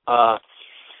call.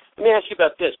 Let me ask you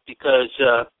about this because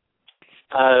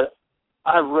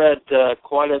I've read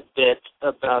quite a bit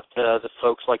about the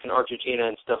folks like in Argentina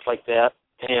and stuff like that,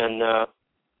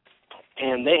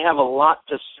 and they have a lot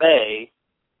to say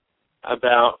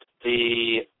about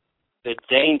the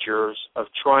dangers of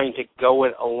trying to go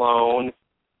it alone,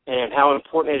 and how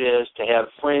important it is to have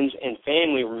friends and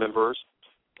family members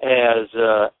as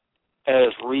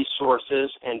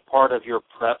resources and part of your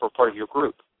prep or part of your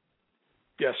group.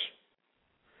 Yes.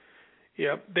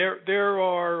 Yeah, there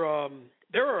are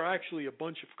There are actually a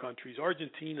bunch of countries.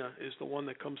 Argentina is the one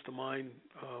that comes to mind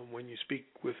when you speak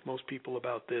with most people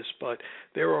about this, but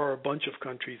there are a bunch of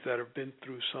countries that have been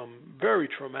through some very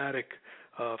traumatic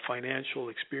financial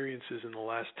experiences in the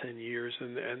last 10 years.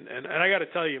 And I got to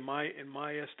tell you, in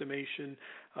my estimation,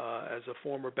 as a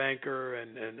former banker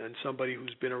and somebody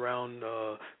who's been around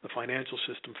the financial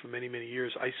system for many, many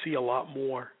years, I see a lot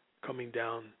more coming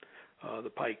down the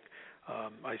pike.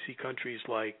 I see countries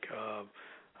like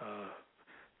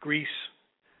Greece.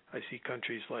 I see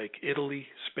countries like Italy,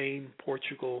 Spain,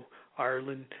 Portugal,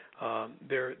 Ireland.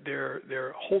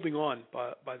 They're holding on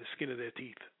by the skin of their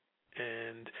teeth.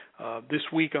 And this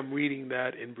week I'm reading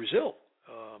that in Brazil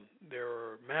there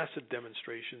are massive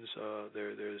demonstrations.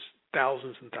 There's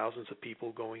thousands and thousands of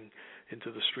people going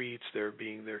into the streets. They're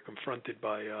confronted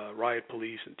by riot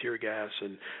police and tear gas.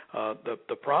 And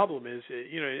the problem is,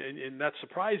 and that's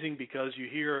surprising because you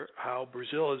hear how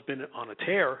Brazil has been on a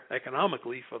tear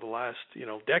economically for the last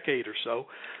decade or so.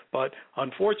 But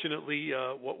unfortunately,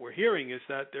 what we're hearing is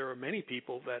that there are many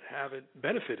people that haven't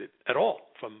benefited at all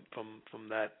from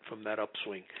that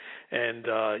upswing, and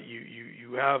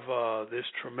you have this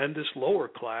tremendous lower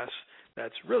class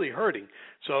that's really hurting.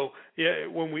 So yeah,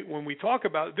 when we talk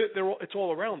about it, it's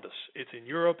all around us. It's in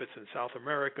Europe, it's in South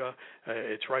America,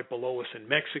 it's right below us in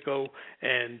Mexico,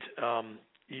 and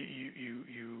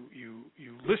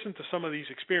you listen to some of these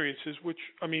experiences, which,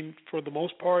 I mean, for the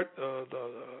most part,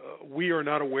 we are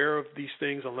not aware of these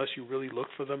things unless you really look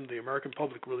for them. The American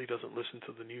public really doesn't listen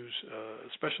to the news,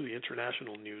 especially the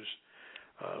international news,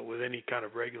 with any kind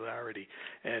of regularity.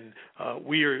 And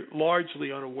we are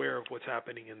largely unaware of what's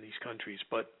happening in these countries.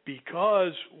 But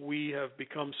because we have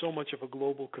become so much of a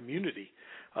global community,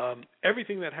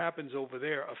 everything that happens over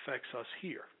there affects us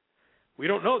here. We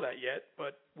don't know that yet,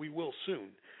 but we will soon.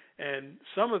 And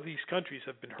some of these countries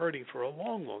have been hurting for a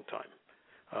long, long time.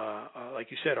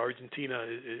 Like you said, Argentina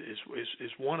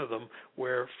is one of them,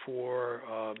 where for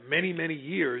many, many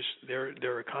years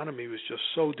their economy was just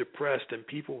so depressed and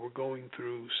people were going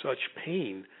through such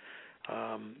pain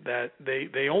that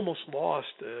they almost lost.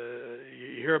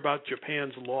 You hear about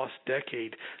Japan's lost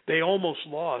decade. They almost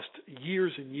lost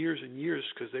years and years and years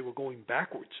because they were going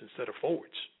backwards instead of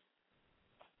forwards.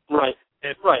 Right.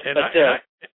 And, right.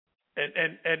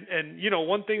 And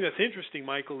one thing that's interesting,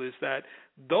 Michael, is that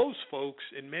those folks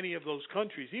in many of those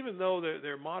countries, even though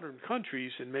they're modern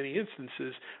countries in many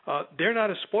instances, they're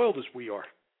not as spoiled as we are.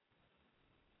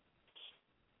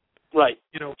 Right.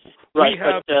 We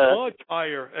have much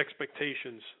higher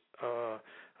expectations.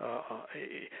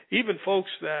 Even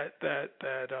folks that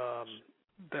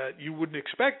you wouldn't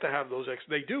expect to have those,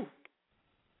 they do.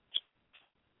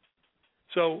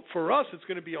 So for us, it's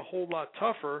going to be a whole lot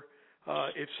tougher.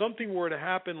 If something were to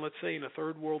happen, let's say in a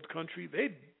third world country,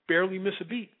 they'd barely miss a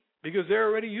beat because they're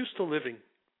already used to living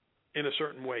in a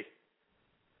certain way,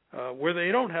 where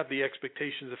they don't have the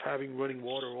expectations of having running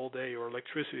water all day or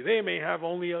electricity. They may have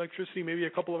only electricity maybe a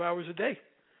couple of hours a day.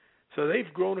 So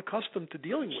they've grown accustomed to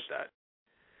dealing with that.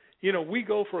 We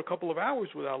go for a couple of hours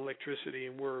without electricity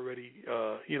and we're already,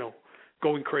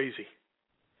 going crazy.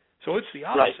 So it's the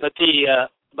opposite. Right,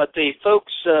 but the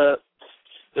folks that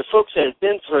have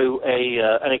been through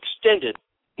an extended,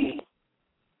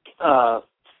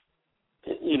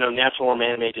 natural or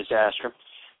man-made disaster,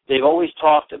 they've always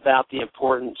talked about the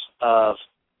importance of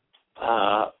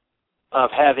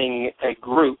having a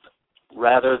group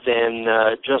rather than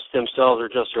just themselves or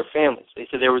just their families. They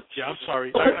said there was. Yeah, I'm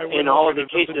sorry. In all of the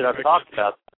cases that I've talked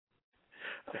about.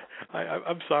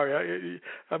 I'm sorry.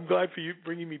 I'm glad for you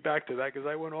bringing me back to that because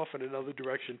I went off in another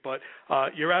direction. But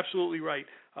you're absolutely right.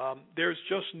 There's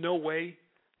just no way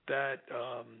that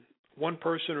one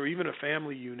person or even a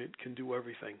family unit can do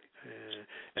everything.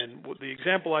 And the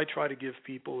example I try to give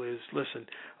people is, listen,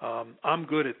 I'm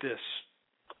good at this,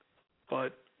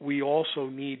 but we also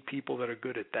need people that are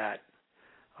good at that.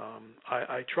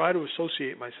 I try to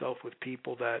associate myself with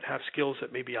people that have skills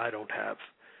that maybe I don't have.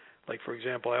 Like, for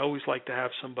example, I always like to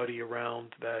have somebody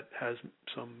around that has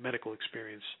some medical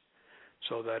experience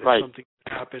so that if something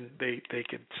happened, they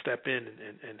can step in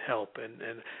and help.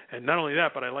 And not only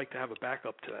that, but I like to have a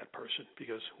backup to that person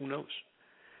because who knows.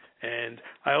 And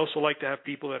I also like to have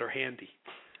people that are handy,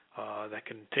 that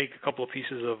can take a couple of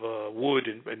pieces of wood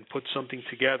and put something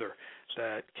together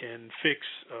that can fix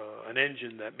an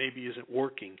engine that maybe isn't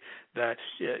working. That,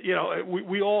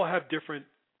 we all have different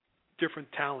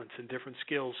talents and different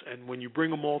skills, and when you bring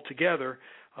them all together,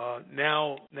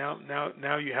 now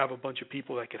you have a bunch of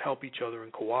people that can help each other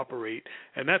and cooperate,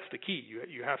 and that's the key.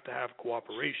 You have to have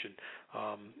cooperation,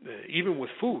 even with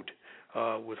food.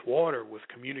 with water, with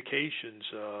communications.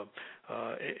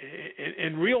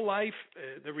 In real life,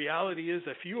 the reality is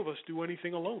that few of us do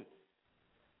anything alone.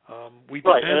 We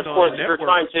depend right, and of course, on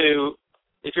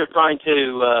if you're trying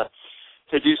to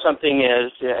do something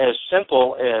as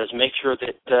simple as make sure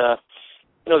that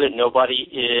that nobody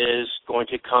is going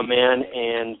to come in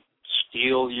and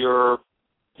steal your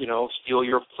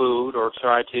food or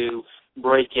try to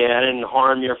break in and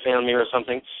harm your family or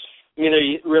something.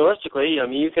 Realistically,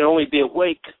 you can only be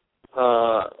awake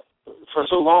for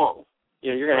so long.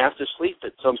 You're going to have to sleep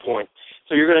at some point.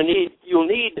 So you'll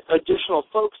need additional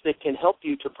folks that can help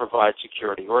you to provide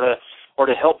security, or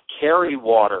to help carry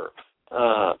water,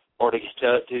 or to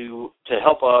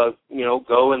help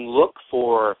go and look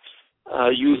for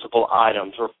usable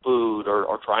items or food,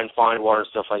 or try and find water and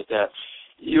stuff like that.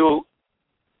 You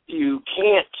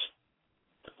can't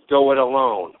go it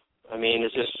alone.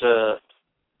 It's just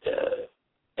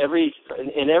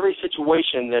in every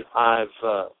situation that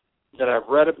I've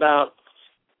read about,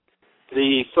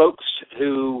 the folks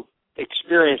who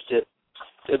experienced it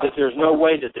said that there's no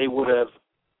way that they would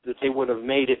have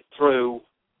made it through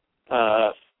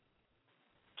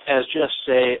as just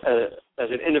as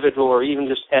an individual, or even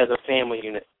just as a family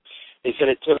unit. They said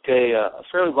it took a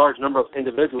fairly large number of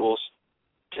individuals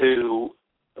in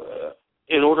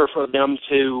order for them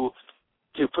to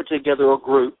put together a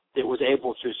group that was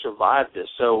able to survive this.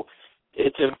 So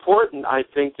it's important, I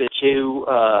think, that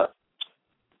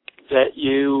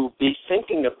you be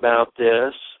thinking about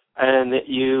this, and that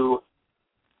you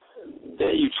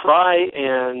try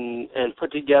and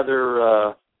put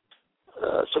together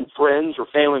some friends or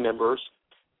family members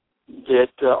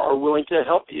that are willing to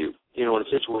help you, in a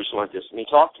situation like this.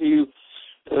 Talk to you,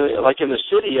 like in the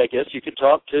city, I guess you could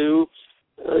talk to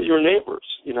your neighbors.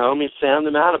 Sound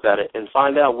them out about it and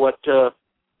find out what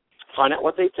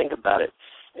they think about it,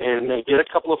 and get a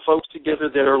couple of folks together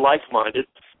that are like-minded,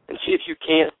 and see if you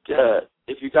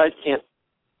guys can't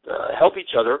help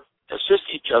each other, assist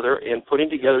each other in putting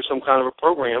together some kind of a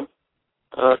program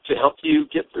to help you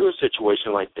get through a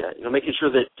situation like that. Making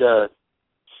sure that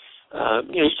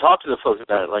you talk to the folks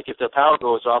about it. Like, if the power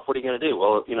goes off, what are you going to do?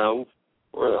 Well,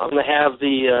 I'm going to have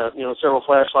the several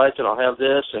flashlights, and I'll have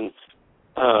this, and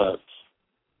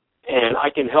I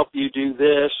can help you do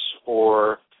this,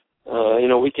 or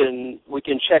we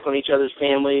can check on each other's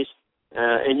families,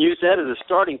 and use that as a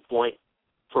starting point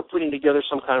for putting together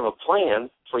some kind of a plan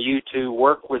for you to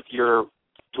work with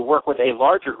a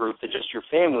larger group than just your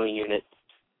family unit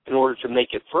in order to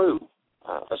make it through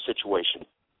a situation.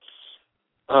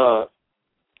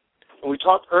 You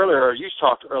talked earlier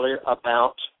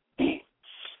about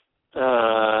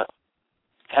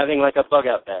having like a bug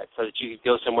out bag so that you could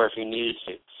go somewhere if you needed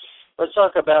to. Let's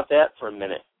talk about that for a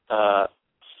minute,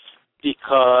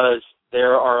 because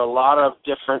there are a lot of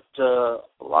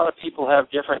people have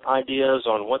different ideas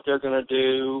on what they're going to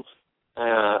do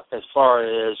as far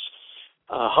as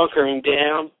hunkering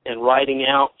down and writing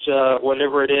out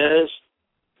whatever it is,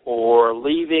 or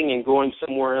leaving and going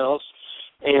somewhere else.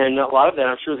 And a lot of that,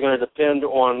 I'm sure, is going to depend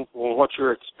on what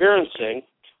you're experiencing.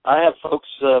 I have folks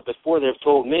before they've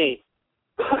told me,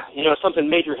 if something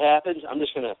major happens, I'm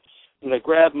going to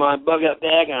grab my bug out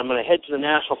bag and I'm going to head to the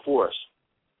national forest.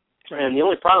 And the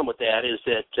only problem with that is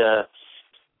that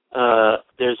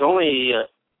there's only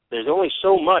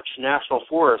so much national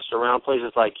forest around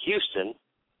places like Houston,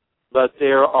 but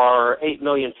there are 8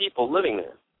 million people living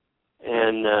there,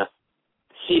 and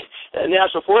the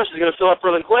national forest is going to fill up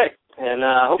really quick. And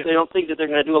I hope they don't think that they're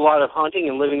going to do a lot of hunting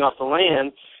and living off the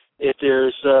land if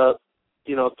there's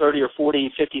 30 or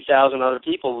 40, 50,000 other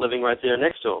people living right there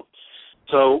next to them.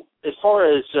 So as far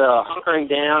as hunkering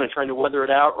down and trying to weather it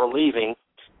out or leaving,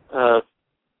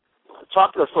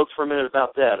 talk to the folks for a minute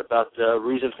about that, about the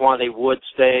reasons why they would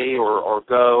stay or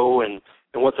go, and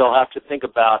what they'll have to think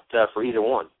about for either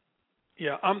one.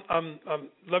 Yeah,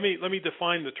 let me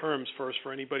define the terms first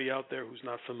for anybody out there who's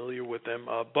not familiar with them.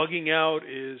 Bugging out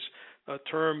is a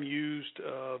term used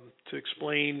to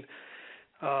explain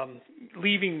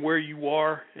leaving where you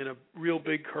are in a real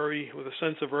big hurry with a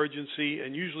sense of urgency,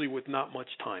 and usually with not much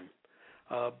time.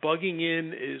 Bugging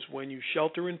in is when you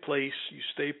shelter in place, you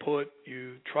stay put,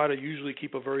 you try to usually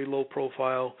keep a very low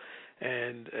profile,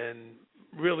 and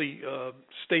really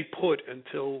stay put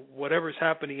until whatever's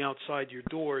happening outside your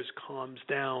doors calms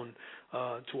down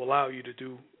to allow you to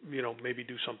do, maybe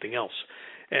do something else.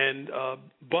 And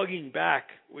bugging back,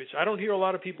 which I don't hear a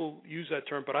lot of people use that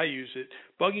term, but I use it.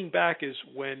 Bugging back is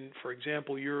when, for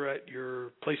example, you're at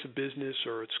your place of business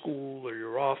or at school or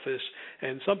your office,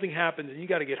 and something happens and you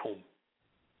got to get home.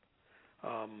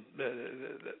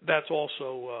 That's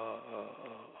also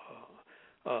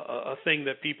a thing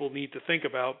that people need to think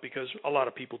about because a lot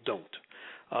of people don't.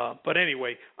 But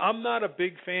anyway, I'm not a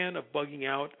big fan of bugging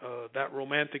out. That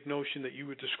romantic notion that you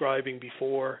were describing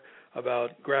before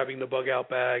about grabbing the bug out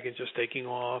bag and just taking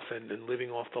off and living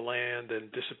off the land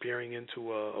and disappearing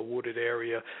into a wooded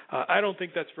area, I don't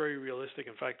think that's very realistic.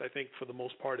 In fact, I think for the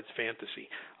most part it's fantasy.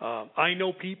 I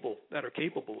know people that are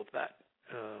capable of that.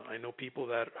 I know people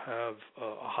that have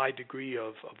a high degree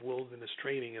of wilderness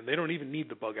training, and they don't even need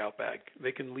the bug out bag.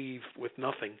 They can leave with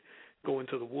nothing, go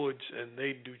into the woods, and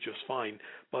they do just fine.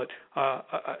 But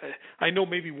I know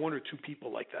maybe one or two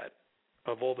people like that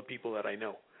of all the people that I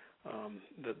know.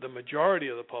 The majority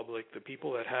of the public, the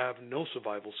people that have no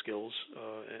survival skills,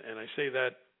 and I say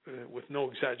that with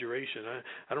no exaggeration.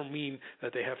 I don't mean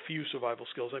that they have few survival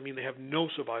skills. I mean they have no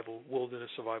wilderness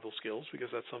survival skills, because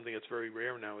that's something that's very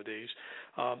rare nowadays.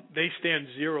 They stand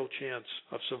zero chance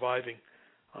of surviving.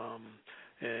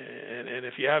 And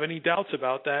if you have any doubts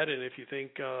about that, and if you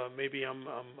think maybe I'm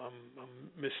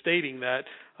misstating that,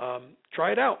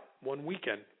 try it out one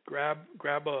weekend. Grab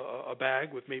a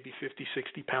bag with maybe 50,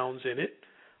 60 pounds in it.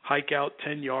 Hike out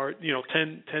 10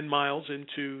 miles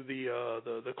into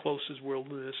the closest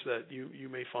wilderness that you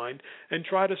may find, and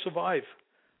try to survive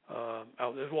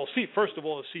out there. Well, first of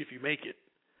all, see if you make it,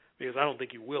 because I don't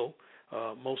think you will.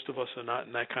 Most of us are not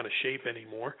in that kind of shape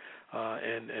anymore,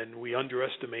 and we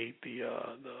underestimate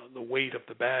the weight of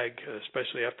the bag,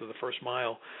 especially after the first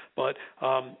mile. But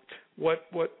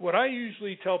what I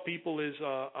usually tell people is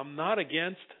I'm not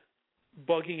against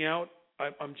bugging out.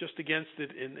 I'm just against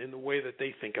it in the way that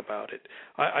they think about it.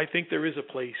 I think there is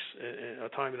a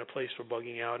time and a place for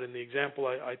bugging out, and the example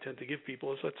I tend to give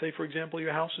people is, let's say, for example,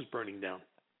 your house is burning down,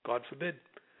 God forbid,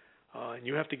 and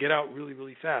you have to get out really,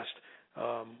 really fast.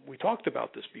 We talked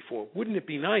about this before. Wouldn't it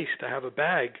be nice to have a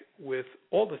bag with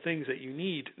all the things that you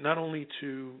need, not only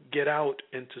to get out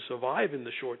and to survive in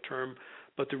the short term,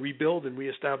 but to rebuild and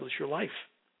reestablish your life,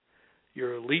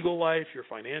 your legal life, your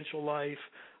financial life,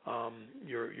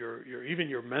 your even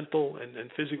your mental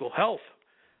and physical health.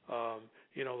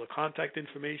 The contact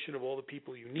information of all the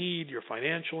people you need, your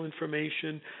financial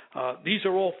information. These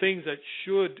are all things that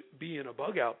should be in a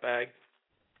bug out bag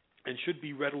and should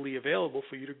be readily available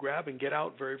for you to grab and get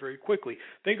out very, very quickly.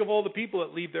 Think of all the people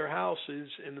that leave their houses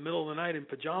in the middle of the night in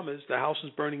pajamas. The house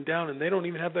is burning down, and they don't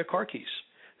even have their car keys.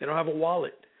 They don't have a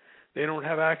wallet. They don't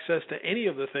have access to any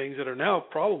of the things that are now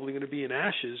probably going to be in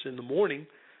ashes in the morning,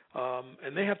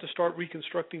 and they have to start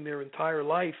reconstructing their entire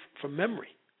life from memory.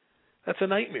 That's a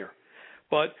nightmare.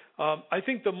 But I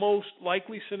think the most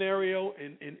likely scenario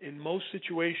in most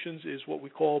situations is what we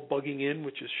call bugging in,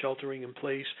 which is sheltering in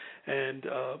place. And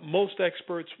most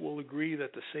experts will agree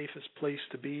that the safest place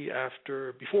to be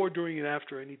before, during, and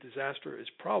after any disaster is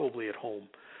probably at home,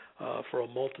 for a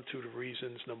multitude of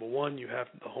reasons. Number one, you have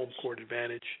the home court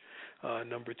advantage.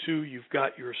 Number two, you've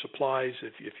got your supplies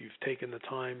if you've taken the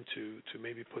time to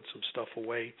maybe put some stuff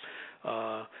away.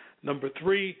 Number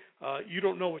three, you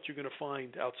don't know what you're going to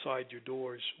find outside your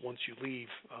doors once you leave.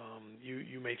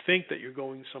 You may think that you're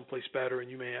going someplace better,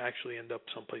 and you may actually end up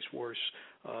someplace worse.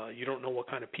 You don't know what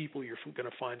kind of people you're going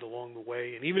to find along the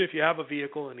way. And even if you have a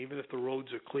vehicle, and even if the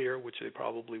roads are clear, which they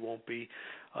probably won't be,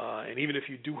 and even if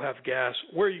you do have gas,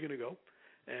 where are you going to go?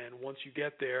 And once you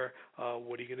get there,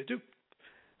 what are you going to do?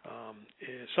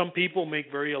 Some people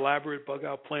make very elaborate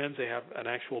bug-out plans. They have an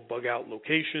actual bug-out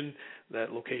location.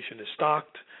 That location is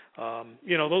stocked.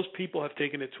 Those people have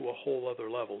taken it to a whole other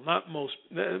level.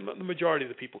 The majority of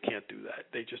the people can't do that.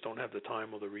 They just don't have the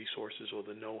time or the resources or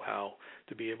the know-how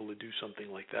to be able to do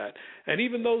something like that. And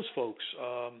even those folks,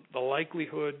 the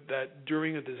likelihood that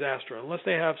during a disaster, unless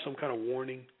they have some kind of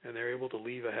warning and they're able to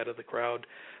leave ahead of the crowd,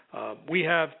 we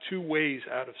have two ways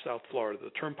out of South Florida,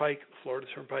 the Florida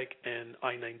Turnpike, and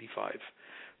I-95.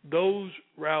 Those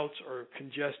routes are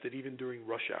congested even during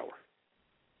rush hour.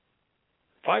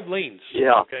 5 lanes,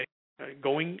 okay,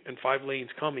 going and 5 lanes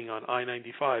coming on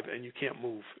I-95, and you can't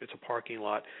move. It's a parking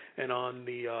lot. And on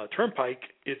the Turnpike,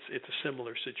 it's a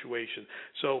similar situation.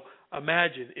 So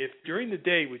imagine if during the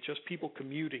day with just people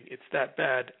commuting, it's that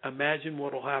bad. Imagine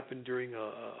what will happen during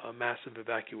a massive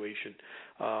evacuation.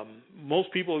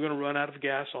 Most people are going to run out of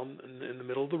gas in the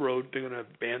middle of the road. They're going to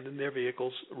abandon their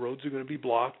vehicles. Roads are going to be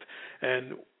blocked.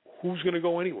 And who's going to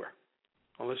go anywhere?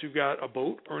 Unless you've got a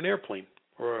boat or an airplane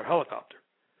or a helicopter.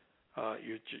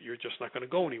 You're just not going to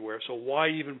go anywhere. So why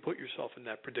even put yourself in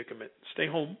that predicament? Stay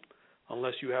home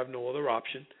unless you have no other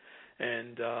option,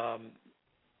 and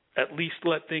at least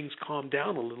let things calm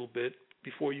down a little bit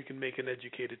before you can make an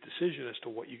educated decision as to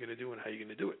what you're going to do and how you're going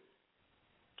to do it.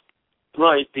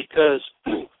 Right, because,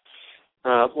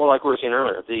 like we were saying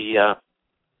earlier,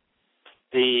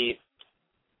 the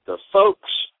the folks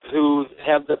who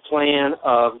have the plan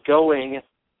of going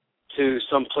to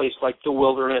some place like the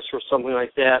wilderness or something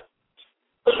like that,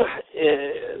 I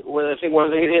think one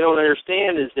of the things they don't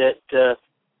understand is that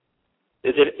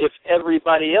if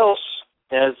everybody else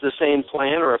has the same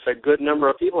plan, or if a good number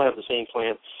of people have the same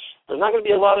plan, there's not going to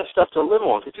be a lot of stuff to live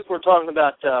on. Because people are talking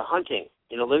about hunting,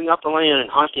 living off the land and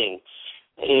hunting,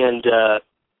 and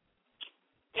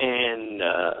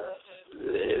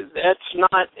that's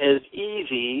not as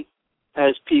easy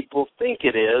as people think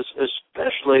it is,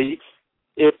 especially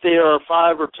if there are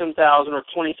 5 or 10,000 or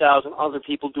 20,000 other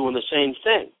people doing the same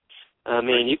thing. I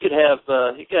mean, you could have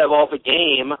all the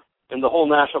game, and the whole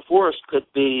national forest could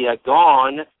be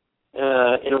gone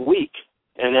in a week.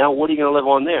 And now, what are you going to live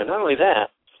on there? Not only that,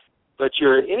 but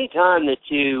any time that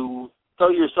you throw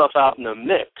yourself out in the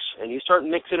mix and you start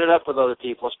mixing it up with other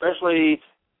people, especially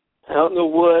out in the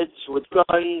woods with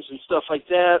guns and stuff like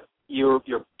that, you're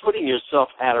putting yourself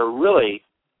at a really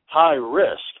high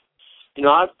risk.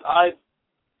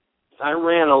 I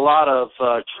ran a lot of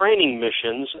training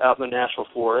missions out in the national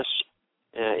forests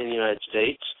in the United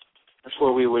States. That's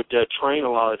where we would train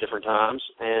a lot of different times,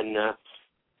 and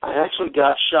I actually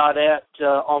got shot at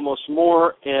almost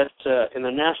more in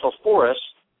the national forest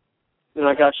than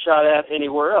I got shot at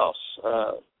anywhere else,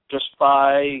 just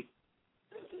by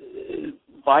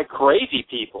crazy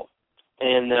people.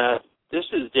 And this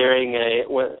is during a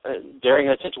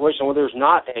situation where there's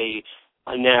not a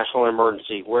national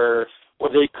emergency, where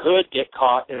they could get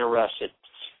caught and arrested.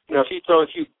 If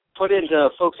you put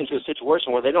folks into a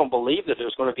situation where they don't believe that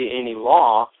there's going to be any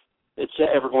law that's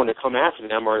ever going to come after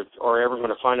them or ever going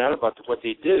to find out about what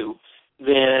they do,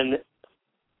 then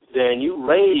you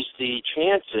raise the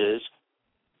chances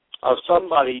of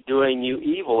somebody doing you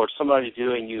evil or somebody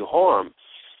doing you harm.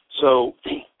 So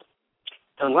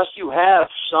unless you have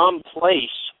some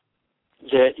place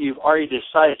that you've already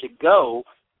decided to go,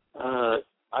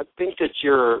 I think that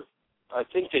your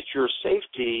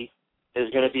safety is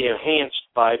going to be enhanced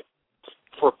by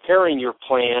preparing your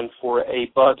plan for a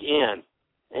bug in.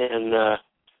 And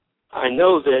I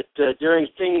know that during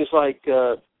things like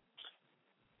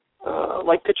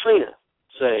Katrina,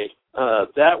 say,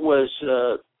 that was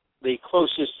the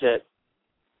closest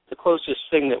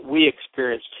thing that we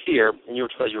experienced here. And you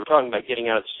were talking about getting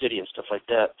out of the city and stuff like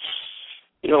that.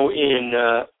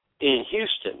 In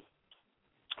Houston,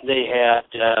 they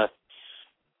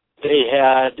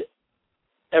had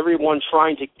everyone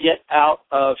trying to get out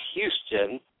of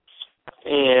Houston,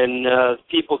 and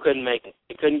people couldn't make it.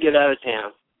 They couldn't get out of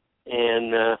town,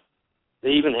 and they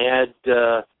even had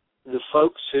the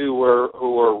folks who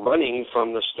were running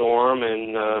from the storm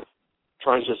and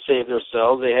trying to save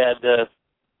themselves. They had a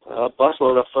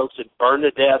busload of folks that burned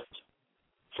to death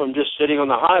from just sitting on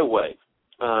the highway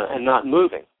and not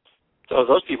moving. So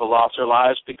those people lost their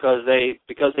lives because they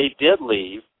did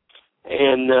leave.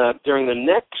 And during the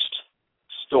next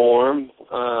storm,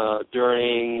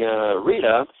 during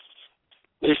Rita,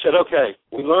 they said, "Okay,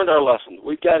 we learned our lesson.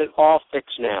 We've got it all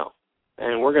fixed now,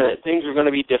 and things are going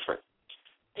to be different."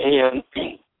 And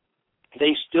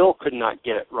they still could not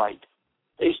get it right.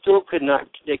 They still couldn't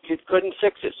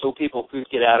fix it so people could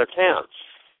get out of town.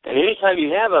 And anytime you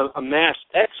have a mass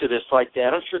exodus like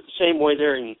that, I'm sure it's the same way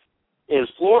there in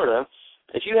Florida.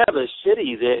 If you have a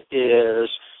city that is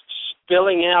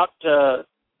spilling out,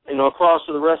 across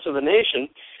to the rest of the nation,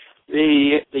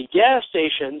 the gas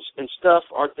stations and stuff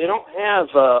they don't have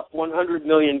 100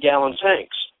 million gallon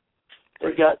tanks.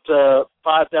 They've got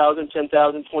 5,000,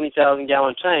 10,000, 20,000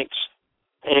 gallon tanks,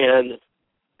 and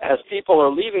as people are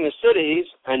leaving the cities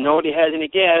and nobody has any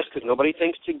gas because nobody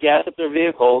thinks to gas up their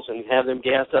vehicles and have them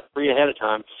gassed up free ahead of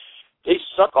time, they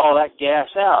suck all that gas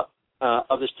out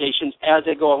of the stations as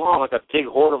they go along like a big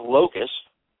horde of locusts,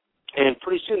 and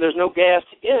pretty soon there's no gas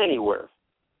to get anywhere,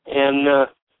 and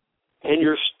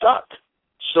you're stuck.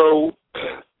 So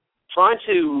trying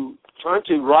to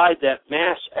ride that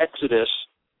mass exodus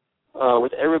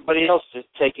with everybody else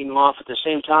taking off at the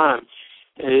same time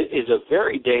is a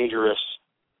very dangerous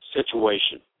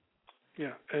situation.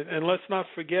 Yeah, and let's not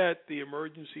forget the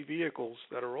emergency vehicles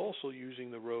that are also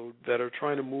using the road that are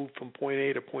trying to move from point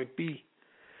A to point B.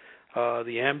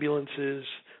 The ambulances,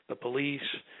 the police,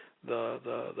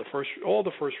 all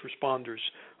the first responders.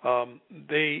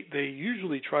 They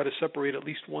usually try to separate at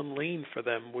least one lane for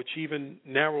them, which even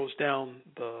narrows down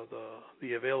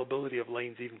the availability of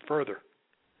lanes even further.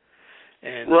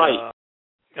 And right.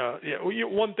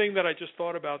 One thing that I just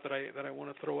thought about that I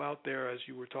want to throw out there as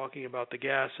you were talking about the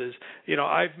gas is,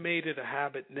 I've made it a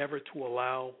habit never to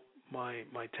allow my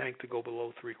tank to go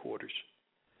below 3/4.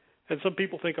 And some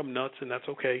people think I'm nuts, and that's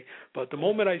okay. But the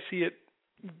moment I see it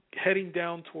heading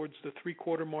down towards the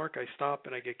 3/4 mark, I stop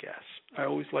and I get gas. I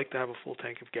always like to have a full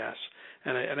tank of gas,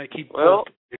 and I keep both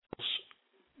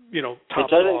vehicles,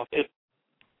 topped off.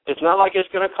 It's not like it's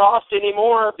going to cost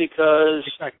anymore because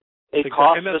it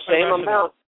costs the same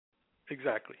amount.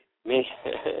 Exactly. I mean,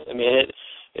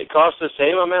 it costs the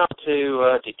same amount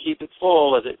to keep it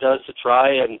full as it does to try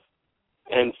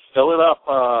and fill it up,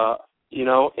 in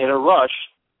a rush.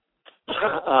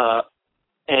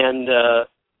 And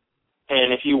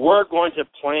if you were going to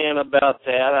plan about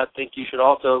that, I think you should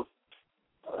also,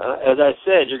 as I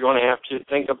said, you're going to have to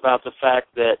think about the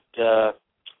fact that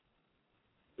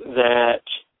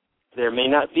there may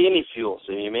not be any fuel.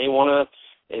 So you may want to,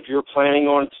 if you're planning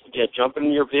on jumping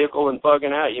in your vehicle and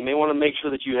bugging out, you may want to make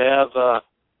sure that you have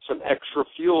some extra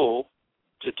fuel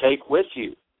to take with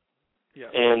you. Yeah.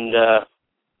 And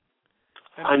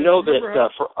I know that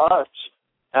for us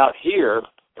out here,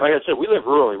 like I said, we live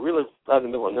rurally. We live out in the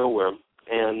middle of nowhere.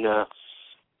 And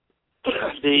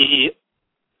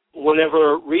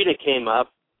whenever Rita came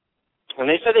up, and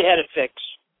they said they had it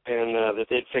fixed, and that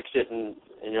they'd fixed it, and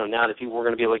now that people were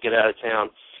going to be able to get out of town,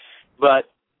 but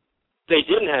they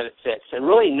didn't have it fixed, and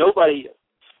really nobody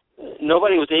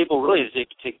was able really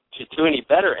to do any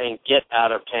better and get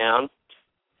out of town.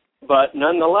 But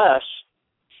nonetheless,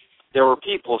 there were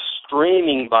people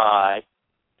streaming by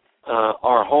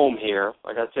our home here.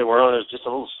 Like I said, there's just a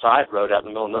little side road out in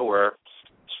the middle of nowhere.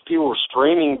 People were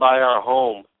streaming by our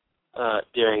home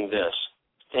during this,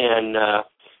 and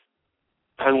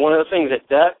one of the things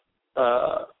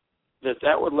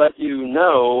that would let you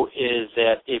know is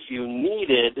that if you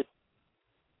needed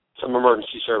some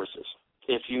emergency services,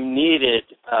 if you needed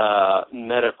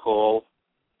medical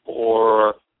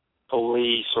or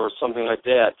police or something like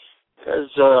that,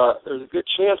 there's a good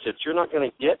chance that you're not going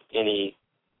to get any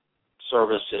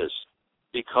services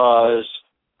because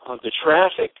of the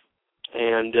traffic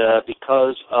and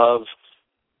because of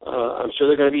I'm sure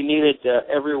they're going to be needed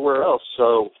everywhere else.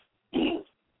 So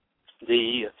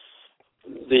the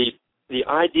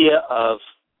idea of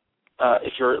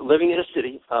if you're living in a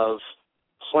city of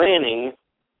planning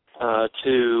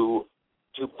to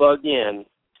bug in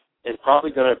is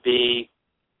probably going to be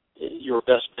your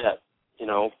best bet.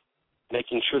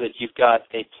 Making sure that you've got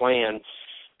a plan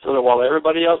so that while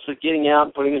everybody else is getting out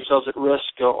and putting themselves at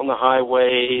risk on the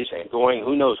highways and going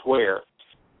who knows where,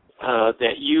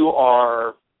 that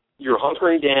you're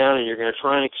hunkering down and you're going to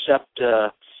try and accept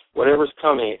whatever's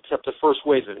coming, except the first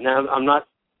wave of it. Now, I'm not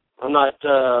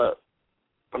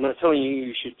telling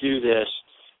you should do this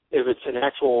if it's an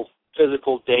actual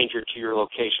physical danger to your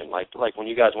location, like when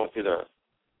you guys went through the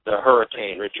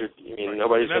hurricane, Richard. I mean,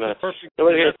 nobody's going to tell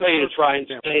you to try and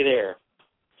stay there.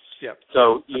 Yep.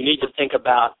 So you need to think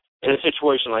about, in a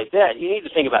situation like that, you need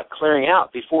to think about clearing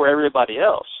out before everybody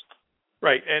else.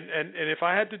 Right, and if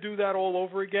I had to do that all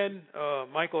over again,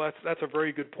 Michael, that's a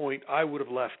very good point. I would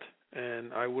have left,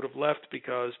 and I would have left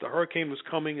because the hurricane was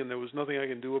coming, and there was nothing I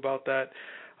can do about that,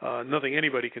 nothing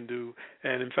anybody can do,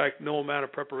 and in fact, no amount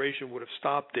of preparation would have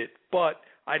stopped it. But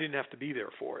I didn't have to be there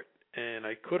for it, and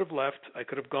I could have left. I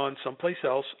could have gone someplace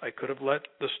else. I could have let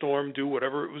the storm do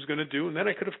whatever it was going to do, and then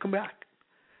I could have come back.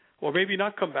 Or maybe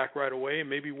not come back right away and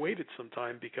maybe waited some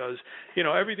time because,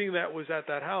 everything that was at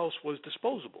that house was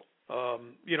disposable.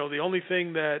 The only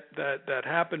thing that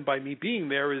happened by me being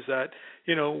there is that,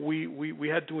 we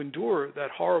had to endure that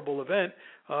horrible event,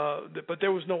 but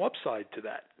there was no upside to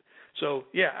that. So,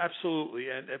 yeah, absolutely.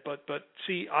 But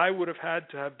see, I would have had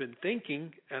to have been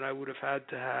thinking, and I would have had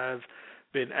to have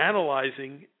been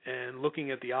analyzing and looking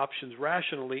at the options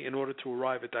rationally in order to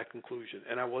arrive at that conclusion.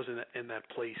 And I wasn't in that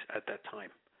place at that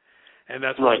time. And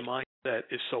that's why mindset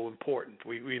is so important.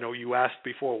 You asked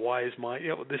before, why is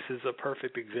this is a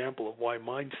perfect example of why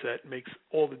mindset makes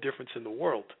all the difference in the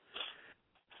world.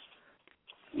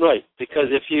 Right, because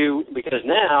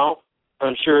now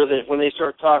I'm sure that when they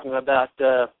start talking about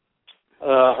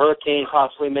hurricane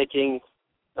possibly making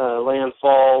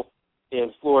landfall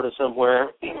in Florida somewhere,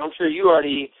 I'm sure you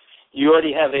already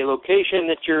have a location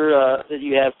that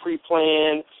you have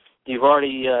pre-planned. You've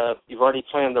already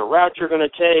planned the route you're going to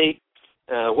take.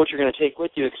 What you're going to take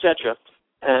with you, etc.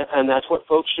 And that's what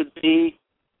folks should be.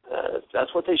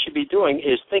 That's what they should be doing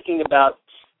is thinking about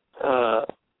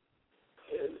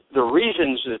the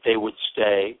reasons that they would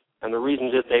stay and the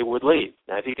reasons that they would leave.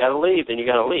 Now, if you got to leave, then you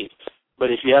got to leave.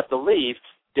 But if you have to leave,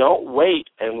 don't wait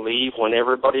and leave when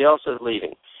everybody else is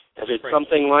leaving. If it's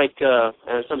something like,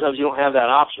 and sometimes you don't have that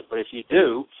option, but if you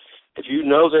do, if you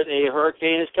know that a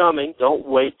hurricane is coming, don't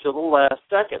wait till the last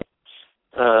second.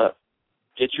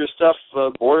 Get your stuff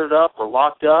boarded up or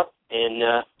locked up and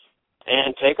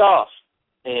take off.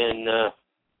 And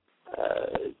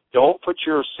don't put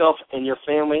yourself and your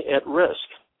family at risk.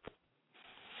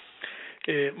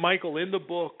 Michael, in the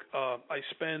book, I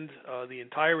spend the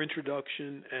entire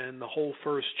introduction and the whole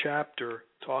first chapter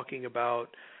talking about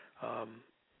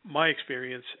my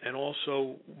experience and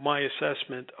also my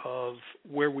assessment of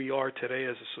where we are today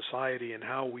as a society and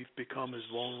how we've become as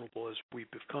vulnerable as we've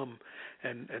become,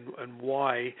 and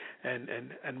why,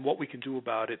 and what we can do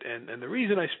about it. And the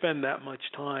reason I spend that much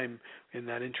time in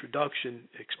that introduction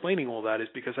explaining all that is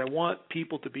because I want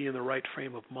people to be in the right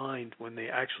frame of mind when they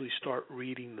actually start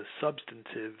reading the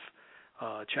substantive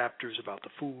chapters about the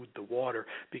food, the water,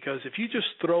 because if you just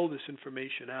throw this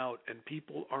information out and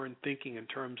people aren't thinking in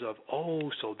terms of,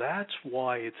 oh, so that's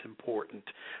why it's important,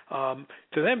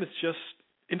 to them it's just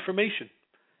information,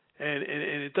 and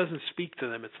it doesn't speak to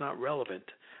them. It's not relevant.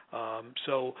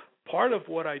 So part of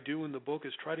what I do in the book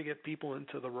is try to get people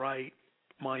into the right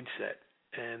mindset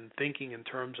and thinking in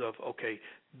terms of, okay,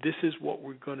 this is what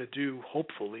we're going to do,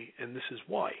 hopefully, and this is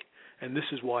why. And this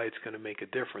is why it's going to make a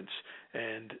difference.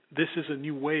 And this is a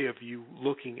new way of you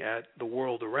looking at the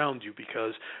world around you,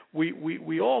 because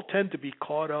we all tend to be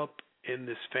caught up in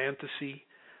this fantasy.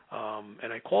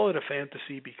 And I call it a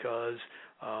fantasy because,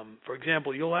 for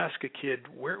example, you'll ask a kid,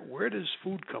 where does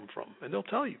food come from? And they'll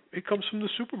tell you, it comes from the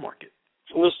supermarket.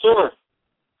 From the store.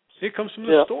 It comes from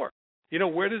the store. You know,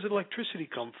 where does electricity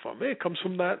come from? It comes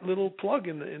from that little plug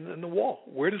in the wall.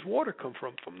 Where does water come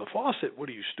from? From the faucet. What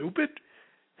are you, stupid?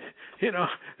 You know,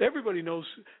 everybody knows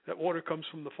that water comes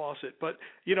from the faucet, but,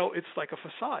 you know, it's like a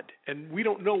facade, and we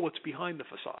don't know what's behind the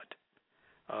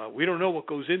facade. We don't know what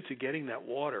goes into getting that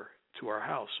water to our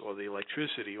house, or the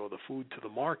electricity, or the food to the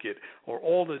market, or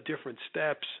all the different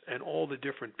steps and all the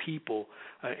different people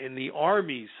in the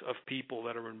armies of people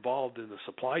that are involved in the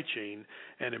supply chain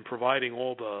and in providing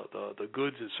all the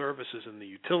goods and services and the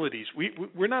utilities.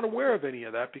 We're not aware of any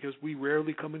of that because we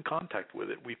rarely come in contact with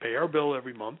it. We pay our bill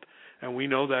every month, and we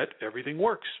know that everything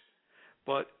works.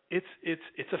 But it's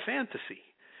a fantasy.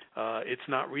 It's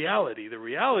not reality. The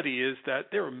reality is that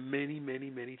there are many,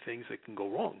 many, many things that can go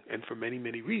wrong, and for many,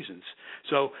 many reasons.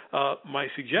 So my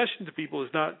suggestion to people is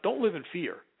don't live in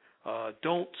fear.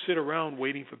 Don't sit around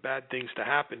waiting for bad things to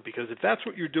happen, because if that's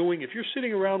what you're doing, if you're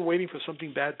sitting around waiting for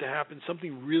something bad to happen,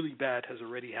 something really bad has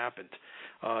already happened.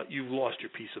 You've lost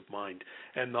your peace of mind.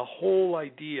 And the whole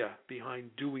idea behind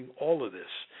doing all of this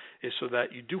is so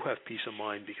that you do have peace of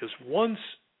mind, because once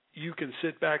you can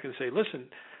sit back and say, listen,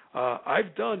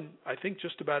 I've done, I think,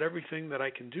 just about everything that I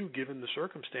can do given the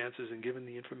circumstances and given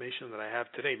the information that I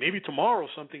have today. Maybe tomorrow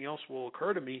something else will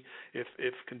occur to me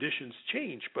if conditions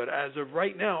change. But as of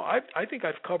right now, I think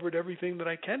I've covered everything that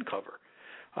I can cover.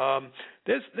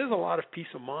 There's a lot of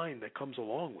peace of mind that comes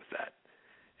along with that.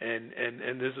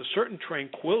 And there's a certain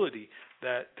tranquility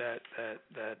that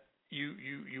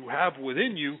you have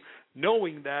within you,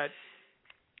 knowing that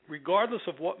regardless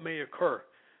of what may occur,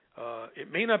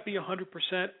 it may not be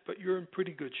 100%, but you're in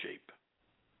pretty good shape.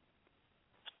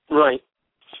 Right.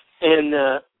 And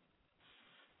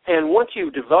once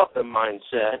you develop the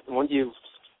mindset, once you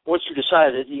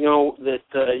decided, you know,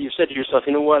 that you said to yourself,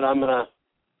 you know what, I'm gonna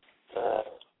go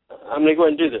ahead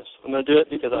and do this. I'm gonna do it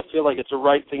because I feel like it's the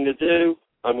right thing to do.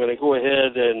 I'm gonna go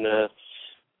ahead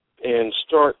and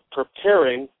start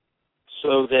preparing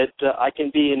so that I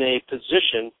can be in a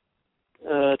position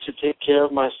to take care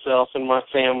of myself and my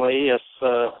family.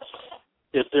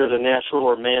 If there's a natural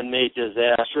or man-made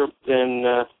disaster, then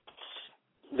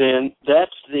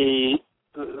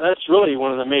that's really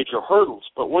one of the major hurdles.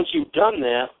 But once you've done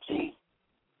that,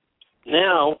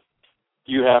 now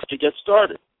you have to get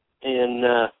started. And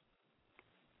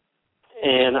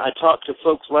I talked to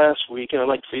folks last week, and I'd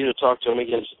like for you to talk to them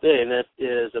again today, and that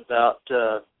is about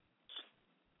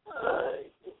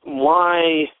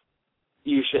why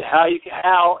you should,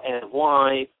 how and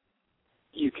why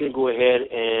you can go ahead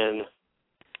and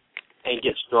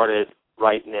get started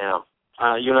right now.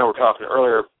 You and I were talking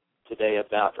earlier today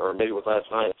about, or maybe it was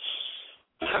last night,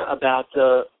 about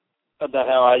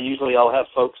how I'll have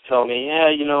folks tell me,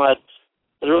 you know, I'd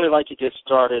really like to get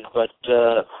started, but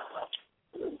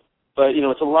you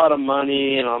know, it's a lot of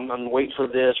money, and I'm waiting for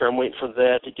this, or I'm waiting for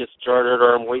that to get started,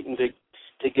 or I'm waiting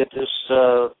to get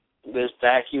this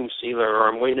vacuum sealer, or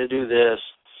I'm waiting to do this.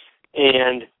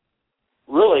 And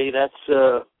really, that's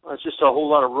just a whole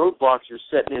lot of roadblocks you're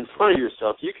setting in front of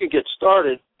yourself. You can get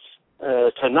started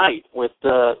tonight with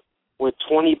 $20,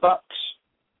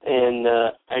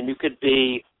 and you could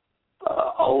be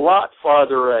a lot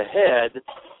farther ahead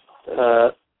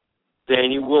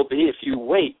than you will be if you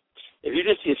wait. If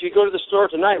you go to the store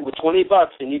tonight with $20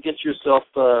 and you get yourself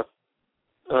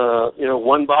you know,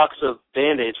 one box of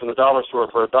Band-Aids from the dollar store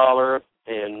for $1,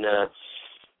 and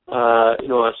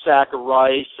a sack of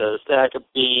rice, a stack of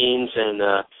beans, and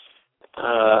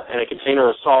a container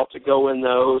of salt to go in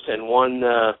those, and one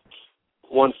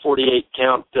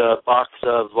 48-count box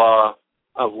of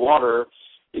water.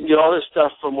 You can get all this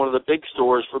stuff from one of the big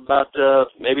stores for about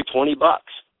maybe $20,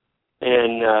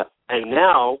 and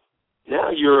now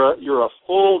you're a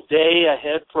full day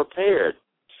ahead prepared.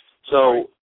 So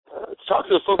talk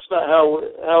to the folks about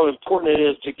how important it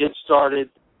is to get started,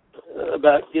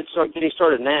 getting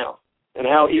started now, and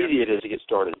how easy it is to get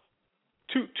started.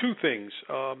 Two things.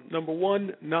 Number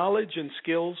one, knowledge and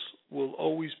skills will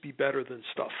always be better than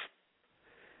stuff.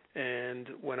 And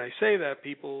when I say that,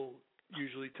 people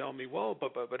usually tell me, well,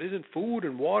 but isn't food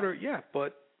and water? Yeah,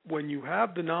 but when you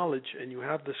have the knowledge and you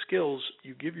have the skills,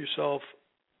 you give yourself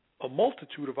a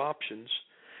multitude of options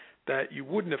that you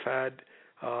wouldn't have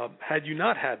had you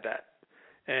not had that.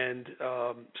 And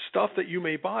stuff that you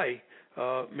may buy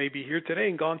may be here today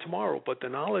and gone tomorrow, but the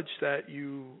knowledge that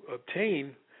you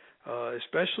obtain,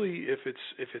 especially if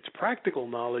it's practical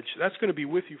knowledge, that's going to be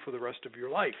with you for the rest of your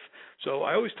life. So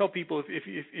I always tell people,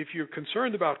 if you're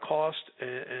concerned about cost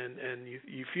and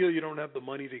you feel you don't have the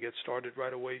money to get started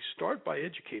right away, start by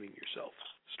educating yourself.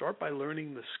 Start by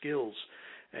learning the skills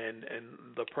and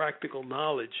the practical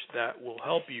knowledge that will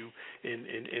help you in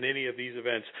any of these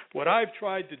events. What I've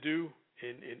tried to do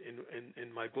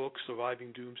in my book,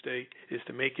 Surviving Doomsday, is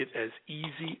to make it as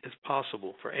easy as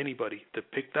possible for anybody to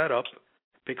pick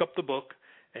up the book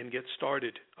and get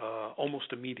started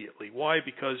almost immediately. Why?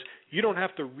 Because you don't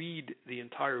have to read the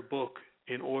entire book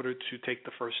in order to take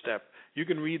the first step. You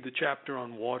can read the chapter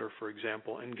on water, for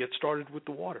example, and get started with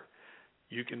the water.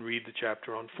 You can read the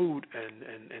chapter on food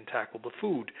and tackle the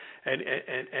food.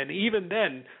 And even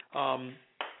then,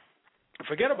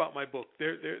 forget about my book.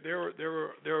 There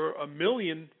are a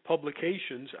million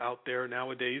publications out there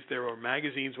nowadays. There are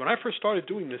magazines. When I first started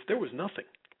doing this, there was nothing.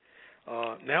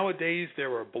 Nowadays,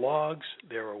 there are blogs,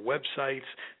 there are websites,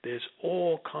 there's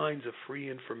all kinds of free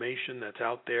information that's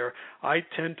out there. I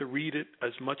tend to read it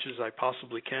as much as I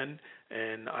possibly can,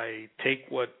 and I take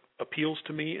what appeals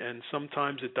to me, and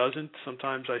sometimes it doesn't.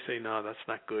 Sometimes I say, no, that's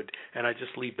not good, and I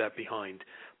just leave that behind.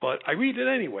 But I read it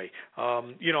anyway.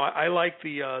 I like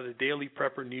the Daily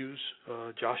Prepper News.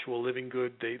 Joshua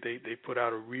Livingood, they put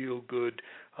out a real good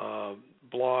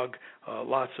blog,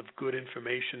 lots of good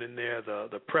information in there.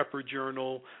 The Prepper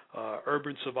Journal,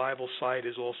 Urban Survival Site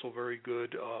is also very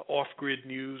good. Off-Grid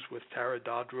News with Tara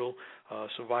Dodrell,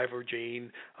 Survivor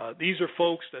Jane. These are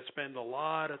folks that spend a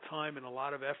lot of time and a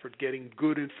lot of effort getting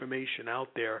good information out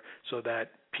there so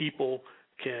that people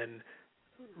can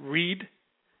read,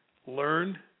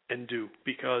 learn, and do.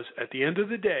 Because at the end of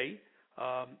the day,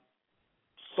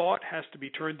 thought has to be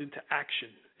turned into action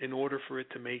in order for it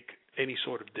to make any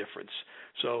sort of difference.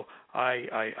 So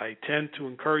I tend to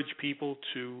encourage people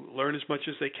to learn as much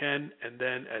as they can, and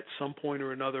then at some point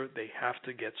or another, they have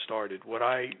to get started. What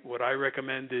I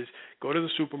recommend is go to the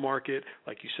supermarket,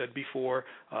 like you said before.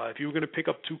 If you were going to pick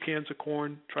up 2 cans of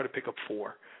corn, try to pick up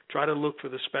 4. Try to look for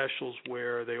the specials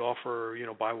where they offer,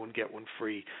 buy one, get one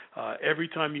free. Every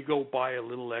time you go buy a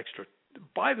little extra,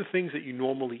 buy the things that you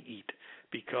normally eat,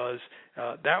 because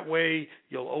that way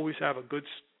you'll always have a good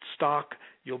stock.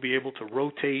 You'll be able to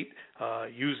rotate,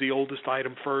 use the oldest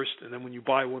item first, and then when you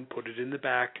buy one, put it in the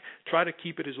back. Try to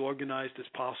keep it as organized as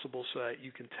possible so that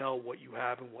you can tell what you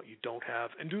have and what you don't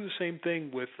have. And do the same thing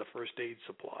with the first aid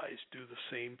supplies. Do the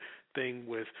same thing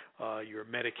with your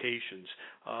medications.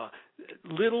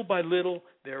 Little by little,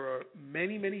 there are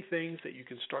many, many things that you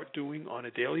can start doing on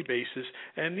a daily basis.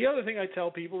 And the other thing I tell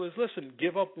people is, listen,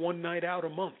 give up one night out a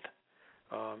month.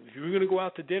 If you're going to go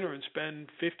out to dinner and spend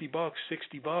 $50,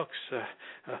 $60,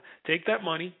 take that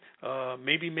money,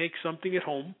 maybe make something at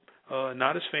home,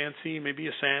 not as fancy, maybe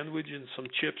a sandwich and some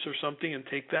chips or something, and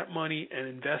take that money and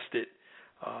invest it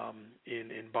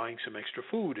in buying some extra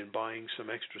food, and buying some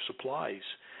extra supplies,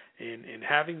 in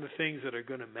having the things that are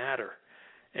going to matter.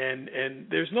 And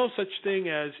there's no such thing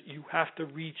as you have to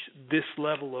reach this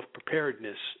level of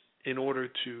preparedness in order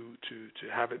to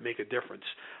have it make a difference.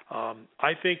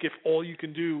 I think if all you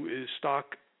can do is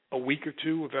stock a week or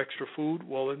two of extra food,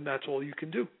 well, then that's all you can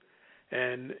do.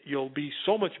 And you'll be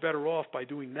so much better off by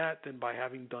doing that than by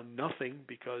having done nothing,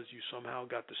 because you somehow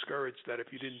got discouraged that if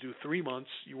you didn't do 3 months,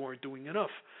 you weren't doing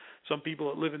enough. Some people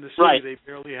that live in the city, right, they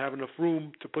barely have enough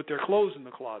room to put their clothes in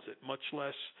the closet, much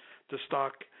less to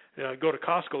stock, go to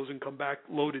Costco's and come back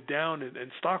loaded down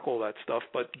and stock all that stuff,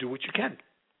 but do what you can.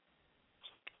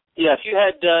 Yeah,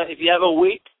 if you have a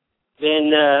week,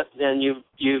 then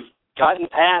you've gotten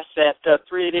past that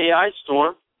 3-day ice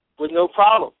storm with no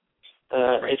problem.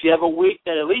 Right. If you have a week,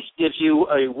 that at least gives you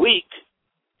a week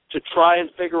to try and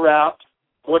figure out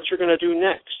what you're going to do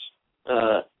next.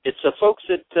 It's the folks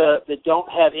that don't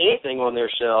have anything on their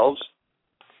shelves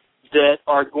that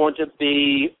are going to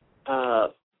be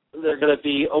they're going to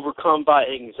be overcome by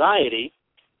anxiety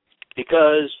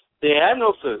because they have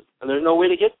no food and there's no way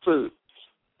to get food.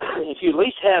 If you at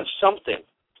least have something,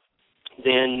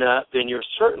 then you're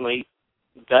certainly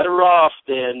better off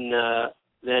than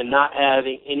not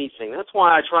having anything. That's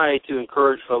why I try to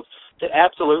encourage folks to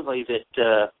absolutely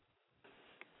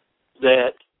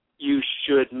that you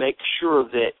should make sure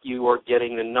that you are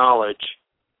getting the knowledge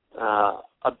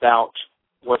about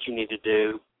what you need to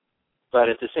do. But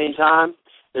at the same time,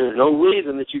 there's no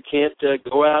reason that you can't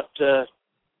go out.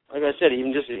 Like I said,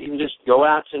 even just go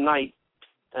out tonight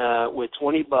with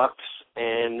 $20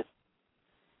 and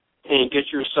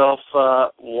get yourself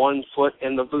 1 foot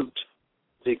in the boot.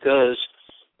 Because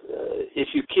if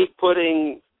you keep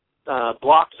putting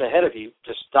blocks ahead of you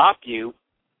to stop you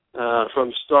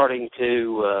from starting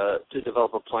to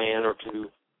develop a plan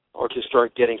or to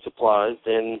start getting supplies,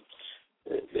 then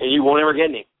you won't ever get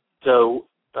any. So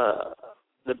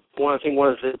one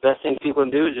of the best things people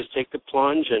can do is just take the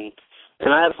plunge. And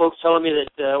I have folks telling me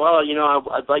that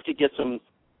I'd like to get some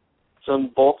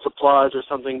bulk supplies or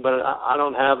something, but I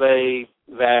don't have a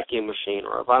vacuum machine,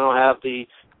 or if I don't have the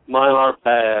Mylar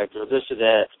bags or this or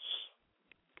that.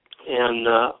 And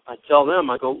I tell them,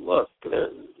 I go, look,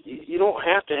 you don't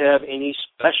have to have any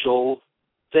special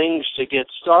things to get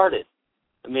started.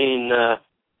 I mean,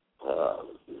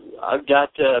 I've got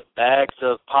bags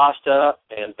of pasta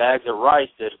and bags of rice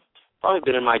that have probably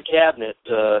been in my cabinet,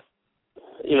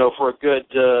 for a good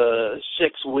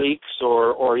 6 weeks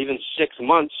or even 6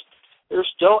 months. They're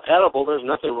still edible. There's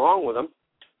nothing wrong with them.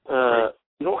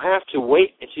 You don't have to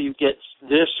wait until you get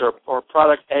this or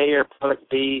product A or product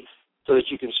B so that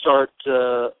you can start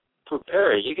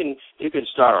preparing. You can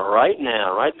start right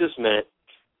now, right this minute,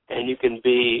 and you can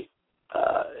be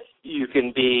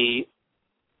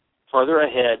further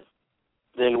ahead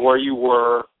than where you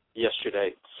were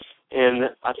yesterday. And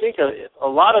I think a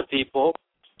lot of people,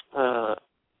 I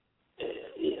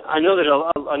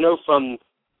know from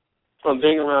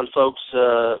being around folks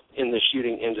in the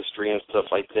shooting industry and stuff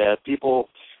like that, people,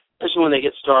 especially when they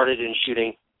get started in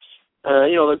shooting,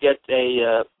 they'll get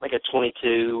a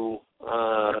 22, a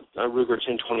Ruger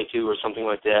 1022 or something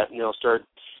like that, and they'll start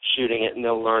shooting it, and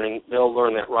they'll learn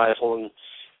that rifle,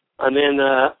 and then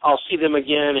I'll see them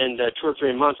again in 2 or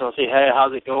 3 months, and I'll say, hey,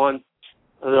 how's it going?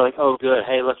 And they're like, oh, good.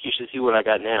 Hey, look, you should see what I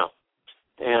got now,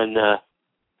 and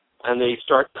they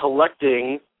start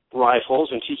collecting rifles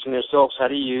and teaching themselves how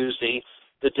to use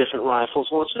the different rifles.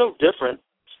 Well, it's no different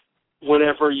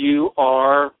whenever you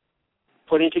are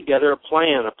putting together a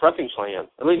plan, a prepping plan.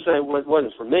 At least it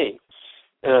wasn't for me.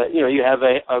 You have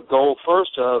a goal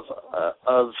first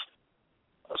of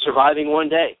surviving one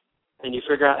day, and you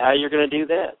figure out how you're going to do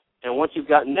that. And once you've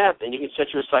gotten that, then you can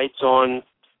set your sights on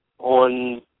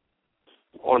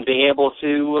being able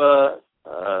to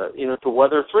to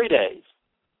weather 3 days.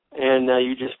 And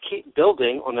you just keep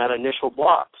building on that initial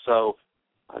block. So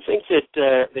I think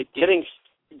that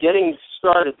getting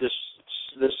started,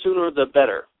 the sooner the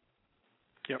better.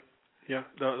 Yep. Yeah.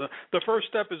 The first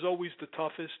step is always the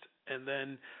toughest, and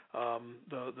then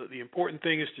the important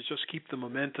thing is to just keep the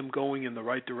momentum going in the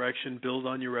right direction. Build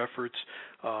on your efforts,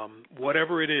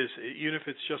 whatever it is, even if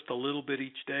it's just a little bit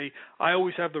each day. I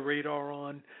always have the radar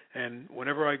on, and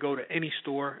whenever I go to any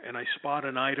store and I spot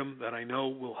an item that I know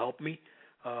will help me,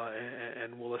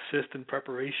 and will assist in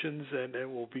preparations and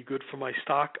will be good for my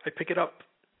stock, I pick it up.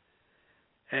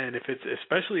 And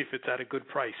especially if it's at a good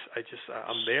price,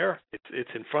 I'm there.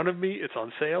 It's in front of me. It's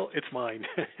on sale. It's mine.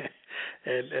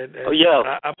 and oh,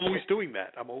 yeah. I'm always doing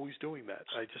that.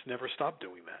 I just never stop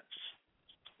doing that.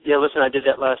 Yeah, listen, I did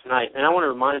that last night, and I want to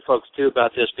remind folks too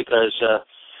about this because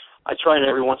I try and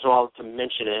every once in a while to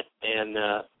mention it, and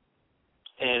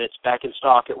it's back in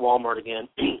stock at Walmart again,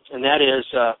 and that is.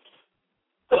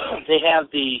 They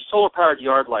have the solar-powered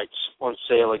yard lights on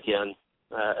sale again,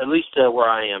 at least where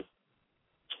I am.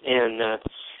 And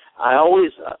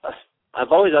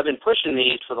I've been pushing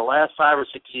these for the last 5 or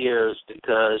 6 years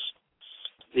because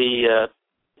the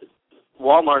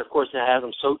Walmart, of course, now has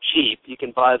them so cheap. You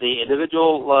can buy the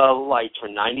individual lights for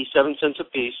 97 cents a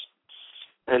piece,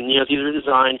 and these are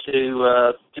designed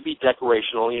to be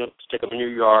decorational. Stick them in your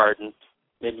yard and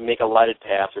maybe make a lighted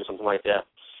path or something like that.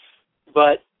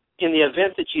 But in the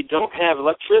event that you don't have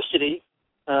electricity,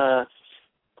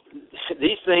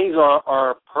 these things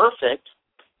are perfect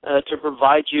to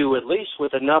provide you at least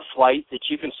with enough light that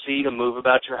you can see to move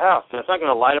about your house. Now, it's not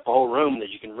going to light up a whole room that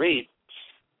you can read,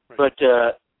 right. But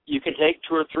you can take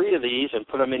 2 or 3 of these and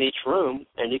put them in each room,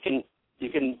 and you can you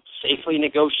can safely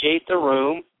negotiate the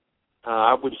room.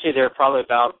 I would say they're probably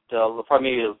about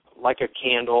probably like a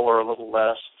candle or a little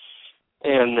less,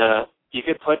 and you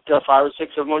could put 5 or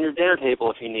 6 of them on your dinner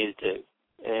table if you needed to,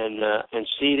 and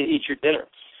see to eat your dinner.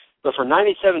 But for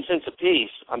 97 cents a piece,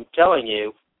 I'm telling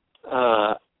you,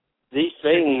 these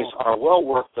things are well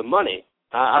worth the money.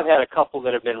 I've had a couple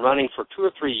that have been running for 2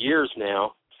 or 3 years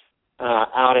now,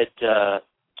 out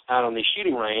on the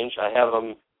shooting range. I have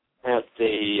them at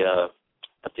the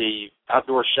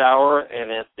outdoor shower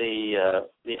and at the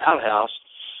outhouse,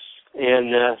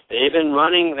 and they've been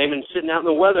running. They've been sitting out in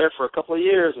the weather for a couple of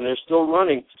years, and they're still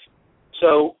running.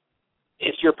 So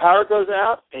if your power goes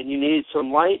out and you need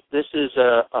some light, this is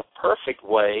a perfect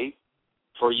way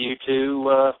for you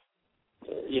to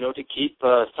to keep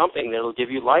something that will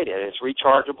give you light. And it's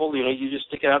rechargeable. You just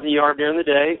stick it out in the yard during the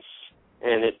day,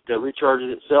 and it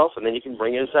recharges itself, and then you can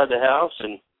bring it inside the house,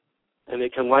 and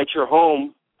it can light your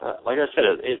home. Like I said,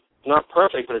 it's not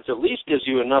perfect, but it at least gives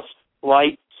you enough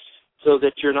light so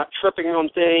that you're not tripping on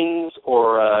things,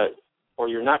 or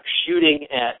you're not shooting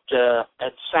at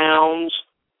sounds.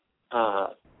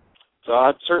 So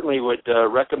I certainly would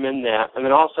recommend that. And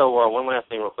then also one last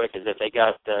thing real quick is that they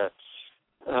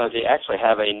actually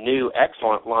have a new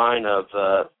excellent line of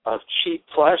cheap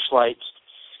flashlights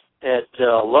at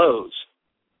Lowe's.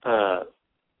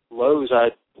 Lowe's,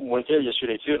 I went there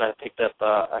yesterday too, and I picked up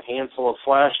a handful of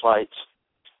flashlights,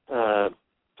 $3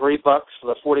 for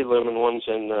the 40 lumen ones,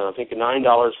 and I think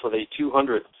 $9 for the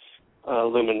 200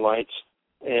 lumen lights,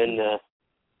 and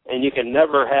you can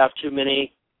never have too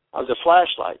many of the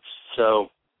flashlights. So,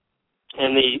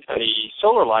 and the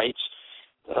solar lights,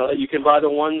 you can buy the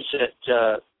ones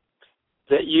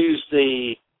that use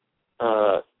the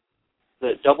AA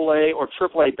or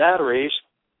AAA batteries,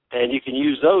 and you can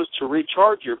use those to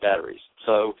recharge your batteries.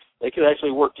 So they could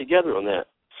actually work together on that.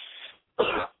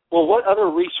 Well, what other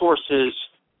resources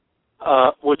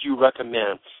would you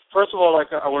recommend? First of all, I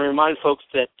want to remind folks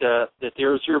that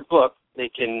there's your book. They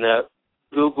can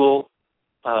Google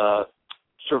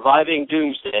Surviving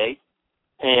Doomsday,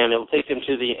 and it'll take them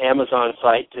to the Amazon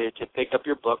site to pick up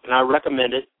your book, and I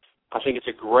recommend it. I think it's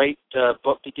a great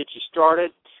book to get you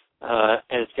started,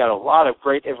 and it's got a lot of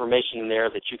great information in there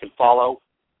that you can follow.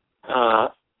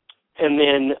 And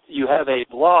then you have a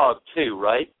blog too,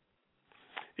 right?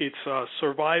 It's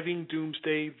Surviving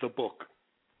Doomsday, the book.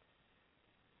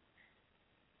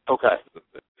 Okay.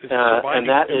 And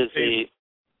that is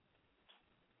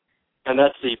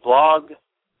that's the blog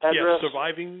address? Yeah,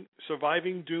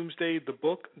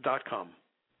 survivingdoomsdaythebook.com.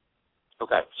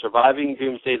 Okay,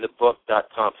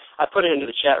 survivingdoomsdaythebook.com. I put it into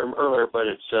the chat room earlier, but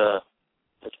it's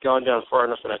gone down far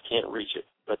enough that I can't reach it.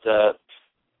 But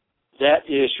that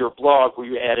is your blog where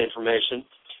you add information.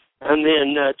 And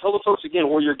then tell the folks again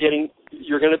where you're going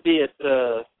to be at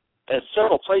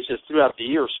several places throughout the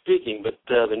year speaking, but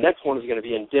the next one is going to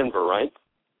be in Denver, right?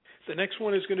 The next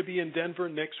one is going to be in Denver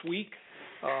next week,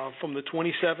 from the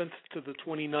 27th to the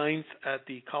 29th at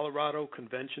the Colorado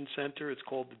Convention Center. It's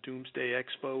called the Doomsday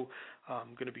Expo.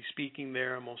 I'm going to be speaking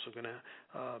there. I'm also going to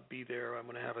be there. I'm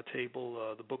going to have a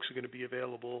table. The books are going to be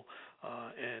available,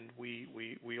 and we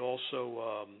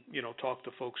also talk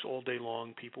to folks all day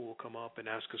long. People will come up and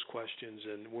ask us questions,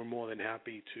 and we're more than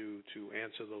happy to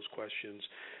answer those questions.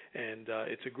 And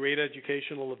it's a great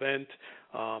educational event.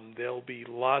 There'll be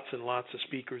lots and lots of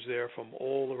speakers there from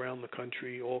all around the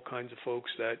country, all kinds of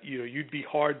folks that you'd be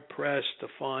hard pressed to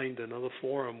find another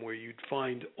forum where you'd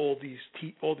find all these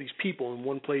people in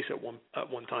one place at one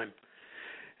time.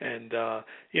 And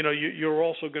you're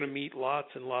also going to meet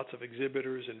lots and lots of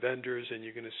exhibitors and vendors, and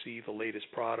you're going to see the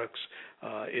latest products.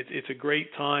 It's a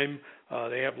great time.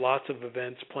 They have lots of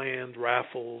events planned,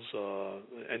 raffles,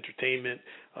 entertainment.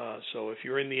 So if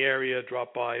you're in the area,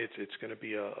 drop by. It's going to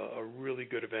be a really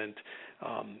good event.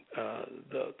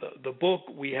 The book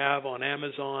we have on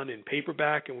Amazon in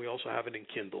paperback, and we also have it in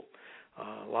Kindle.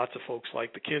 Lots of folks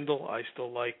like the Kindle. I still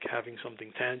like having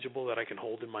something tangible that I can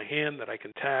hold in my hand, that I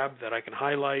can tab, that I can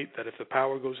highlight, that if the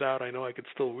power goes out, I know I could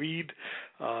still read.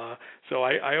 So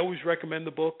I always recommend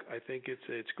the book. I think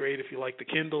it's great if you like the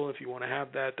Kindle. If you want to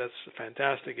have that, that's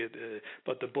fantastic.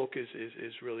 But the book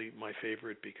is really my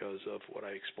favorite because of what I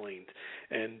explained.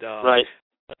 And right.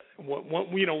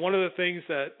 One of the things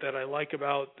that I like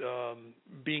about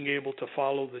being able to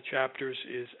follow the chapters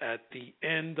is at the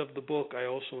end of the book, I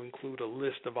also include a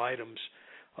list of items,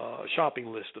 a shopping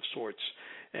list of sorts.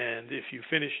 And if you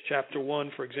finish chapter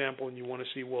 1, for example, and you want to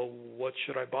see, well, what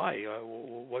should I buy?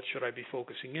 What should I be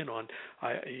focusing in on?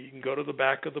 You can go to the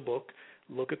back of the book.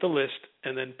 look at the list,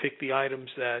 and then pick the items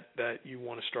that you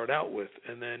want to start out with,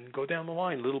 and then go down the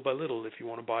line little by little. If you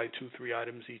want to buy 2-3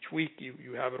 items each week,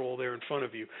 you have it all there in front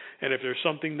of you. And if there's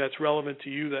something that's relevant to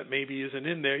you that maybe isn't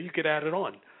in there, you could add it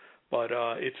on. But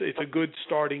it's a good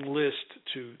starting list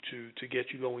to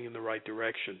get you going in the right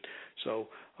direction. So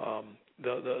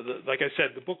like I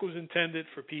said, the book was intended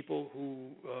for people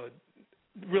who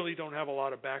really don't have a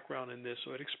lot of background in this,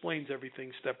 so it explains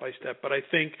everything step by step. But I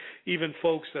think even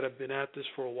folks that have been at this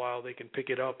for a while, they can pick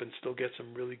it up and still get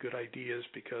some really good ideas,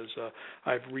 because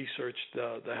I've researched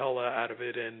the hell out of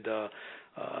it, and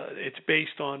it's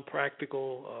based on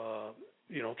practical,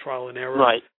 trial and error,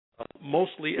 right.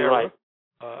 Mostly error. Right.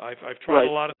 I've tried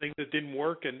a lot of things that didn't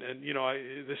work, and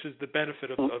this is the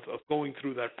benefit of going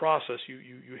through that process.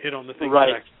 You hit on the things that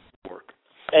actually work.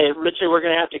 Hey, Richard, we're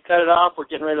going to have to cut it off. We're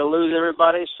getting ready to lose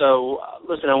everybody. So,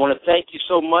 listen, I want to thank you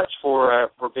so much for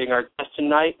being our guest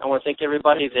tonight. I want to thank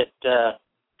everybody that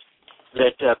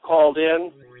called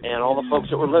in and all the folks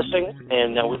that were listening.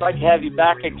 And we'd like to have you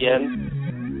back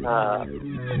again. So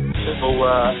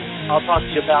I'll talk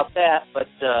to you about that. But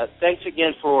thanks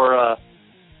again for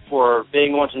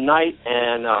being on tonight,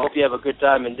 and I hope you have a good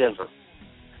time in Denver.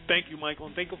 Thank you, Michael,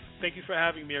 and thank you for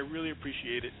having me. I really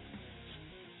appreciate it.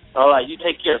 All right, you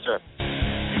take care, sir.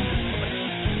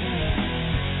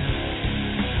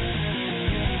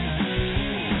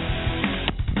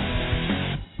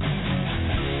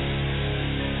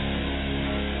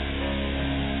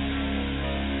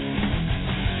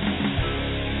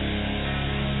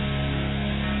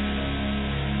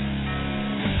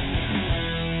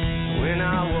 When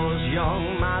I was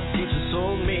young, my teacher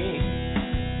told me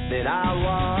that I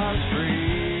was free.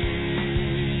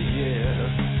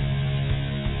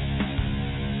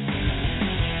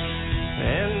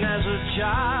 And as a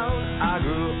child, I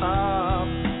grew up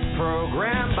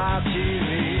programmed by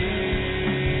TV.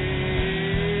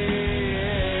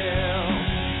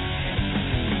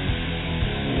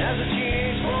 And as a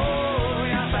teenage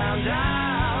boy, I found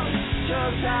out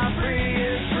just how free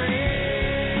is free.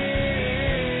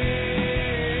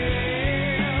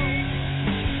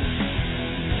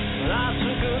 But I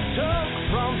took a toke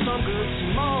from some good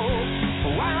smoke. A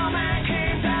wild man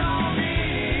came down on me.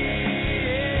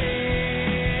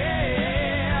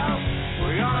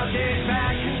 Take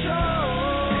back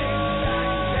control.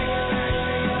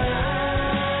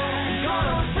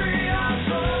 Gonna free our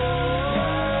soul.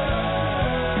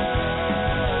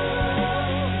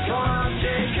 Gonna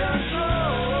take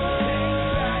control.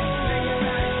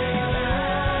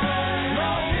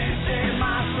 Lord, please save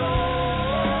my soul.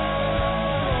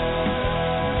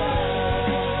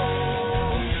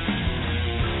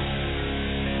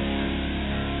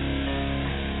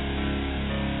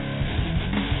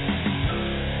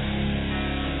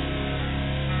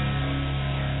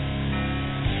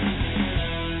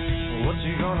 What's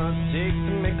it gonna take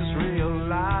to make us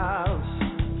realize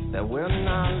that we're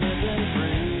not living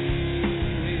freedom?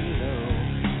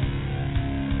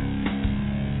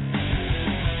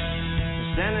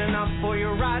 Standing up for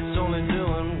your rights, only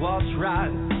doing what's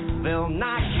right. They'll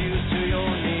knock you to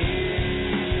your knees.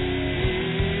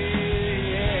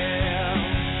 Yeah.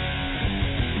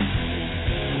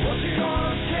 What's it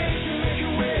gonna take to make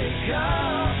you wake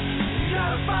up? You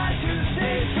gotta fight to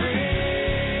stay free.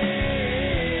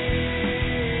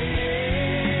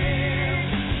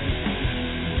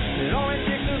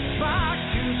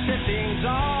 Things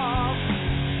off.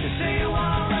 You say you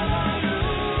want a revolution,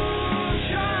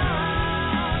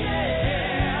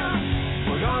 yeah.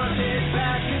 We're gonna take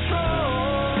back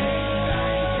control.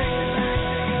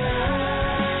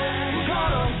 We're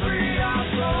gonna free our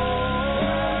soul.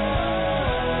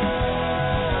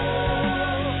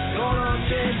 Gonna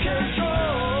take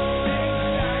control.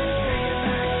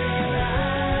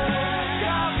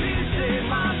 God, please save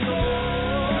my soul.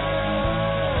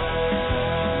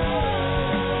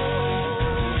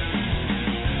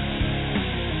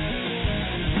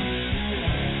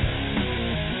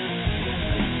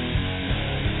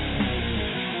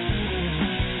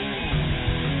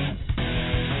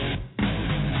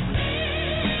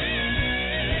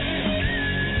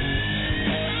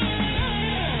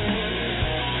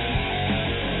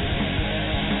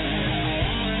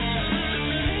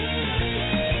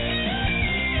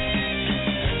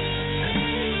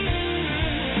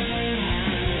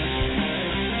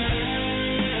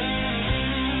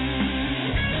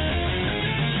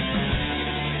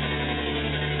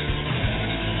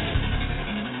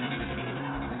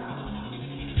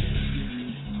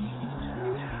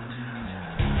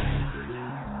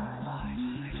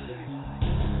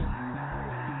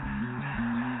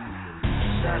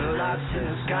 Satellites in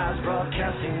the skies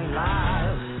broadcasting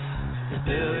live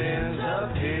billions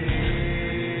of people.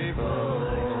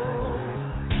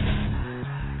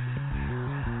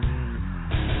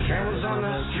 Cameras on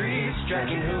the streets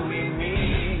tracking who we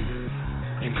meet.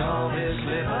 You call this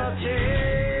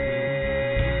liberty?